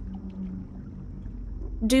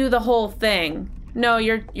do the whole thing. No,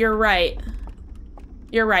 you're right.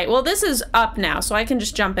 You're right. Well, this is up now, so I can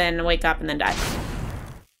just jump in and wake up and then die.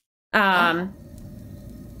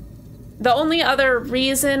 The only other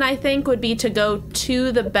reason, I think, would be to go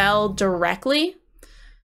to the bell directly,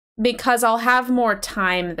 because I'll have more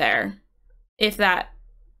time there, if that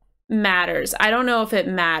matters. I don't know if it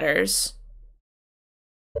matters.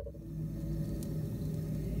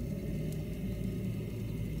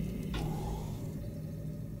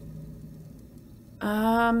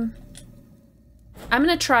 I'm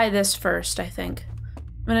gonna try this first, I think.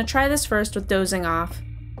 I'm gonna try this first with dozing off.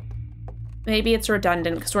 Maybe it's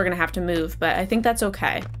redundant because we're gonna have to move, but I think that's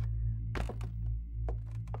okay.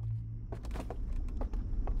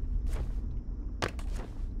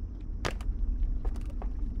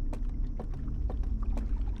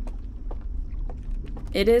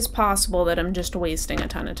 It is possible that I'm just wasting a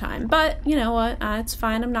ton of time, but you know what? It's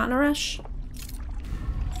fine. I'm not in a rush.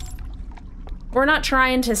 We're not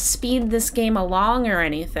trying to speed this game along or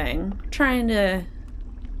anything. We're trying to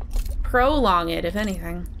prolong it, if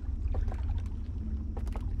anything.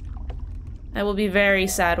 I will be very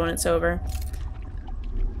sad when it's over.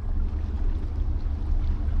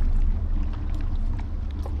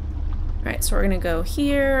 Alright, so we're gonna go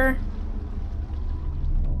here.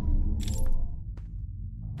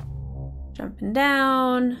 Jumping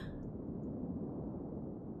down.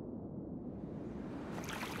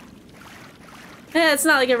 Yeah, it's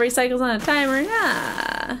not like it recycles on a timer.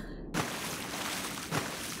 Nah.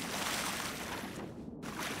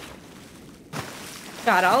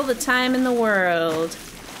 Got all the time in the world.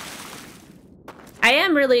 I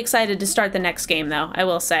am really excited to start the next game, though, I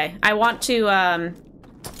will say. I want to,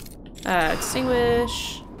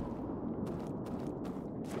 extinguish.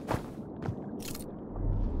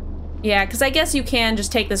 Yeah, because I guess you can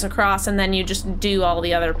just take this across and then you just do all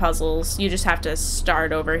the other puzzles. You just have to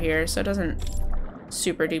start over here, so it doesn't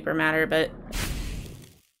super duper matter, but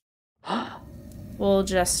we'll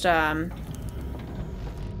just,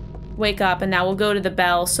 wake up and now we'll go to the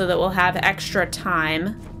bell so that we'll have extra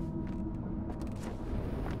time.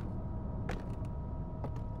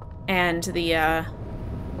 And the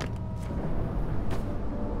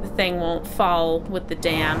thing won't fall with the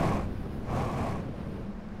dam.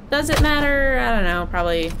 Does it matter? I don't know,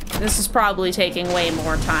 probably. This is probably taking way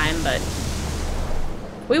more time, but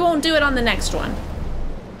we won't do it on the next one.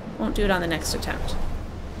 Won't do it on the next attempt.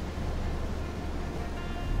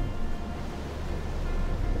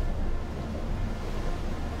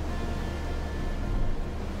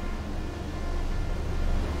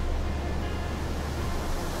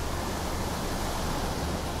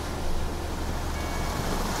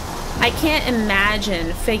 I can't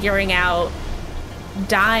imagine figuring out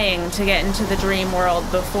dying to get into the dream world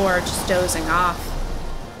before just dozing off.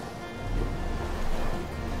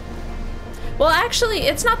 Well, actually,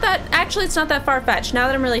 it's not that far-fetched now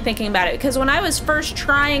that I'm really thinking about it, because when I was first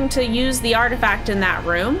trying to use the artifact in that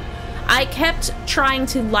room, I kept trying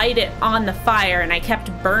to light it on the fire and I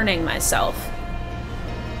kept burning myself.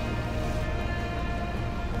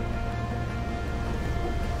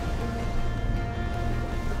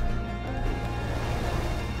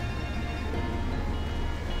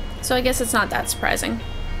 So I guess it's not that surprising.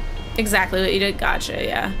 Exactly what you did. Gotcha,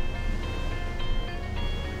 yeah.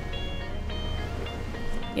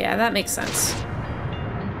 Yeah, that makes sense.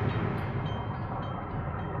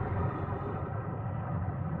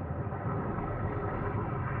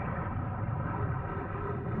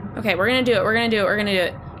 Okay, we're gonna do it. We're gonna do it. We're gonna do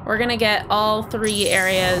it. We're gonna get all 3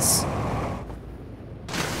 areas.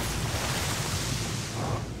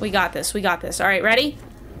 We got this. We got this. All right, ready?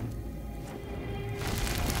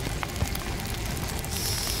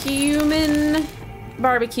 Human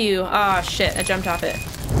barbecue. Oh shit, I jumped off it.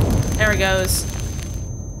 There it goes.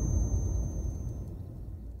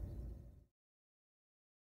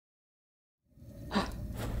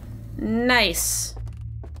 Nice.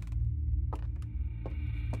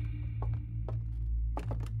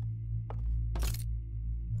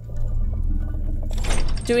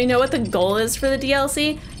 Do we know what the goal is for the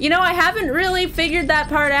DLC? You know, I haven't really figured that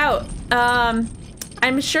part out.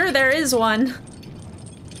 I'm sure there is one.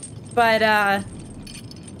 But,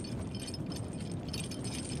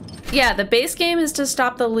 yeah, the base game is to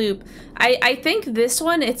stop the loop. I think this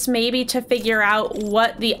one, it's maybe to figure out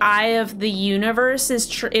what the eye of the universe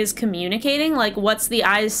is communicating. Like, what's the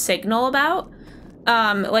eye's signal about?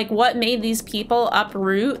 Like, what made these people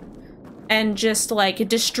uproot and just, like,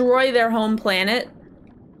 destroy their home planet?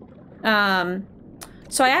 So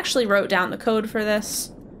I actually wrote down the code for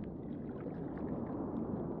this.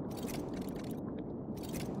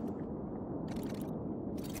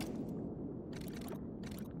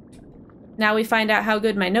 Now we find out how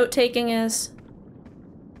good my note-taking is.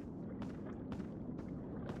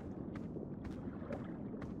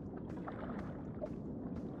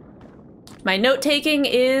 My note-taking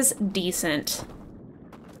is decent.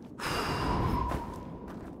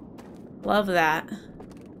 Love that.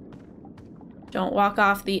 Don't walk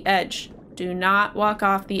off the edge. Do not walk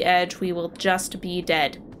off the edge. We will just be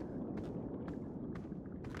dead.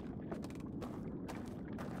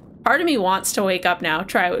 Part of me wants to wake up now.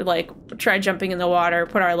 Try jumping in the water,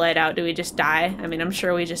 put our light out. Do we just die? I mean, I'm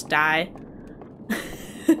sure we just die.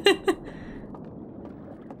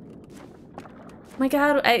 My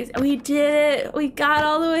god, we did it! We got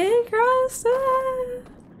all the way across!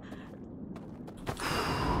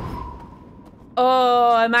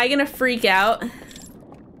 Oh, am I gonna freak out?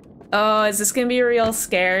 Oh, is this gonna be real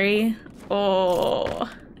scary? Oh.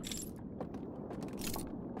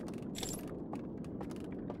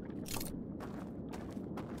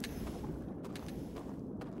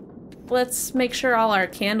 Let's make sure all our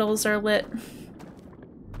candles are lit.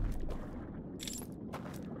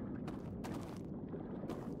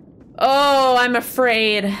 Oh, I'm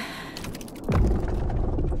afraid.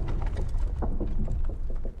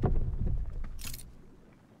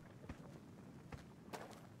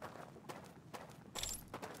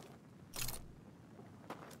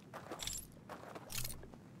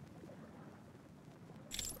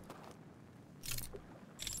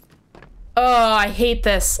 Oh, I hate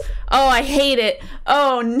this. Oh, I hate it.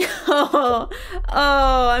 Oh, no.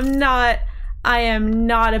 Oh, I am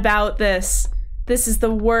not about this. This is the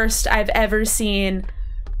worst I've ever seen.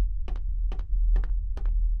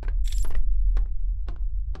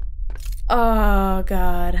 Oh,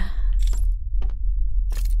 God.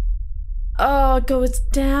 Oh, it goes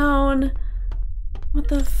down. What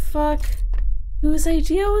the fuck? Whose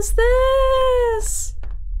idea was this?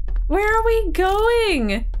 Where are we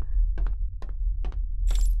going?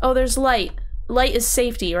 Oh, there's light. Light is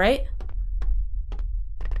safety, right?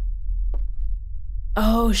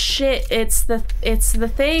 Oh shit, it's the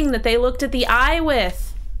thing that they looked at the eye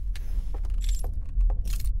with.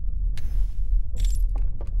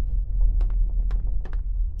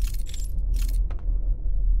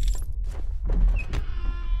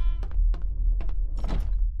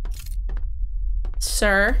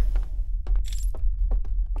 Sir?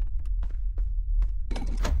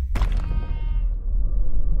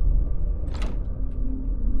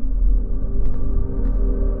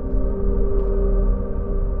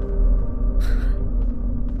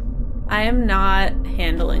 I am not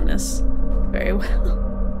handling this very well.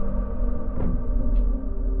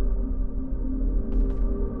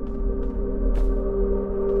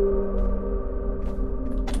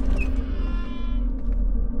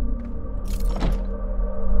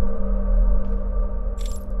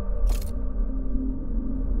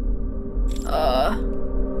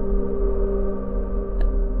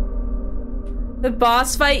 The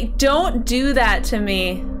boss fight, don't do that to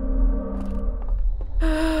me.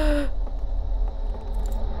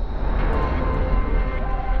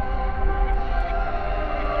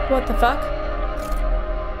 What the fuck?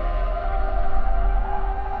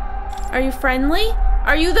 Are you friendly?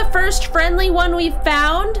 Are you the first friendly one we've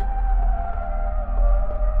found?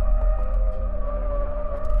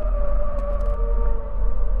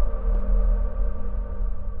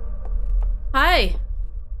 Hi.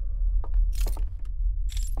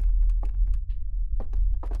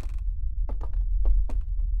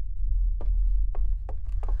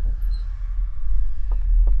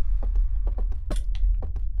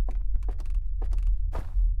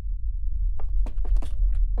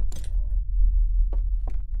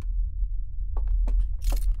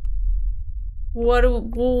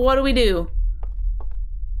 What do we do?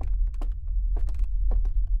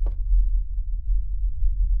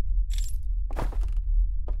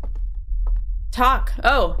 Talk.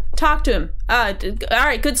 Oh, talk to him. All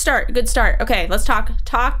right, good start. Good start. Okay, let's talk.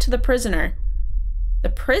 Talk to the prisoner. The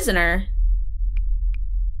prisoner?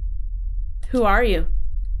 Who are you?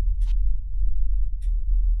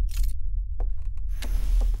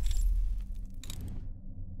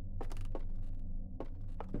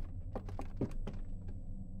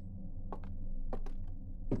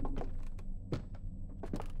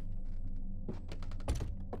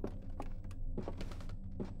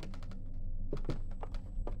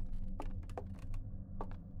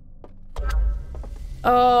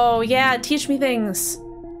 Oh, yeah, teach me things.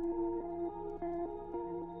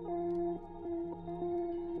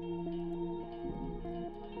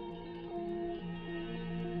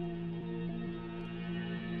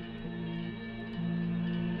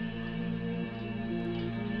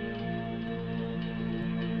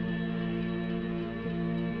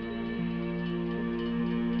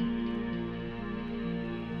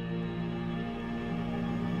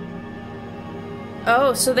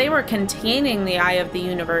 Oh, so they were containing the Eye of the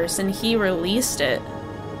Universe and he released it.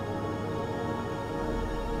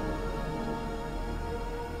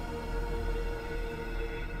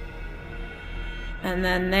 And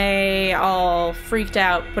then they all freaked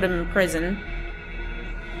out, put him in prison.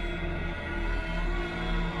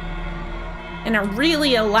 In a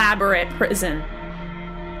really elaborate prison.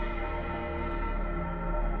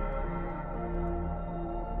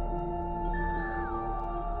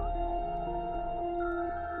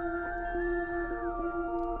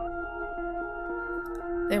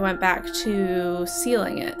 They went back to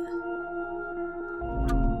sealing it.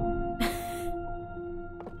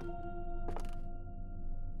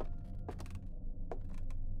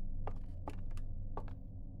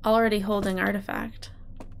 Already holding artifact.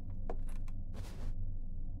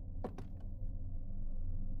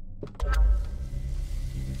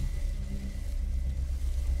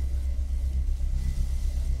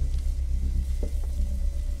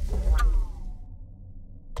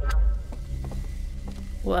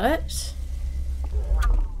 What?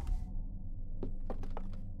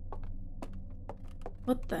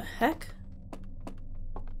 What the heck?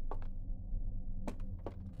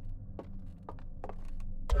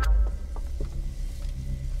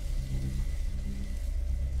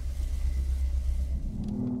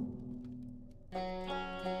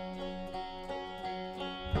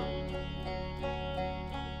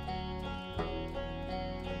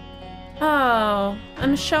 Oh,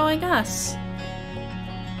 I'm showing us.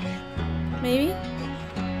 Maybe?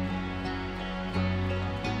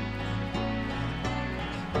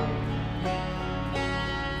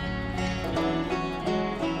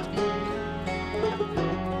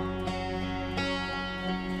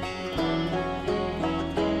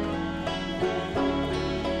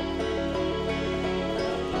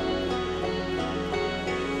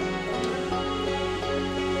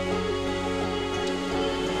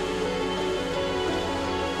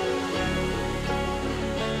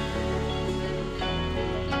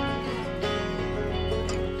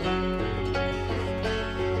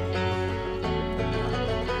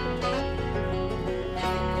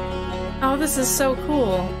 Oh, this is so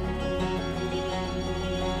cool.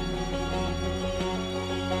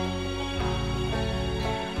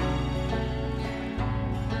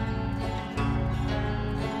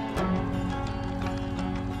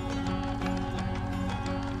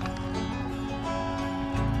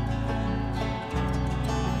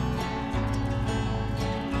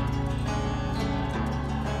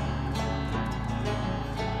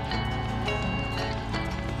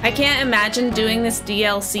 I can't imagine doing this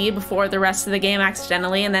DLC before the rest of the game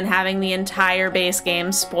accidentally and then having the entire base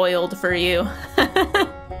game spoiled for you.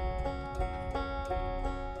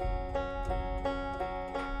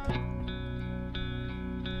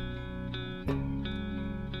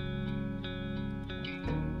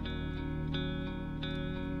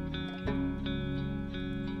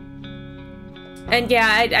 And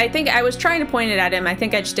yeah, I think I was trying to point it at him. I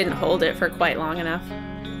think I just didn't hold it for quite long enough.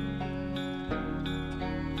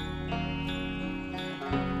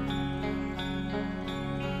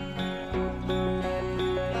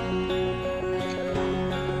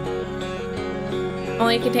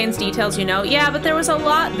 Only contains details you know. Yeah, but there was a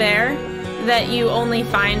lot there that you only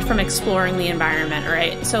find from exploring the environment,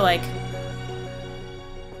 right? So, like,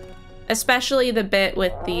 especially the bit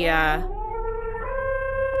with the,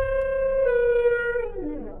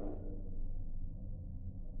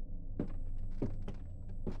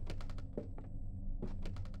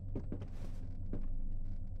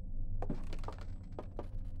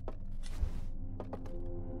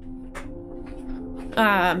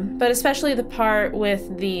 but especially the part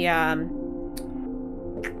with the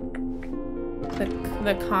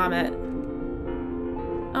comet.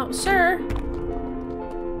 Oh, sir.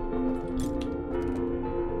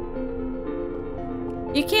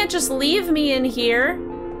 You can't just leave me in here.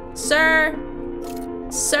 Sir.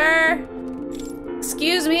 Sir.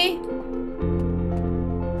 Excuse me.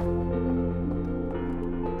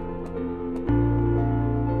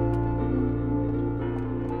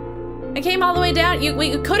 I came all the way down.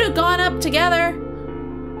 We could have gone up together.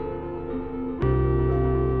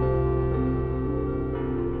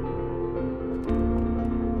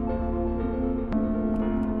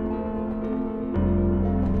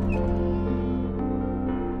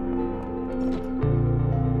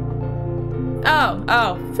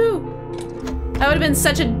 Oh, phew. That would have been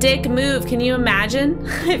such a dick move. Can you imagine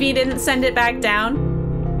if he didn't send it back down?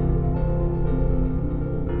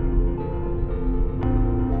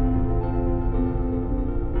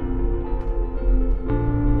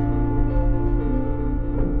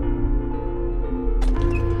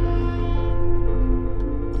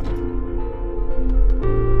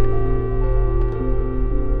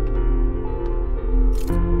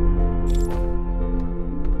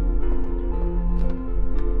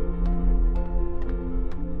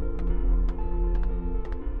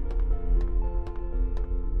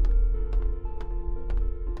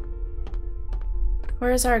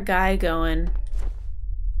 Where's our guy going?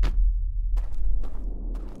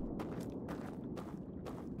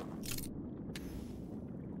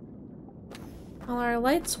 All our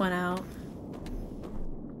lights went out.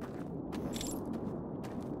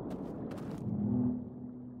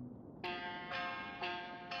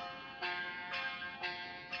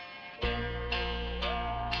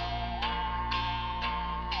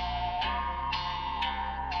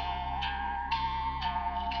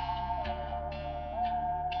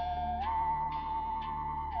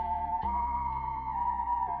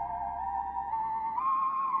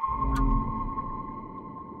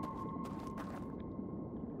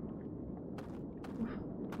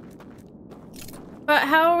 But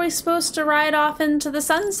how are we supposed to ride off into the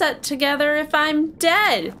sunset together if I'm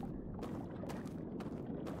dead?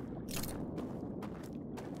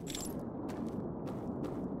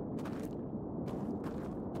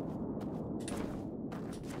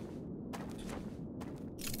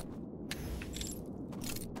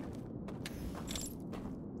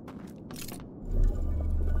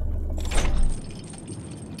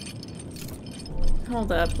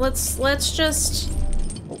 Hold up. Let's just...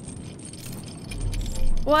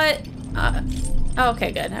 What?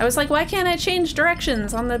 Okay, good. I was like, why can't I change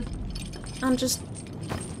directions on the... I'm just...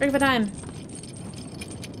 Frick of a dime.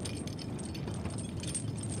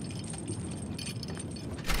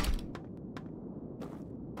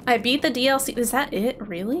 I beat the DLC. Is that it?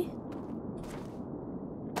 Really?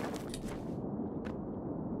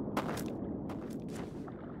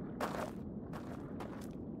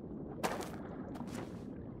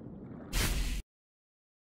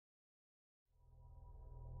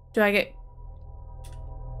 Do I get...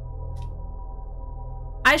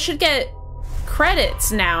 I should get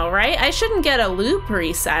credits now, right? I shouldn't get a loop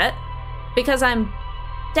reset because I'm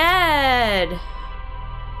dead.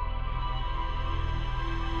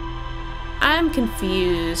 I'm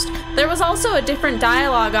confused. There was also a different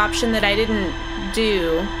dialogue option that I didn't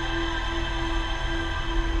do.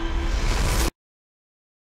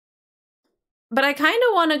 But I kind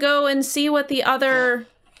of want to go and see what the other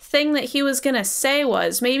thing that he was gonna say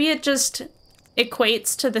was. Maybe it just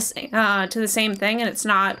equates to the same thing and it's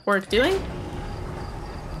not worth doing.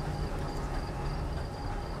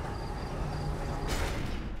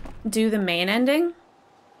 Do the main ending?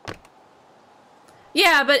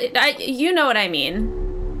 Yeah, but you know what I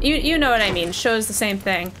mean. You know what I mean. Shows the same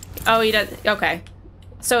thing. Oh, he does. Okay.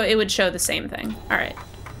 So it would show the same thing. All right.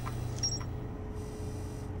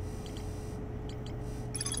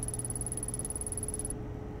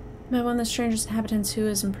 Met one of the stranger's inhabitants who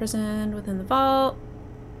is imprisoned within the vault.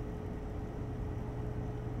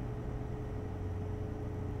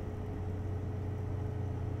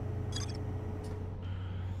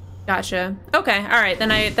 Gotcha. Okay, alright,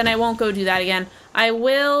 then I won't go do that again. I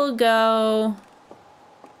will go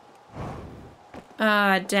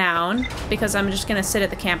down, because I'm just gonna sit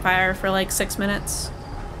at the campfire for like 6 minutes.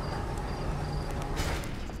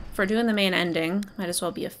 For doing the main ending, might as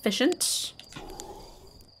well be efficient.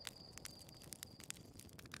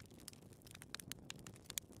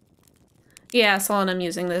 Yeah, Solemn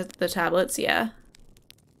using the tablets, yeah.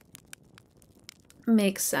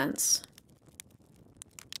 Makes sense.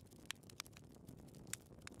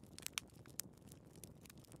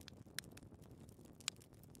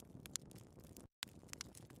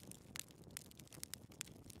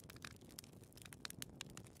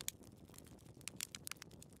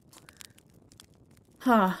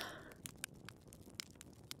 Huh.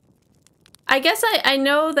 I guess I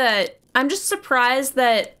know that... I'm just surprised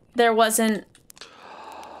that there wasn't...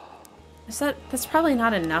 That's probably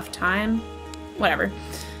not enough time. Whatever.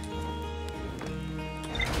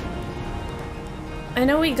 I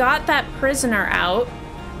know we got that prisoner out.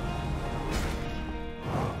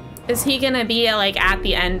 Is he gonna be like at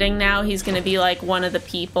the ending now? He's gonna be like one of the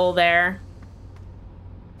people there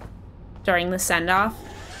during the send-off?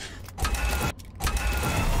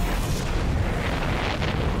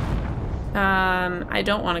 I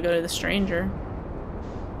don't want to go to the stranger.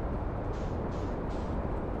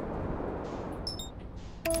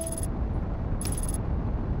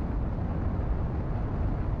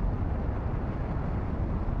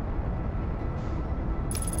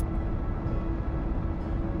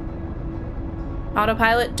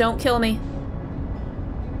 Autopilot, don't kill me.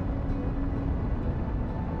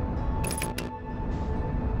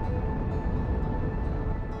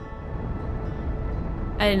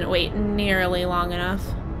 I didn't wait nearly long enough.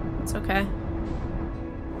 It's okay.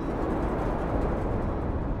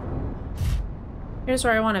 Here's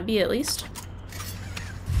where I want to be, at least.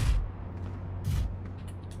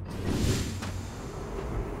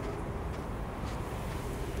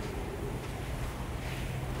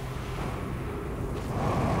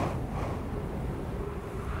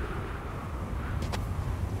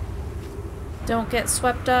 Don't get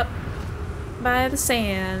swept up by the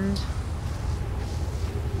sand.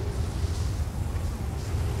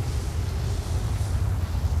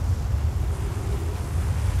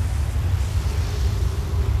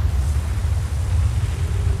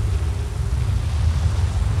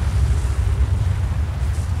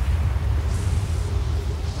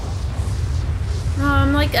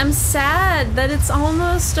 I'm sad that it's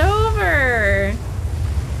almost over.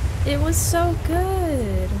 It was so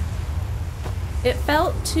good. It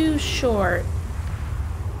felt too short.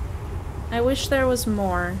 I wish there was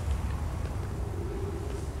more.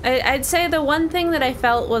 I'd say the one thing that I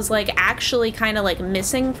felt was like actually kind of like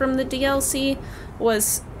missing from the DLC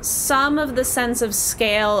was some of the sense of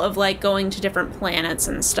scale of like going to different planets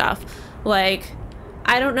and stuff. Like,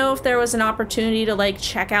 I don't know if there was an opportunity to like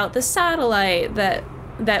check out the satellite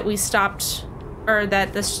that we stopped, or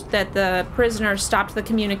that the prisoner stopped the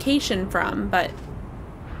communication from, but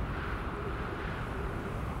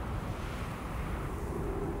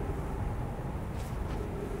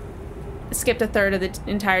skipped a third of the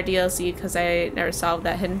entire DLC because I never solved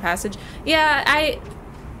that hidden passage. Yeah, I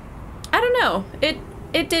don't know.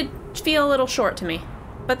 It did feel a little short to me,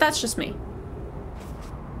 but that's just me.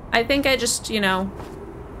 I think I just, you know,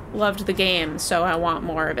 loved the game, so I want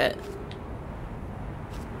more of it.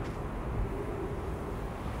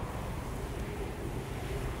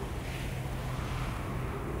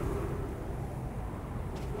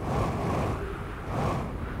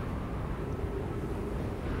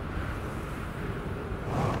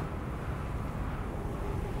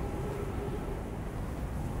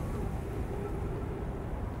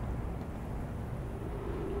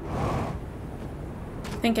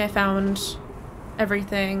 I think I found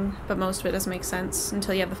everything, but most of it doesn't make sense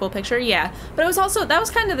until you have the full picture. Yeah, but it was also, that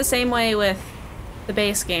was kind of the same way with the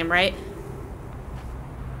base game, right?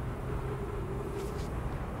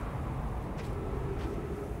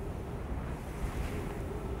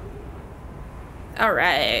 All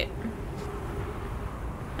right.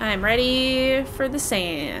 I'm ready for the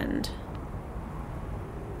sand.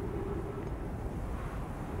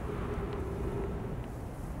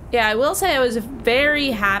 Yeah, I will say I was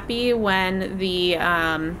very happy when the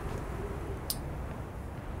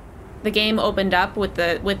game opened up with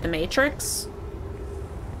the Matrix.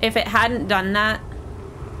 If it hadn't done that,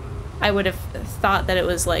 I would have thought that it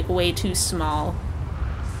was like way too small.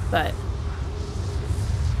 But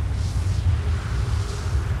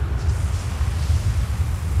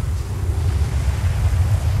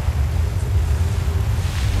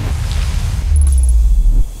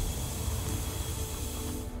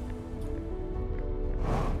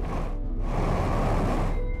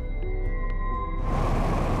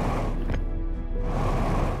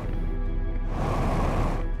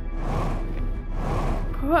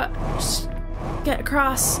just get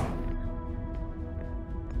across.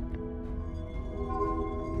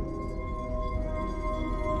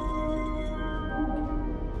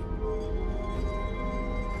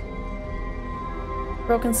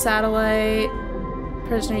 Broken satellite.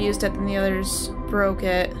 Prisoner used it and the others broke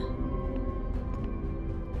it.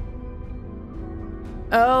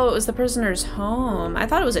 Oh, it was the prisoner's home. I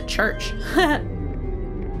thought it was a church.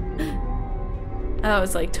 Oh, it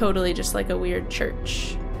was like totally just like a weird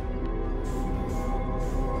church.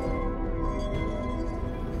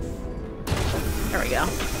 There we go.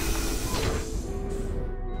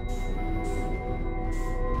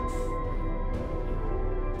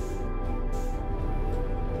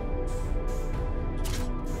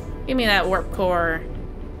 Give me that warp core.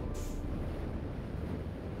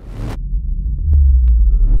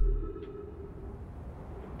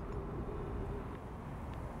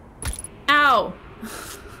 Ow!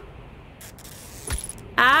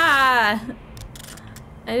 Ah!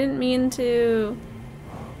 I didn't mean to.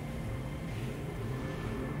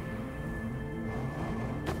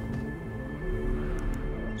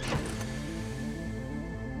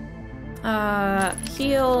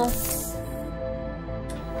 Heal.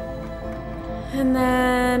 And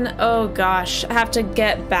then, oh gosh, I have to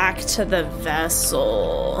get back to the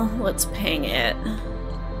vessel. Let's ping it.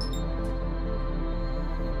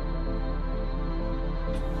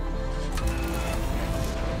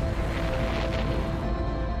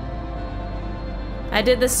 I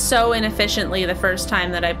did this so inefficiently the first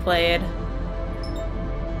time that I played.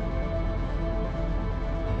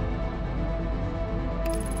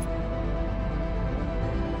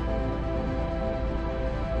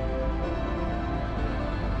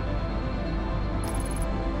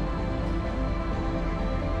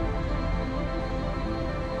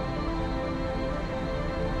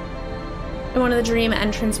 In one of the dream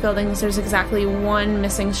entrance buildings, there's exactly one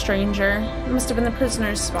missing stranger. It must have been the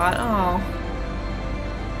prisoner's spot. Oh.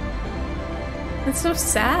 That's so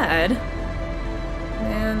sad.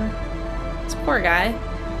 Man. This poor guy.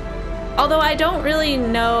 Although I don't really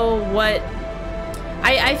know what...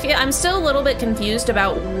 I feel I'm still a little bit confused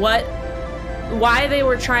about why they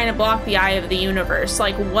were trying to block the eye of the universe.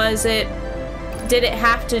 Like, did it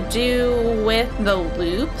have to do with the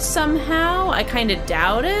loop somehow? I kind of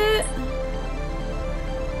doubt it.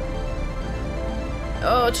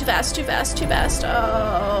 Oh, too fast, too fast, too fast.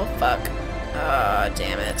 Oh, fuck. Oh,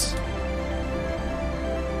 damn it.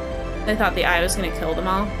 I thought the eye was gonna kill them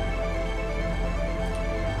all.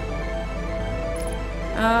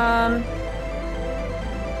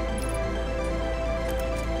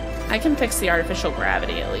 I can fix the artificial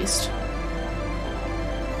gravity at least.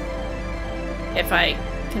 If I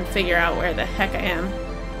can figure out where the heck I am.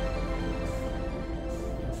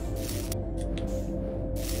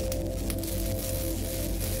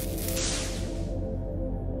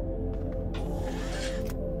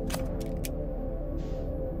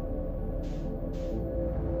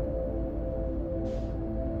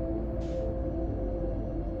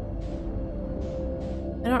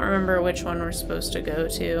 don't remember which one we're supposed to go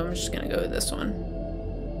to. I'm just gonna go with this one.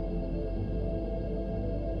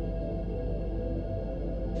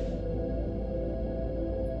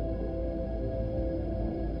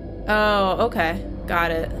 Oh, okay.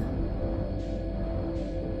 Got it.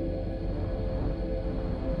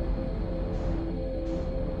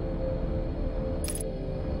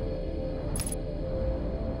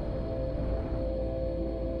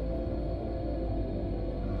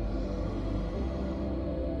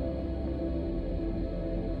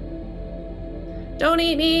 Don't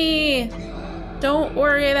eat me! Don't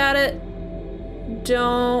worry about it.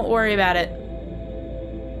 Don't worry about it.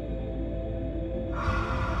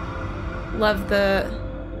 Love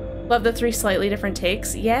the 3 slightly different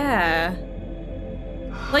takes. Yeah.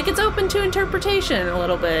 Like, it's open to interpretation a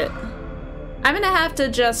little bit. I'm gonna have to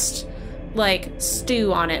just, like,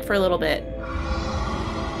 stew on it for a little bit.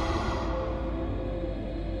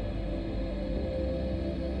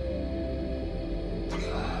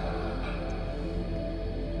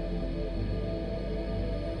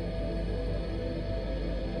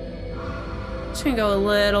 Just gonna go a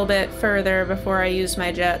little bit further before I use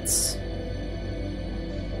my jets.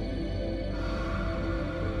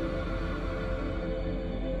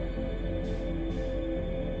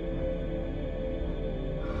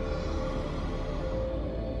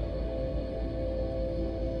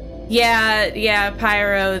 Yeah,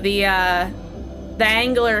 Pyro, the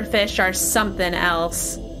angler fish are something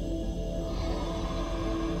else.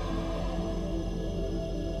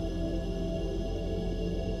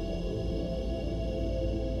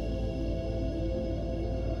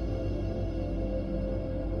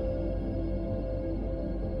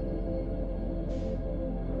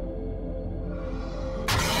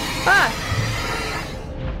 Ah!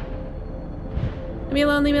 Leave me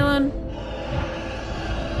alone, leave me alone.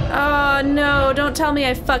 Oh no, don't tell me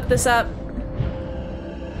I fucked this up.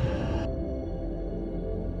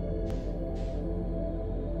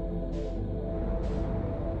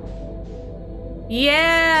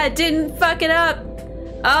 Yeah, didn't fuck it up.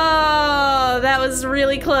 Oh, that was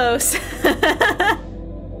really close.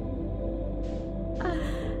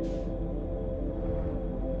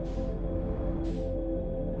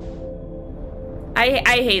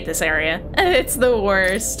 I hate this area. It's the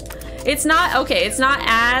worst. It's not, okay, it's not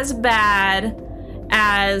as bad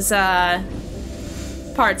as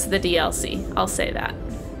parts of the DLC. I'll say that.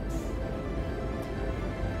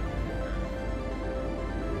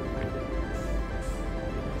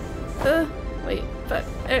 Wait, but,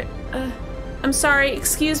 I'm sorry,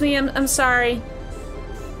 excuse me, I'm sorry.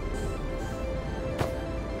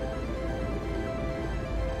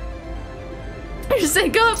 I just say,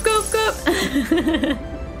 go up, go up, go up.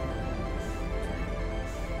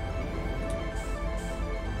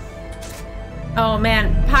 Oh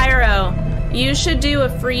man, Pyro, you should do a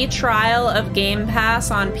free trial of Game Pass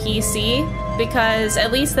on PC, because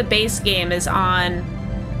at least the base game is on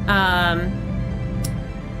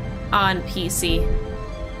PC.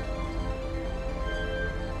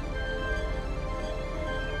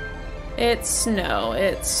 It's,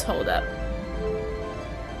 hold up.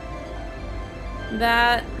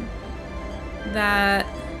 That. That.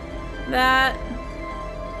 That.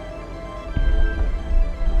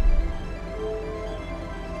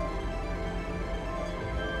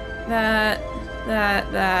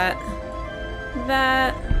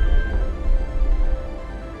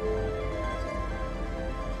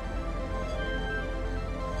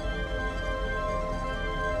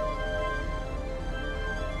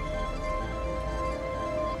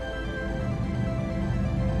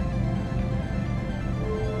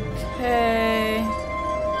 Okay.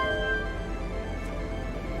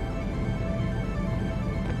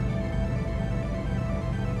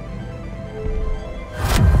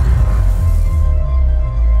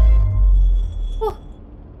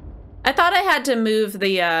 I thought I had to move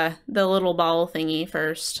the little ball thingy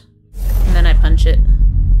first, and then I punch it.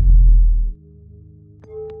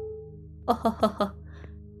 Oh,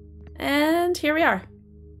 and here we are.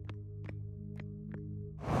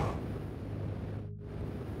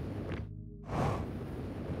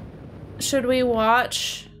 Should we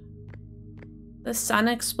watch the sun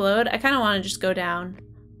explode? I kind of want to just go down.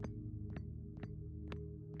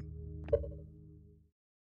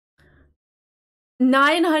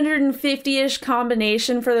 $950-ish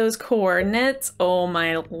combination for those coordinates. Oh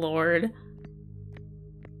my lord.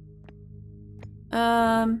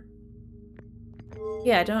 Yeah,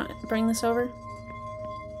 don't bring this over.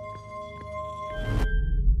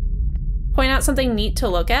 Point out something neat to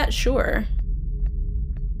look at? Sure.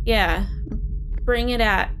 Yeah. Bring it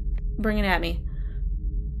at me.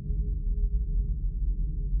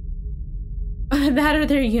 That or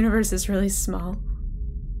their universe is really small.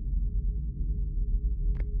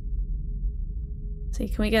 See,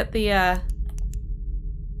 can we get the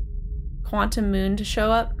quantum moon to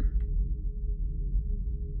show up?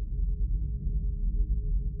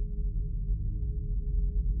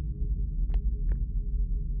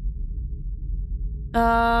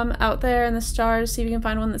 Out there in the stars, see if we can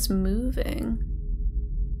find one that's moving.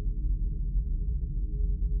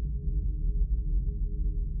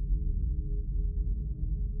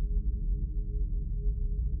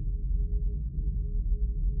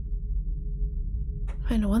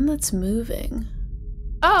 Find one that's moving.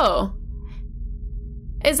 Oh!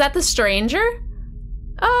 Is that the stranger?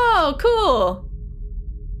 Oh, cool!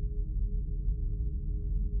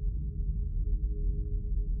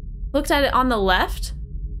 Looked at it on the left?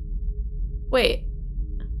 Wait.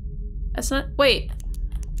 That's not- wait.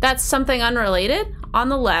 That's something unrelated? On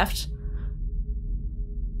the left.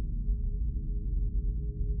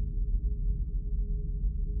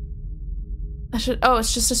 Oh,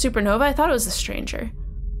 it's just a supernova? I thought it was a stranger.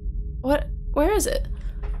 What? Where is it?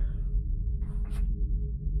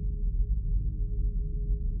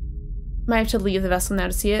 Might have to leave the vessel now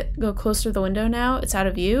to see it. Go closer to the window now. It's out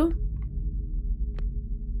of view.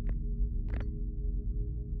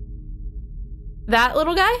 That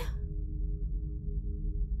little guy?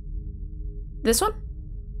 This one?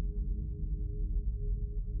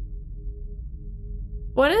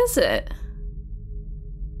 What is it?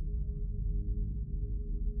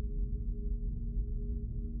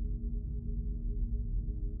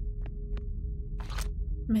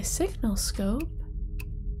 My signal scope?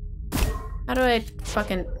 How do I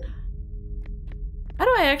fucking... How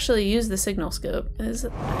do I actually use the signal scope?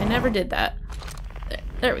 I never did that.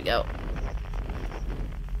 There we go.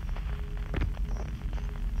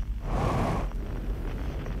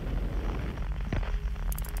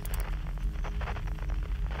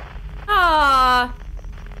 Ah.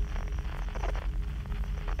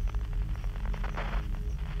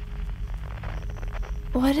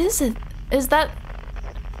 What is it? Is that...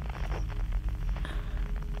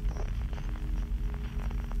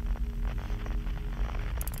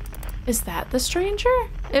 Is that the stranger?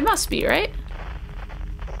 It must be, right?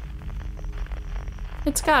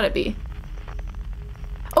 It's gotta be.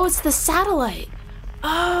 Oh, it's the satellite.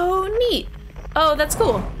 Oh, neat. Oh, that's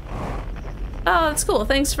cool. Oh, that's cool.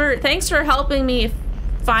 Thanks for helping me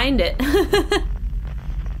find it.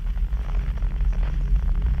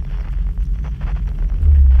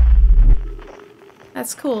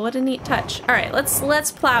 That's cool. What a neat touch. All right,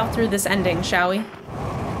 let's plow through this ending, shall we?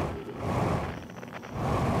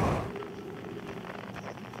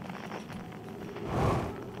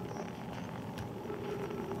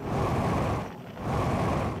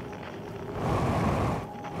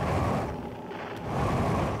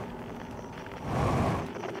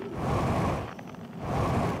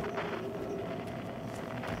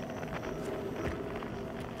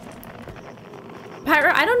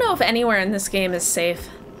 I don't know if anywhere in this game is safe.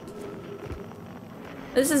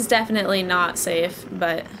 This is definitely not safe,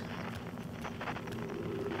 but...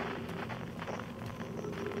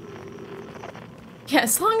 Yeah,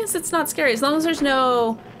 as long as it's not scary, as long as there's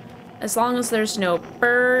no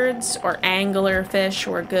birds or anglerfish,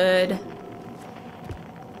 we're good.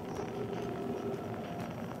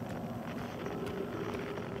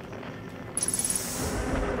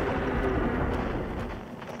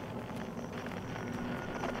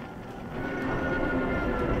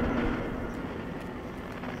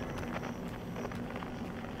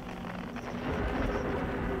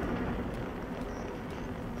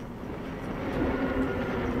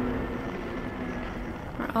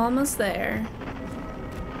 Almost there.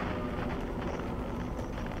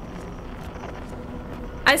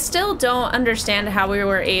 I still don't understand how we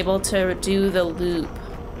were able to do the loop.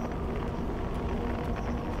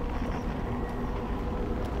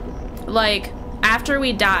 Like, after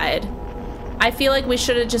we died, I feel like we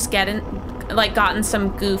should have just gotten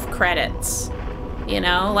some goof credits. You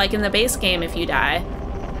know? Like in the base game if you die.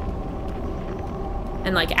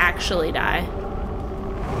 And like actually die.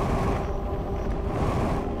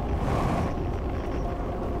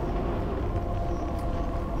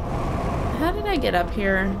 How did I get up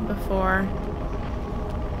here before?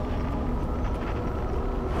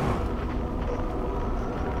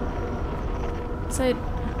 So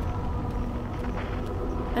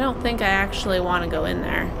I don't think I actually want to go in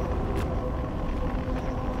there.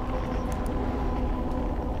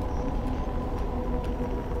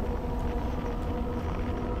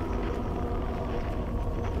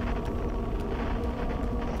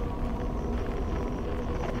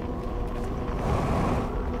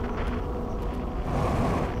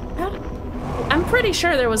 I'm pretty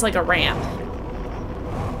sure there was like a ramp.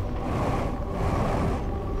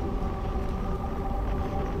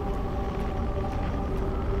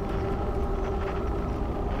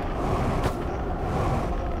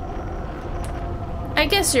 I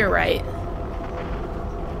guess you're right.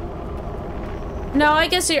 No, I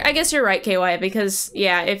guess you're right, KY, because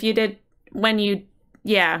yeah, if you did when you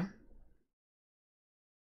yeah.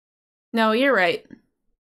 No, you're right.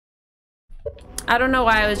 I don't know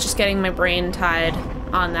why I was just getting my brain tied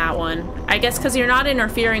on that one. I guess because you're not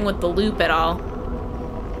interfering with the loop at all.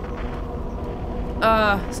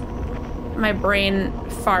 My brain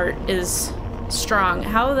fart is strong.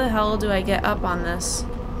 How the hell do I get up on this?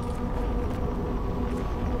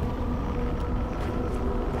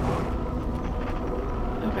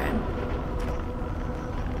 Okay.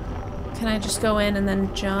 Can I just go in and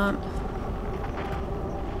then jump?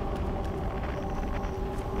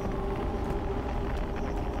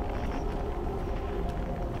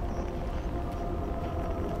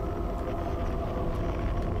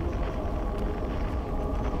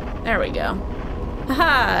 There we go.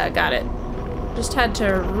 Haha, got it. Just had to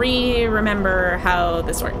remember how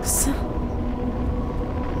this works.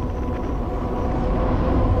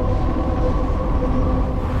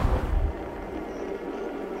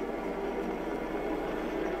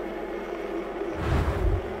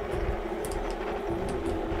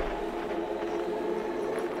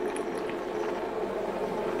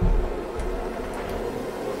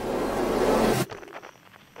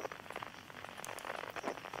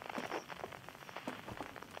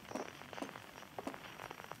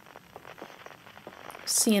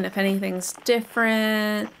 Seeing if anything's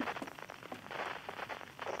different.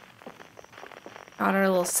 Got our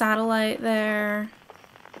little satellite there.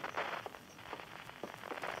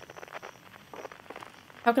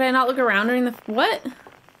 How could I not look around during the... What?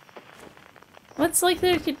 What's like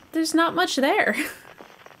there? There's not much there.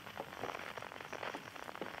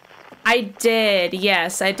 I did.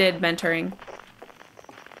 Yes, I did mentoring.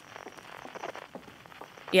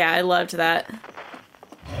 Yeah, I loved that.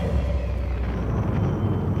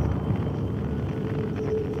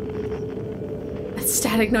 That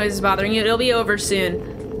static noise is bothering you. It'll be over soon.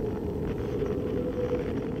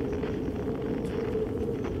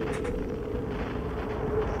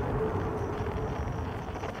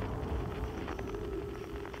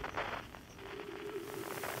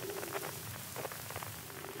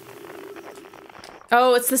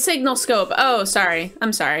 Oh, it's the signal scope. Oh, sorry.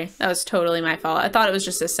 I'm sorry. That was totally my fault. I thought it was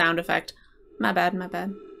just a sound effect. My bad, my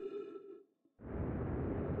bad.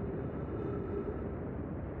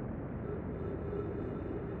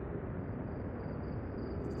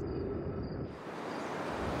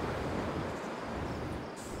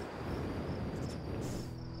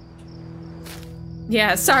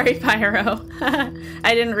 Yeah, sorry, Pyro.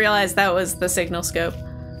 I didn't realize that was the signal scope.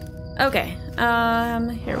 Okay,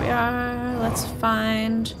 here we are. Let's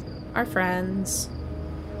find our friends.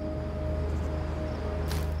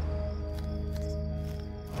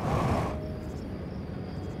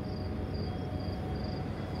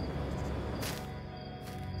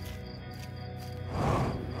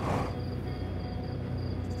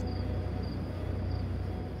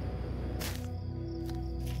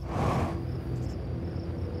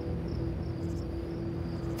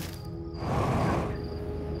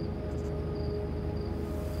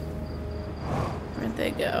 Where'd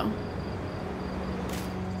they go?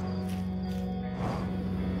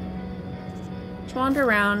 Just wander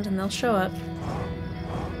around and they'll show up.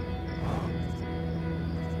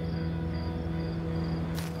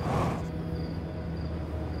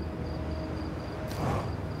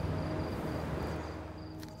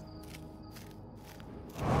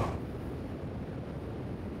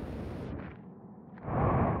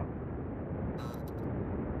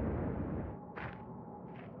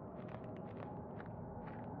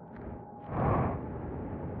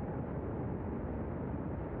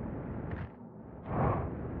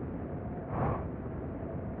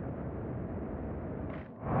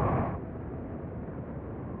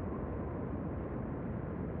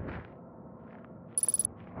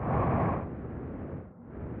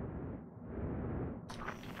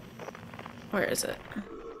 Where is it?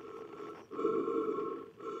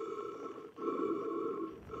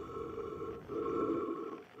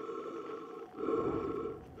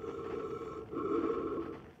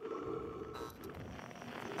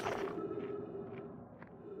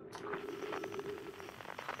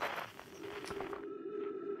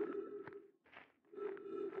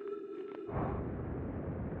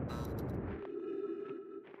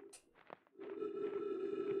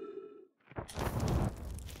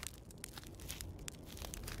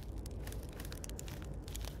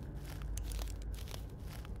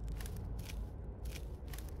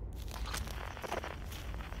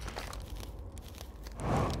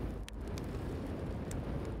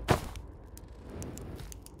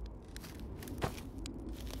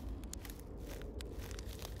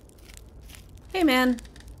 Hey, man.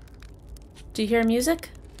 Do you hear music?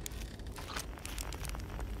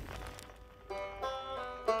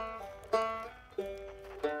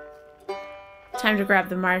 Time to grab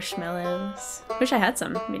the marshmallows. Wish I had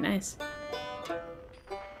some. It'd be nice.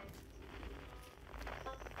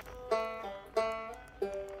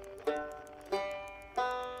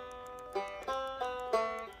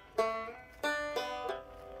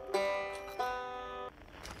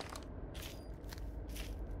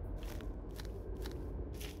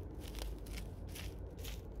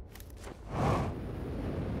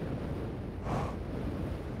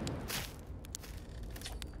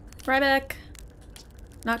 Right back.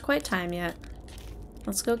 Not quite time yet.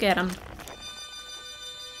 Let's go get him.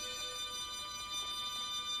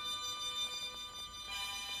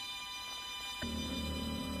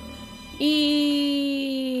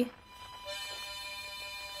 Eee.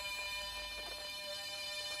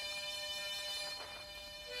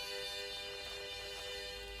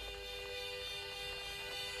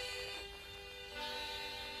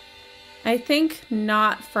 I think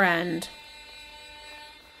not friend.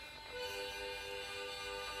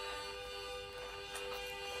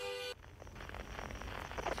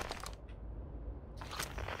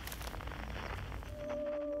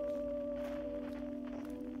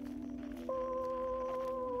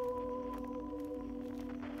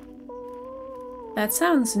 That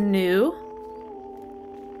sounds new.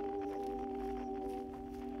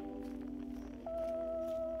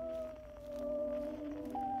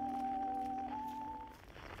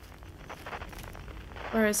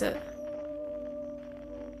 Where is it?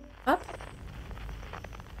 Up?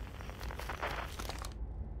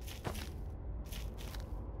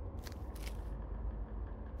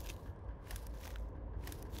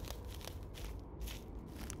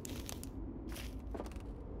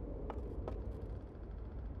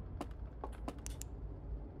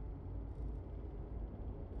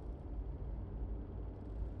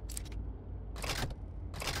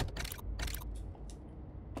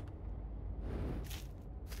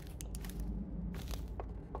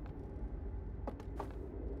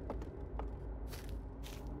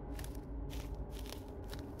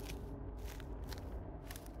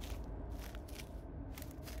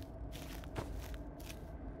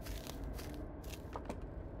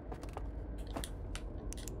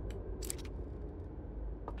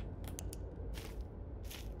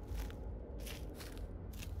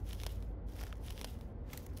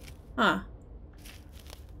 Huh.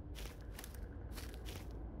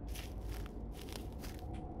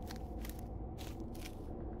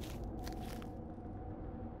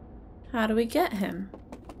 How do we get him?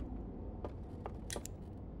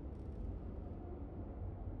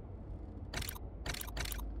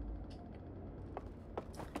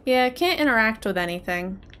 Yeah, I can't interact with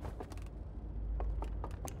anything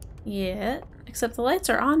yet. Except the lights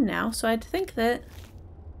are on now, so I'd think that...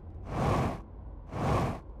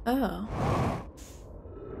 Oh.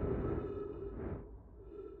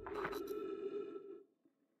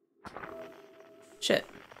 Shit.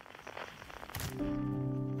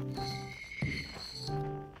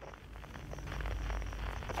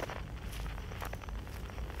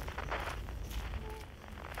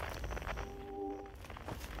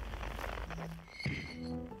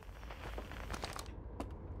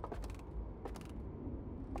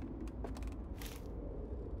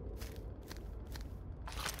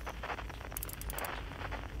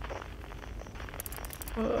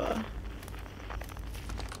 Ugh.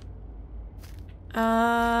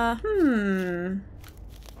 Hmm.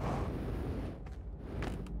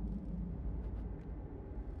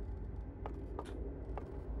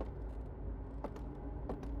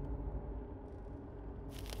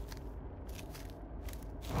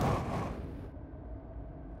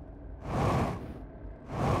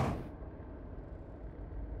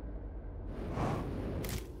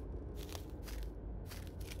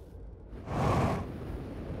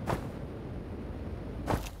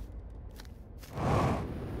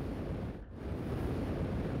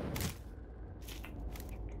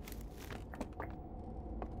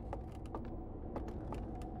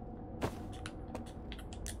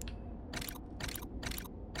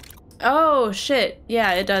 Oh, shit.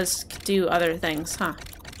 Yeah, it does do other things, huh?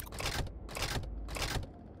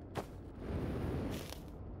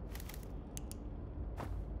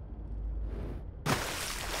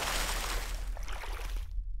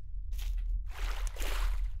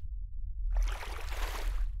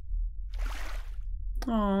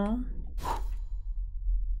 Aww.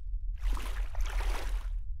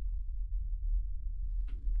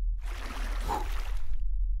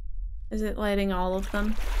 Is it lighting all of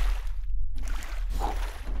them?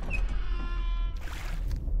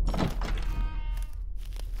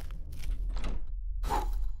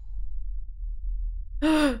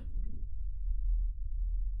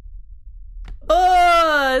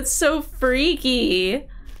 that's so freaky.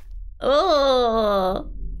 Oh.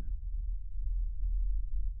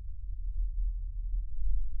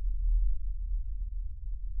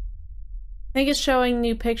 I think it's showing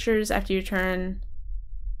new pictures after you turn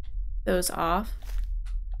those off.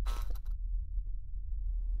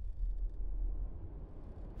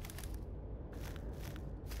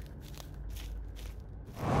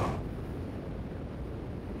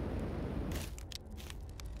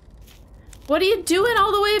 What are you doing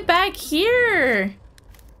all the way back here?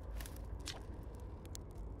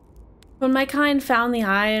 When my kind found the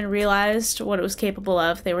eye and realized what it was capable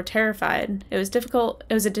of, they were terrified. It was difficult.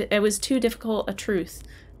 It was too difficult a truth.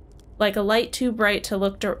 Like a light too bright to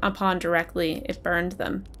look upon directly, it burned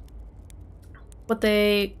them. What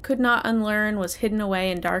they could not unlearn was hidden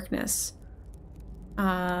away in darkness.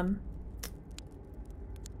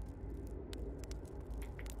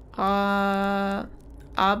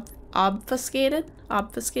 Obfuscated,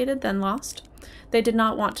 then lost. They did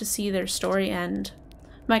not want to see their story end.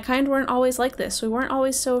 My kind weren't always like this. We weren't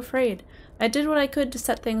always so afraid. I did what I could to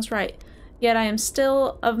set things right. Yet I am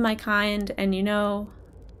still of my kind, and you know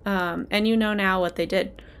now what they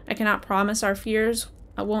did. I cannot promise our fears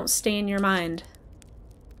won't stay in your mind.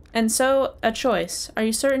 And so, a choice. Are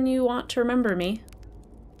you certain you want to remember me?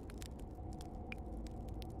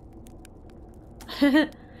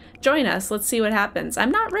 Join us. Let's see what happens.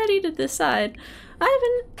 I'm not ready to decide.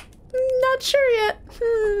 Not sure yet.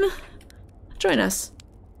 Join us.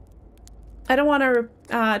 I don't want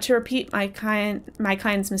to repeat my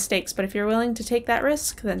kind's mistakes, but if you're willing to take that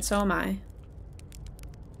risk, then so am I.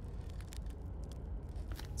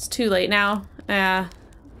 It's too late now.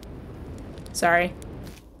 Sorry.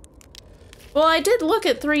 Well, I did look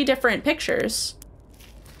at 3 different pictures.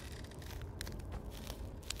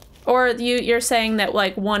 Or you're saying that,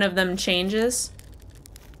 like, one of them changes?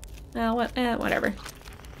 Whatever.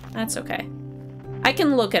 That's okay. I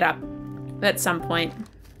can look it up at some point.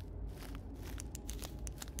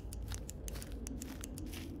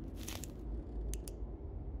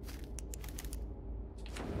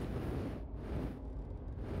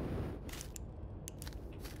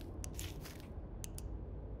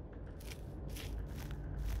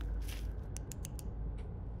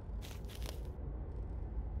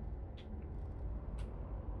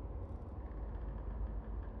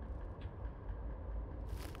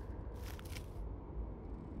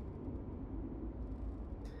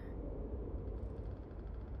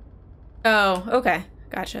 Oh, okay.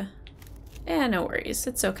 Gotcha. Yeah, no worries.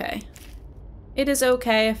 It's okay. It is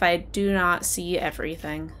okay if I do not see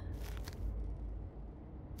everything.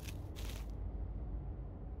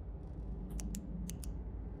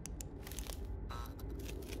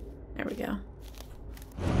 There we go.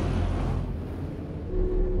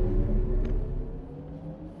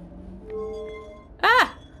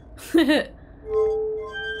 Ah!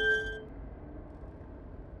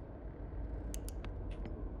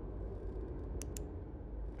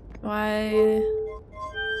 Why?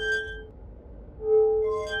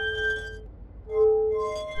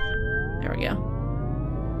 There we go.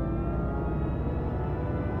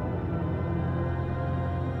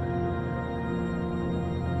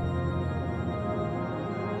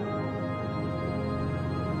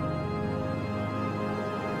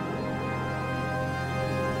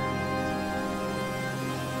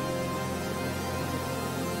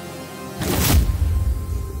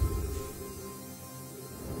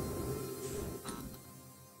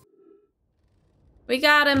 We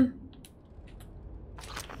got him.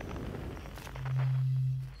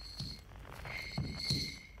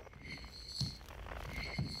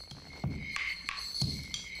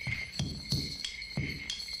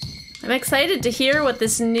 I'm excited to hear what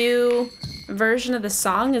this new version of the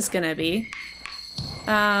song is gonna be.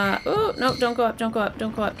 Oh, no, don't go up, don't go up,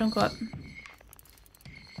 don't go up, don't go up.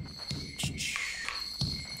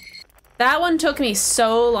 That one took me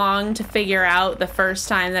so long to figure out the first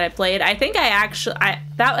time that I played. I think I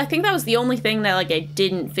think that was the only thing that like I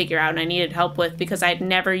didn't figure out and I needed help with because I'd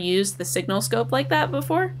never used the signal scope like that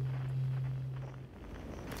before.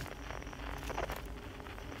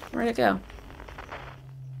 Where'd it go?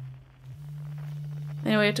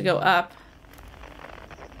 Anyway, we have to go up.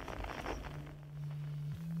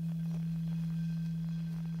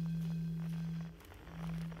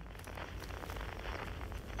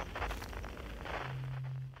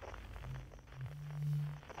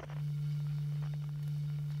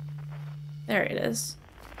 There it is.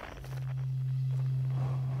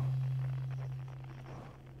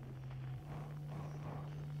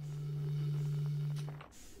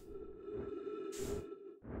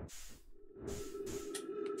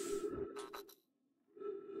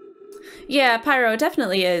 Yeah, Pyro, it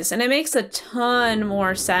definitely is. And it makes a ton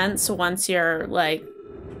more sense once you're, like,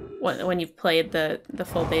 when you've played the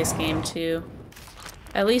full base game, too.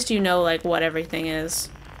 At least you know, like, what everything is.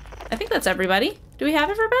 I think that's everybody. Do we have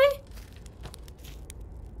everybody?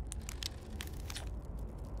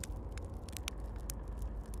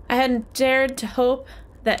 I hadn't dared to hope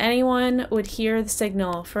that anyone would hear the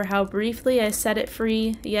signal for how briefly I set it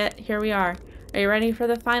free, yet here we are. Are you ready for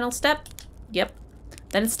the final step? Yep.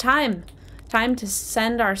 Then it's time. Time to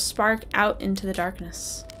send our spark out into the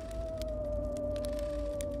darkness.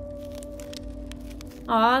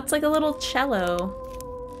 Aw, it's like a little cello.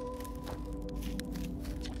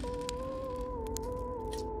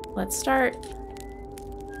 Let's start.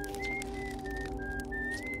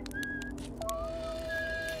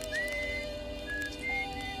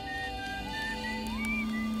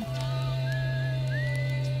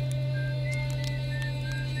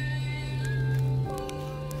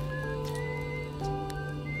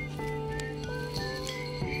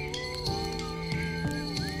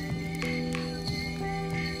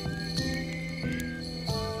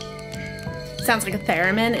 Sounds like a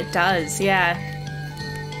theremin. It does, yeah.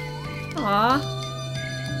 Aww.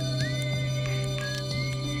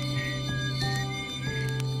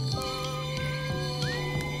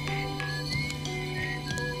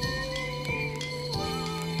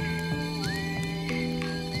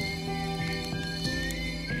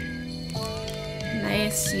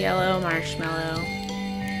 Nice yellow marshmallow.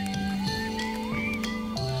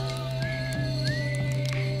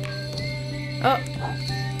 Oh.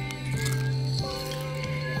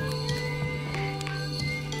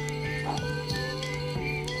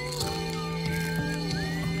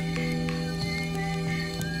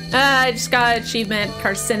 I just got achievement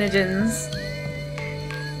carcinogens.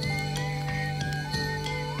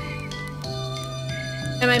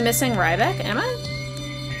 Am I missing Ryback? Am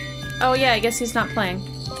I? Oh yeah, I guess he's not playing.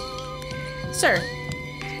 Sir.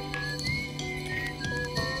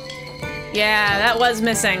 Yeah, that was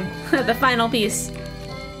missing. The final piece.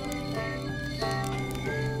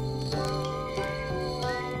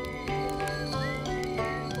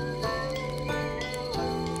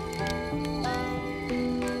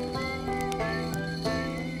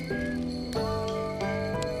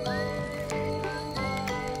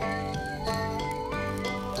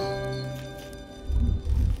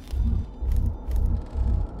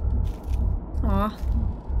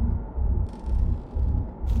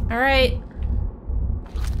 Alright.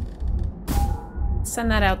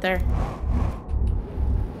 Send that out there.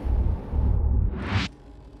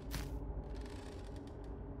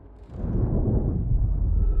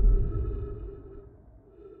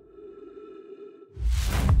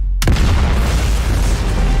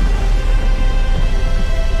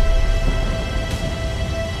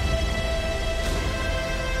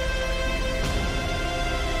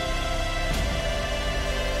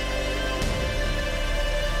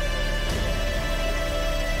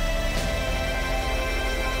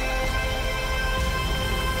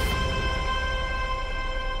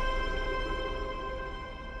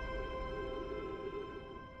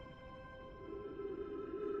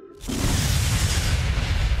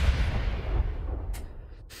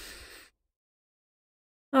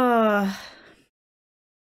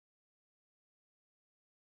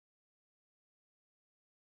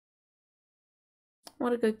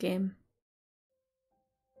 What a good game.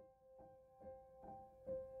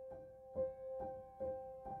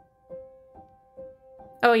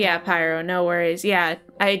 Oh yeah, Pyro, no worries. Yeah,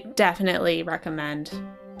 I definitely recommend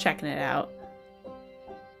checking it out.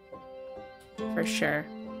 For sure.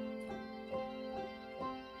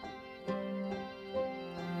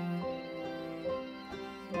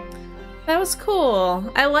 That was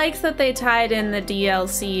cool. I liked that they tied in the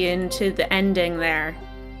DLC into the ending there.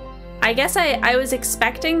 I guess I was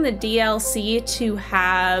expecting the DLC to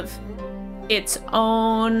have its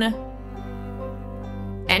own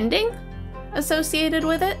ending associated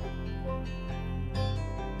with it.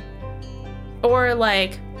 Or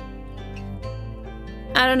like,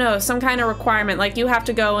 I don't know, some kind of requirement, like you have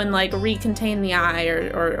to go and like recontain the eye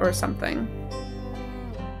or something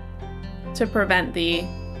to prevent the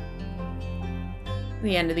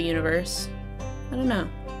end of the universe. I don't know.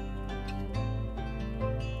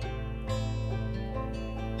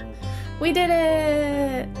 We did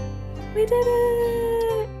it! We did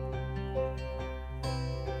it!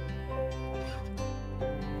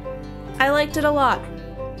 I liked it a lot.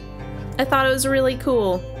 I thought it was really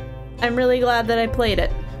cool. I'm really glad that I played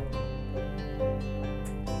it.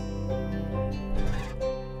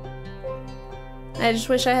 I just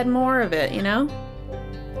wish I had more of it, you know?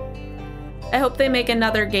 I hope they make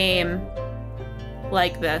another game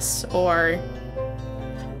like this, or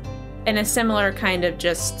in a similar kind of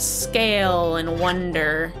just scale and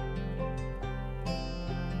wonder.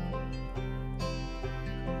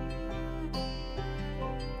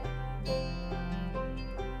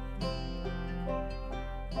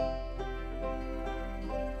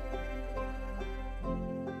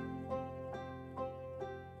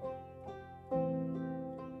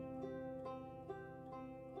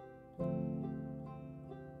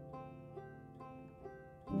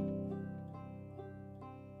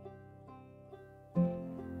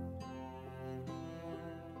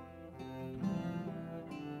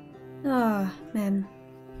 Oh, man.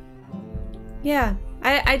 Yeah,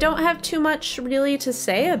 I don't have too much really to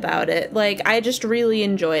say about it. Like, I just really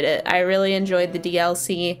enjoyed it. I really enjoyed the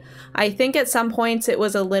DLC. I think at some points it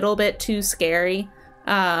was a little bit too scary.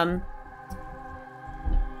 I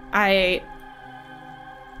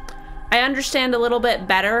understand a little bit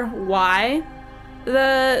better why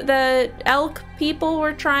the elk people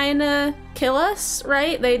were trying to kill us,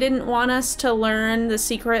 right? They didn't want us to learn the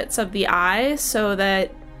secrets of the eye so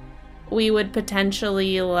that we would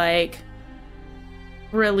potentially, like,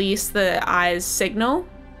 release the eye's signal.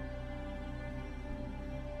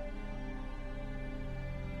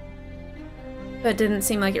 But it didn't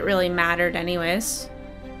seem like it really mattered anyways.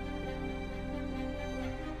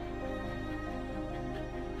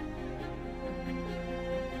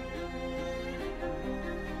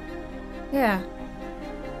 Yeah.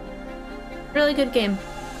 Really good game.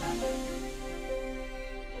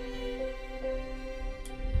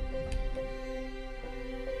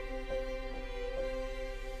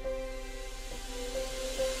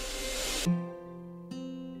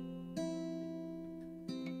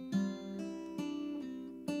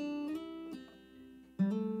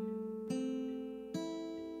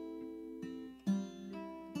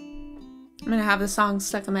 I'm gonna have the song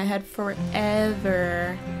stuck in my head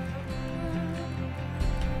forever.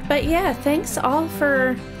 But yeah, thanks all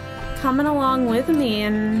for coming along with me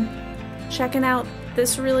and checking out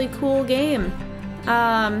this really cool game.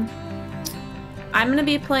 I'm gonna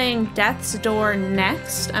be playing Death's Door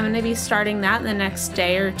next. I'm gonna be starting that in the next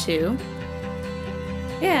day or two.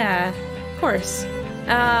 Yeah, of course.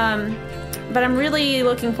 But I'm really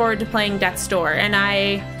looking forward to playing Death's Door, and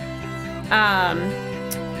I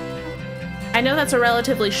know that's a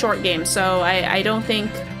relatively short game, so I don't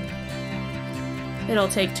think it'll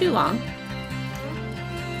take too long.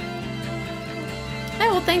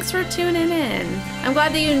 Yeah, well, thanks for tuning in. I'm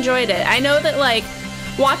glad that you enjoyed it. I know that, like,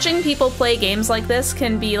 watching people play games like this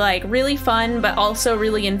can be, like, really fun, but also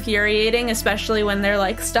really infuriating, especially when they're,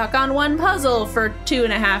 like, stuck on one puzzle for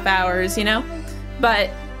 2.5 hours, you know?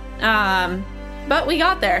 But we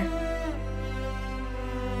got there.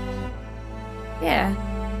 Yeah.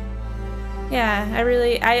 Yeah,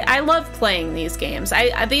 I love playing these games.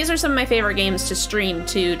 These are some of my favorite games to stream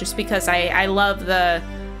too, just because I love the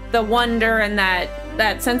wonder and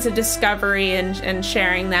that sense of discovery and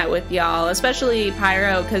sharing that with y'all, especially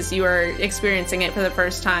Pyro, because you were experiencing it for the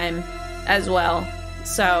first time as well.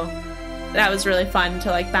 So that was really fun to,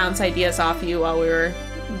 like, bounce ideas off you while we were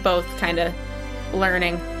both kind of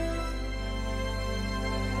learning.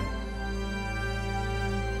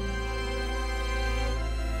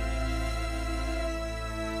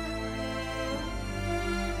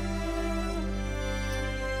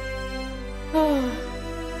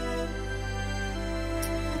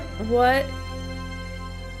 What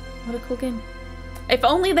a cool game. If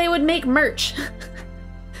only they would make merch.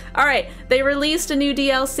 Alright, they released a new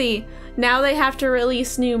DLC. Now they have to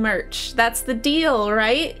release new merch. That's the deal,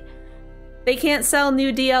 right? They can't sell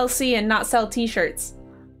new DLC and not sell t-shirts.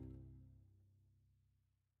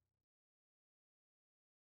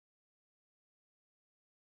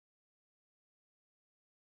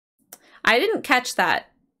 I didn't catch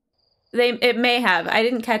that. It may have. I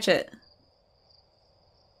didn't catch it.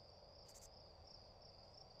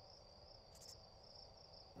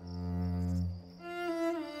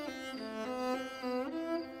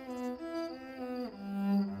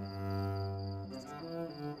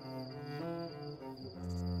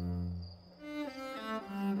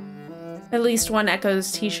 At least one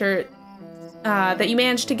Echoes t-shirt that you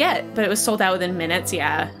managed to get, but it was sold out within minutes.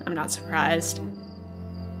 Yeah, I'm not surprised.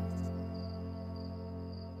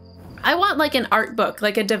 I want, like, an art book,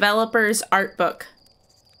 like a developer's art book.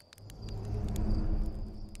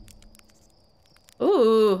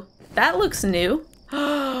 Ooh, that looks new.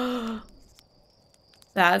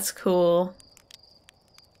 That's cool.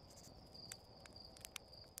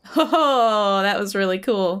 Oh, that was really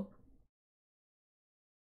cool.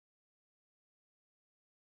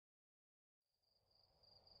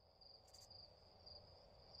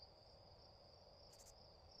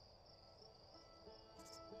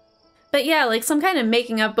 But yeah, like some kind of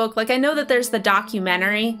making up book. Like I know that there's the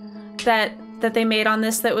documentary that they made on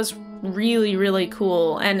this that was really, really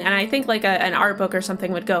cool. And I think like an art book or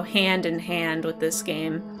something would go hand in hand with this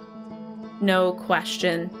game. No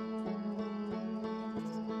question.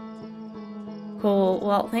 Cool.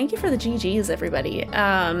 Well, thank you for the GGs, everybody.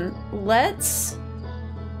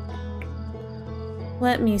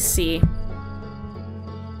 Let me see.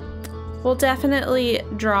 We'll definitely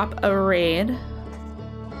drop a raid.